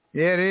us.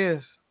 Yeah, it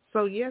is.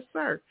 So, yes,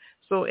 sir.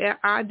 So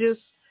I just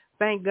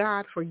thank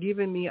God for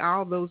giving me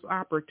all those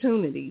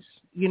opportunities.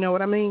 You know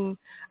what I mean?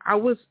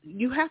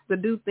 You have to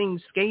do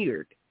things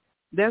scared.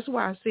 That's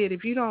why I said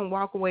if you don't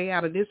walk away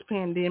out of this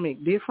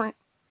pandemic different,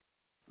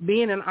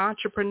 being an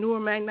entrepreneur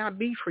may not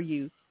be for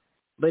you,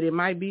 but it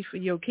might be for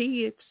your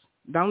kids.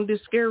 Don't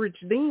discourage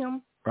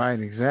them. Right,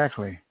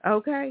 exactly.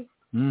 Okay?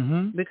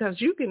 Mm-hmm. Because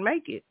you can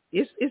make it.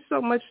 It's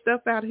so much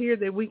stuff out here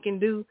that we can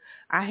do.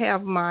 I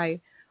have my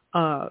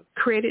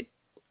credit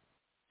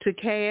to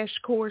cash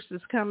course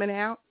is coming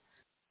out.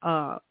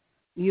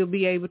 You'll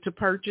be able to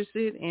purchase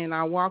it, and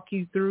I'll walk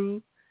you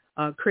through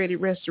credit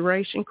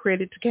restoration,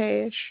 credit to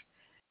cash.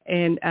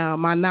 And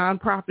my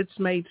Nonprofits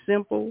Made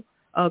Simple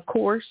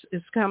course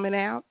is coming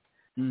out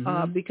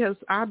because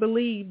I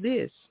believe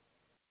this.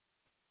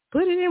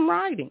 Put it in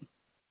writing.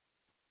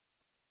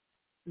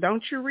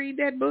 Don't you read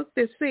that book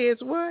that says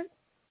what?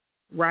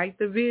 Write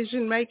the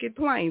vision, make it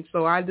plain.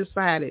 So I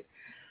decided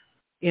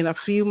in a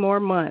few more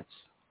months,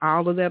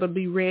 all of that will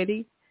be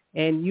ready,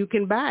 and you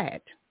can buy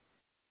it.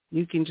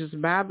 You can just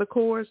buy the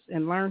course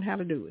and learn how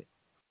to do it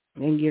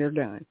and get it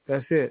done.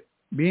 That's it.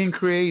 Being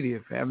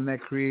creative, having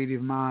that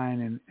creative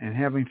mind and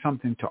having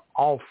something to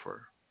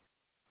offer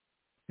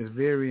is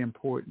very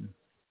important,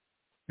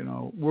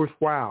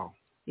 worthwhile.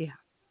 Yeah,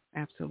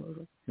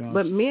 absolutely. You know,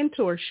 but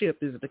mentorship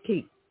is the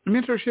key.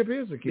 Mentorship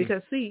is the key.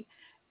 Because, see,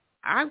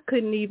 I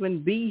couldn't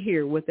even be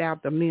here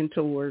without the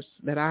mentors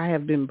that I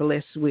have been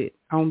blessed with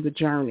on the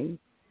journey.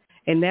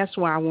 And that's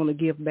why I want to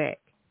give back,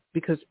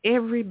 because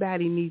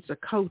everybody needs a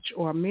coach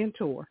or a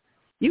mentor.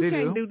 You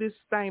can't do this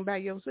thing by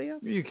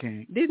yourself. You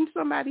can't. Didn't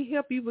somebody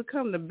help you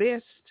become the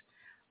best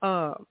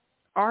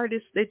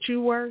artist that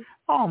you were?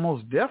 Oh,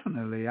 most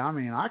definitely. I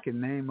mean, I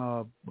can name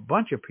a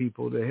bunch of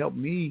people that helped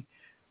me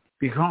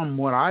become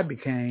what I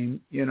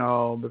became,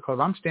 because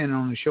I'm standing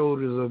on the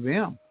shoulders of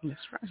them. That's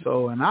right.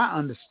 So, and I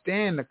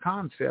understand the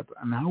concept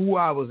and who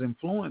I was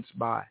influenced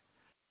by,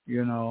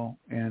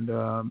 and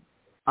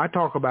I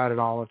talk about it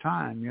all the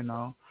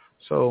time,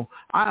 So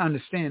I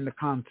understand the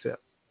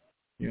concept,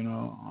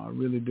 I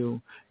really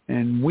do.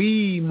 And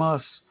we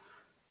must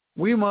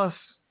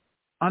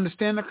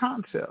understand the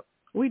concept.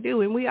 We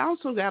do. And we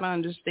also got to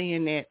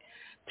understand that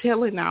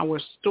telling our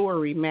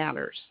story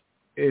matters.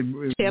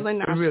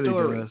 Telling our really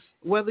story. Does.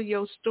 Whether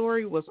your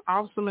story was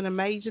awesome and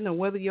amazing or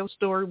whether your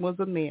story was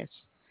a mess,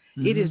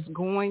 it is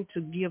going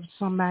to give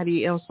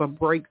somebody else a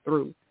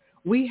breakthrough.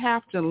 We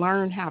have to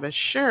learn how to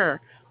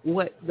share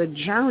what the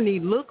journey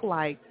looked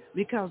like,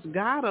 because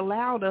God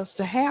allowed us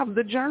to have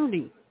the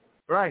journey.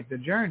 Right, the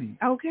journey.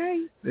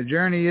 Okay. The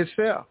journey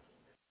itself.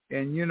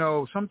 And,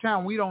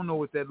 sometimes we don't know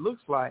what that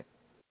looks like.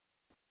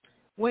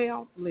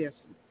 Well, listen.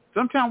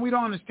 Sometimes we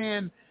don't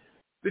understand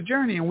the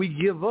journey and we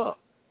give up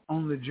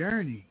on the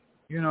journey.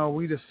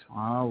 We just,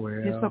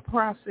 It's a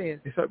process.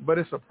 But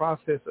it's a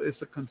process. It's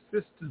a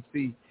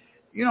consistency.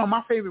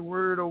 My favorite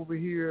word over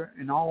here,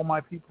 and all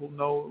my people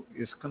know,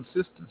 is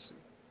consistency.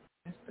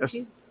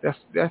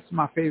 That's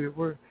my favorite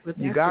word.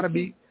 You got to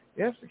be,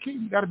 that's the key.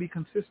 You got to be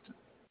consistent.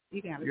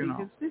 You got to be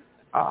consistent.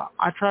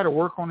 I try to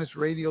work on this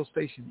radio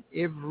station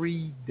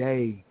every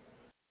day.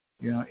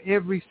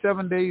 Every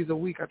 7 days a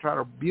week, I try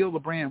to build a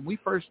brand. We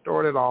first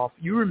started off,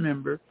 you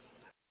remember,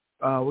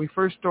 we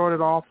first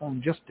started off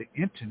on just the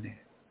internet.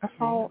 That's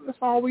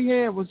all we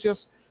had was just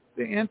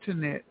the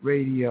internet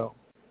radio.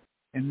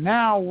 And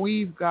now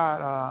we've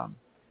got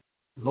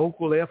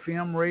local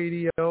FM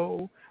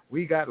radio.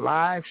 We got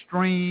live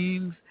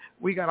streams.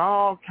 We got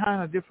all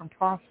kind of different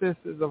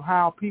processes of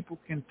how people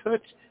can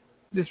touch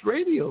this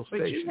radio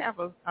station. But you have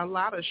a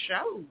lot of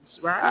shows,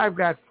 right? I've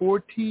got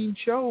 14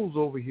 shows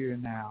over here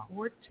now.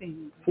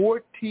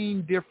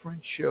 14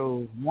 different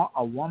shows.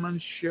 A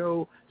woman's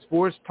show,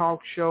 sports talk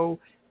show,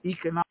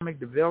 economic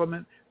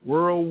development,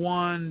 World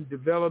One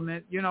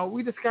development. You know,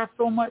 we just got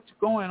so much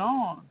going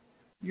on,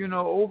 you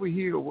know, over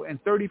here.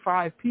 And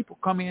 35 people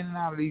come in and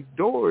out of these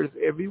doors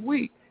every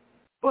week.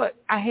 But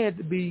I had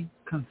to be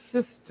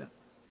consistent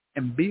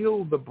and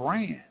build the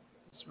brand.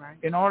 That's right.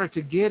 In order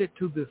to get it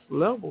to this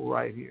level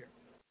right here.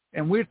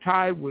 And we're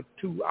tied with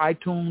 2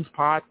 iTunes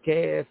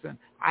podcasts and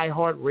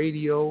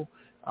iHeartRadio,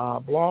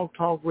 Blog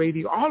Talk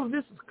Radio. All of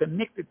this is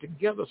connected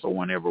together, so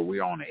whenever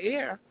we're on the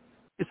air,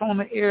 it's on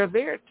the air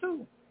there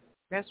too.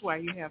 That's why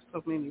you have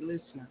so many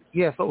listeners.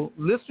 Yeah, so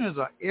listeners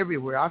are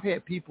everywhere. I've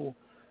had people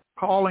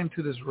calling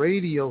to this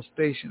radio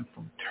station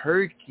from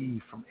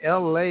Turkey, from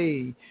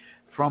L.A.,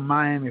 from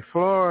Miami,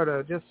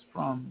 Florida, just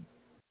from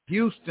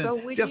Houston. So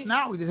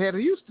now we just had a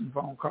Houston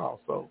phone call,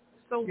 So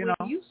when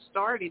you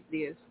started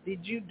this, did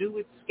you do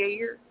it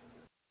scared?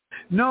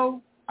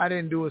 No, I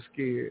didn't do it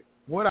scared.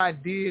 What I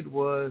did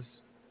was,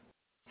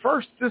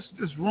 first, this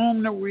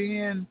room that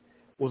we're in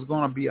was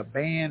going to be a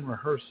band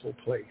rehearsal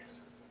place.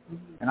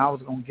 Mm-hmm. And I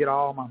was going to get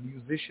all my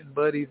musician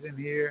buddies in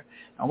here,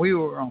 and we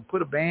were going to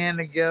put a band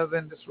together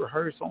and just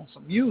rehearse on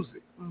some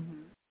music.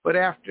 Mm-hmm. But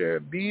after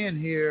being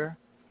here,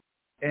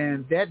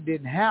 and that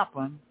didn't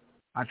happen,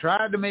 I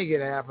tried to make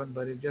it happen,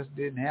 but it just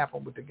didn't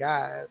happen with the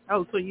guys.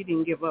 Oh, so you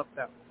didn't give up,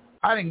 though?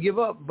 I didn't give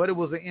up, but it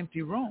was an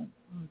empty room.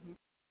 Mm-hmm.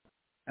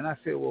 And I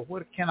said, well,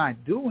 what can I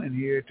do in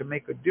here to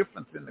make a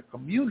difference in the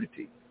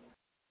community?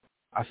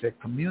 I said,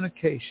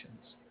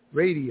 communications,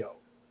 radio.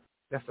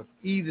 That's the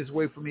easiest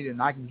way for me to,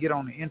 I can get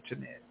on the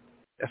internet.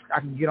 I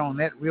can get on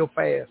that real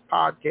fast,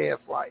 podcast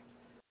like.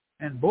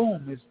 And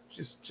boom, it's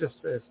just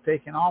it's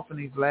taken off in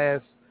these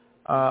last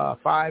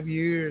 5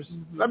 years.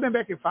 Mm-hmm. I've been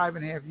back here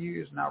 5.5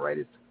 years now, right?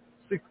 It's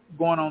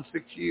going on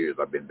 6 years.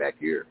 I've been back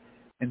here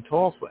in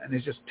Tulsa, and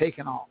it's just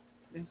taken off.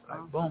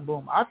 Like boom,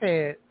 boom. I've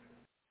had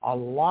a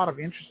lot of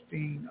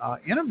interesting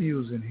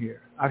interviews in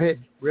here. I've had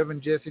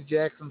Reverend Jesse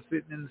Jackson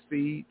sitting in the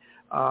seat,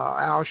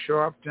 Al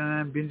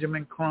Sharpton,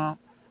 Benjamin Crump.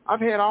 I've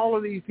had all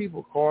of these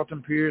people,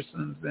 Carlton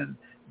Pearsons and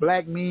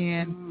black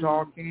men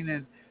talking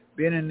and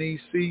been in these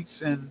seats.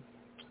 And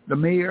the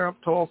mayor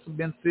of Tulsa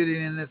been sitting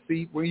in the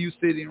seat where you're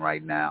sitting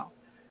right now.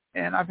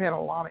 And I've had a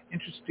lot of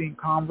interesting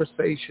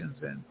conversations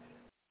and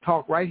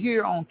talk right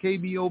here on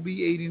KBOB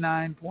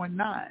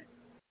 89.9.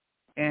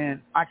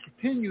 And I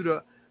continue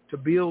to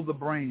build the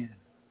brand.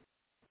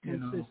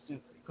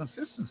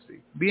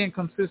 Consistency. Being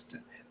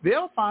consistent.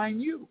 They'll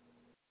find you.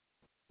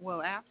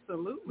 Well,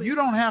 absolutely. You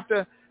don't have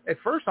to. At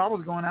first, I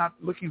was going out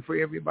looking for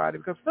everybody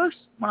because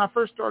when I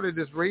first started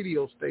this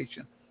radio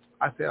station,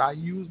 I said I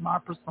use my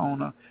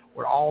persona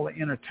with all the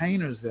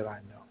entertainers that I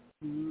know.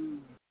 Mm.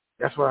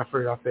 That's what I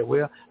figured. I said,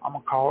 well, I'm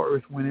going to call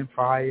Earth, Wind, and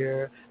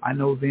Fire. I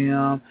know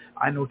them.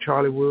 I know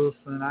Charlie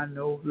Wilson. I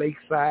know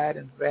Lakeside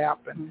and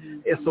Zap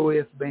and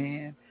SOS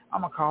Band.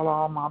 I'm going to call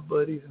all my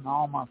buddies and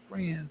all my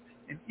friends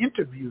and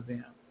interview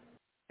them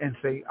and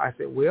I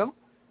said, well,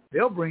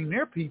 they'll bring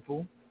their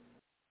people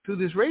to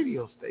this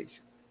radio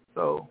station.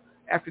 So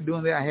after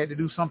doing that, I had to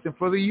do something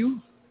for the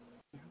youth.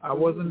 I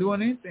wasn't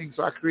doing anything,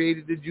 so I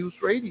created the Juice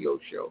Radio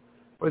Show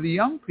for the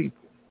young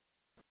people.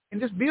 And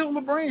just build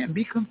a brand.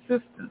 Be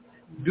consistent.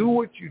 Do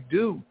what you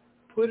do.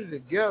 Put it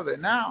together.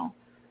 Now,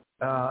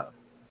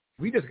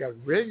 we just got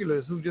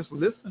regulars who just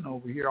listen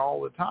over here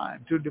all the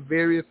time to the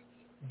various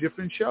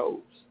different shows.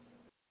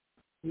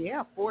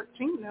 Yeah,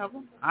 14 of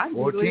them.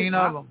 14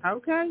 of them.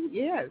 Okay,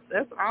 yes,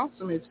 that's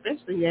awesome,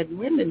 especially that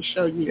women's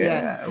show you got.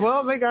 Yeah,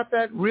 well, they got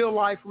that Real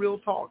Life, Real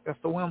Talk. That's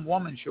the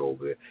woman show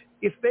over there.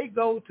 If they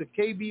go to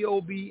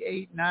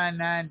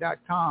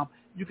KBOB899.com,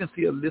 you can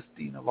see a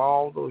listing of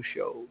all those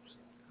shows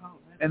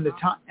and the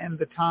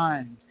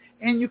times.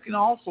 And you can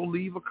also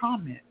leave a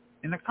comment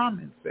in the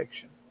comment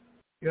section.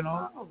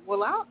 Oh,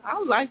 well,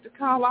 I'd like to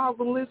call all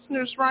the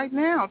listeners right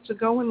now to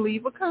go and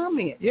leave a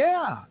comment.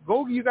 Yeah,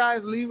 go, you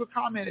guys, leave a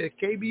comment at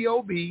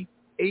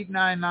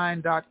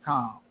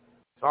KBOB899.com.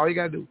 That's all you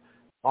got to do.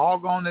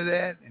 Log on to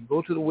that and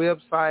go to the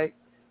website,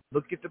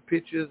 look at the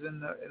pictures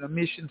and the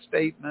mission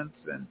statements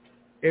and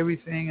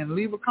everything, and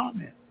leave a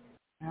comment.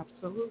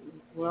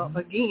 Absolutely. Well,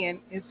 again,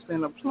 it's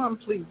been a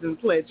plum-pleasing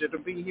pleasure to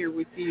be here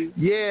with you.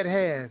 Yeah, it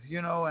has,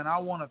 and I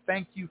want to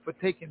thank you for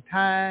taking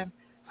time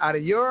out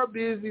of your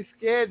busy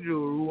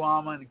schedule,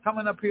 Ruama, and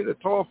coming up here to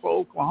Tulsa,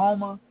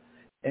 Oklahoma,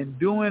 and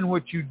doing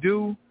what you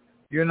do,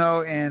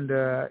 and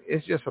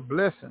it's just a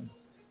blessing.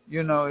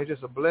 It's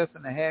just a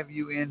blessing to have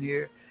you in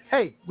here.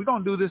 Hey, we're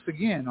going to do this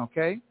again,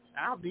 okay?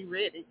 I'll be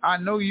ready. I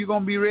know you're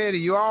going to be ready.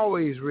 You're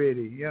always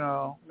ready,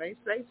 They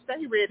say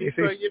stay ready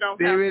so you don't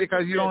stay have ready to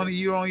because you don't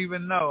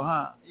even know,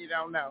 huh? You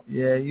don't know.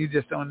 Yeah, you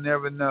just don't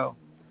never know.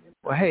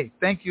 Well, hey,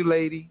 thank you,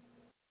 lady,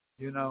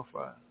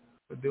 for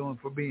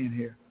being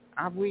here.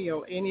 I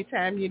will.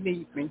 Anytime you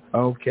need me.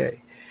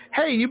 Okay.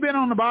 Hey, you've been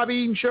on the Bobby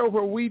Eaton Show,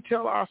 where we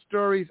tell our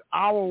stories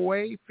our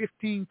way,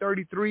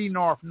 1533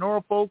 North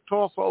Norfolk,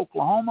 Tulsa,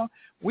 Oklahoma.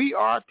 We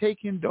are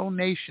taking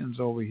donations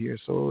over here.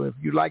 So if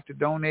you'd like to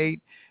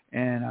donate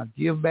and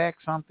give back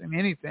something,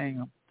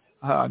 anything,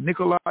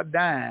 nickel or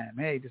dime,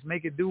 hey, just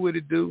make it do what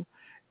it do,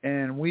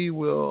 and we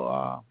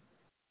will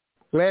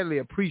gladly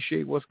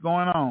appreciate what's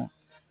going on.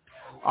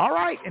 All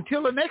right,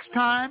 until the next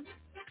time,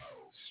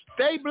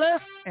 stay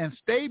blessed and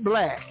stay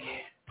black.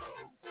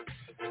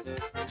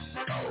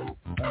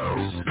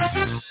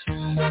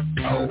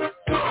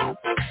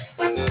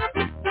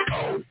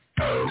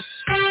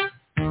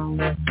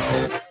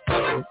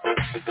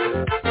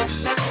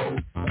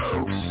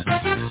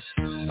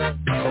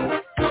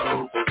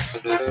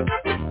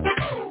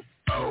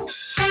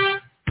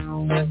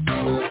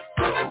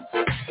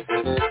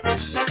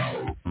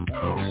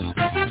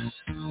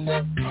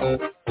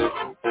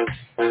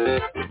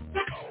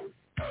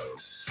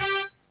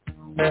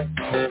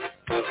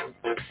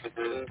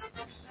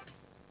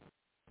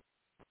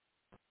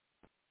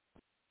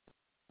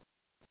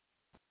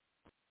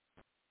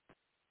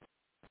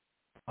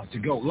 To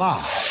go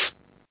live.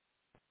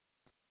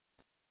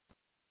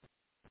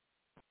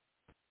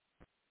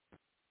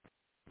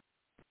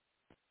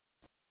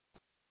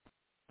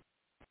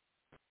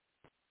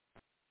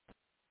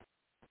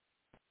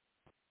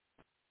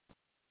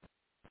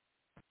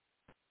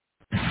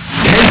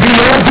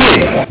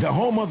 The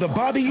home of the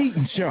Bobby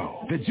Eaton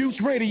Show, the Juice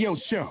Radio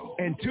Show,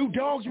 and Two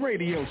Dogs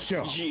Radio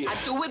Show. Yeah.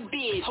 I do it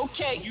big,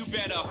 okay? You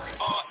better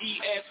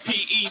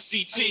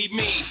R-E-S-P-E-C-T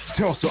me.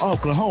 Tulsa,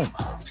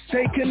 Oklahoma.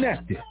 Stay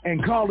connected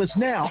and call us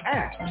now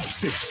at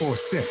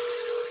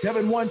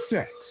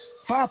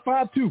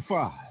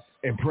 646-716-5525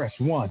 and press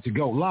 1 to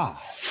go live.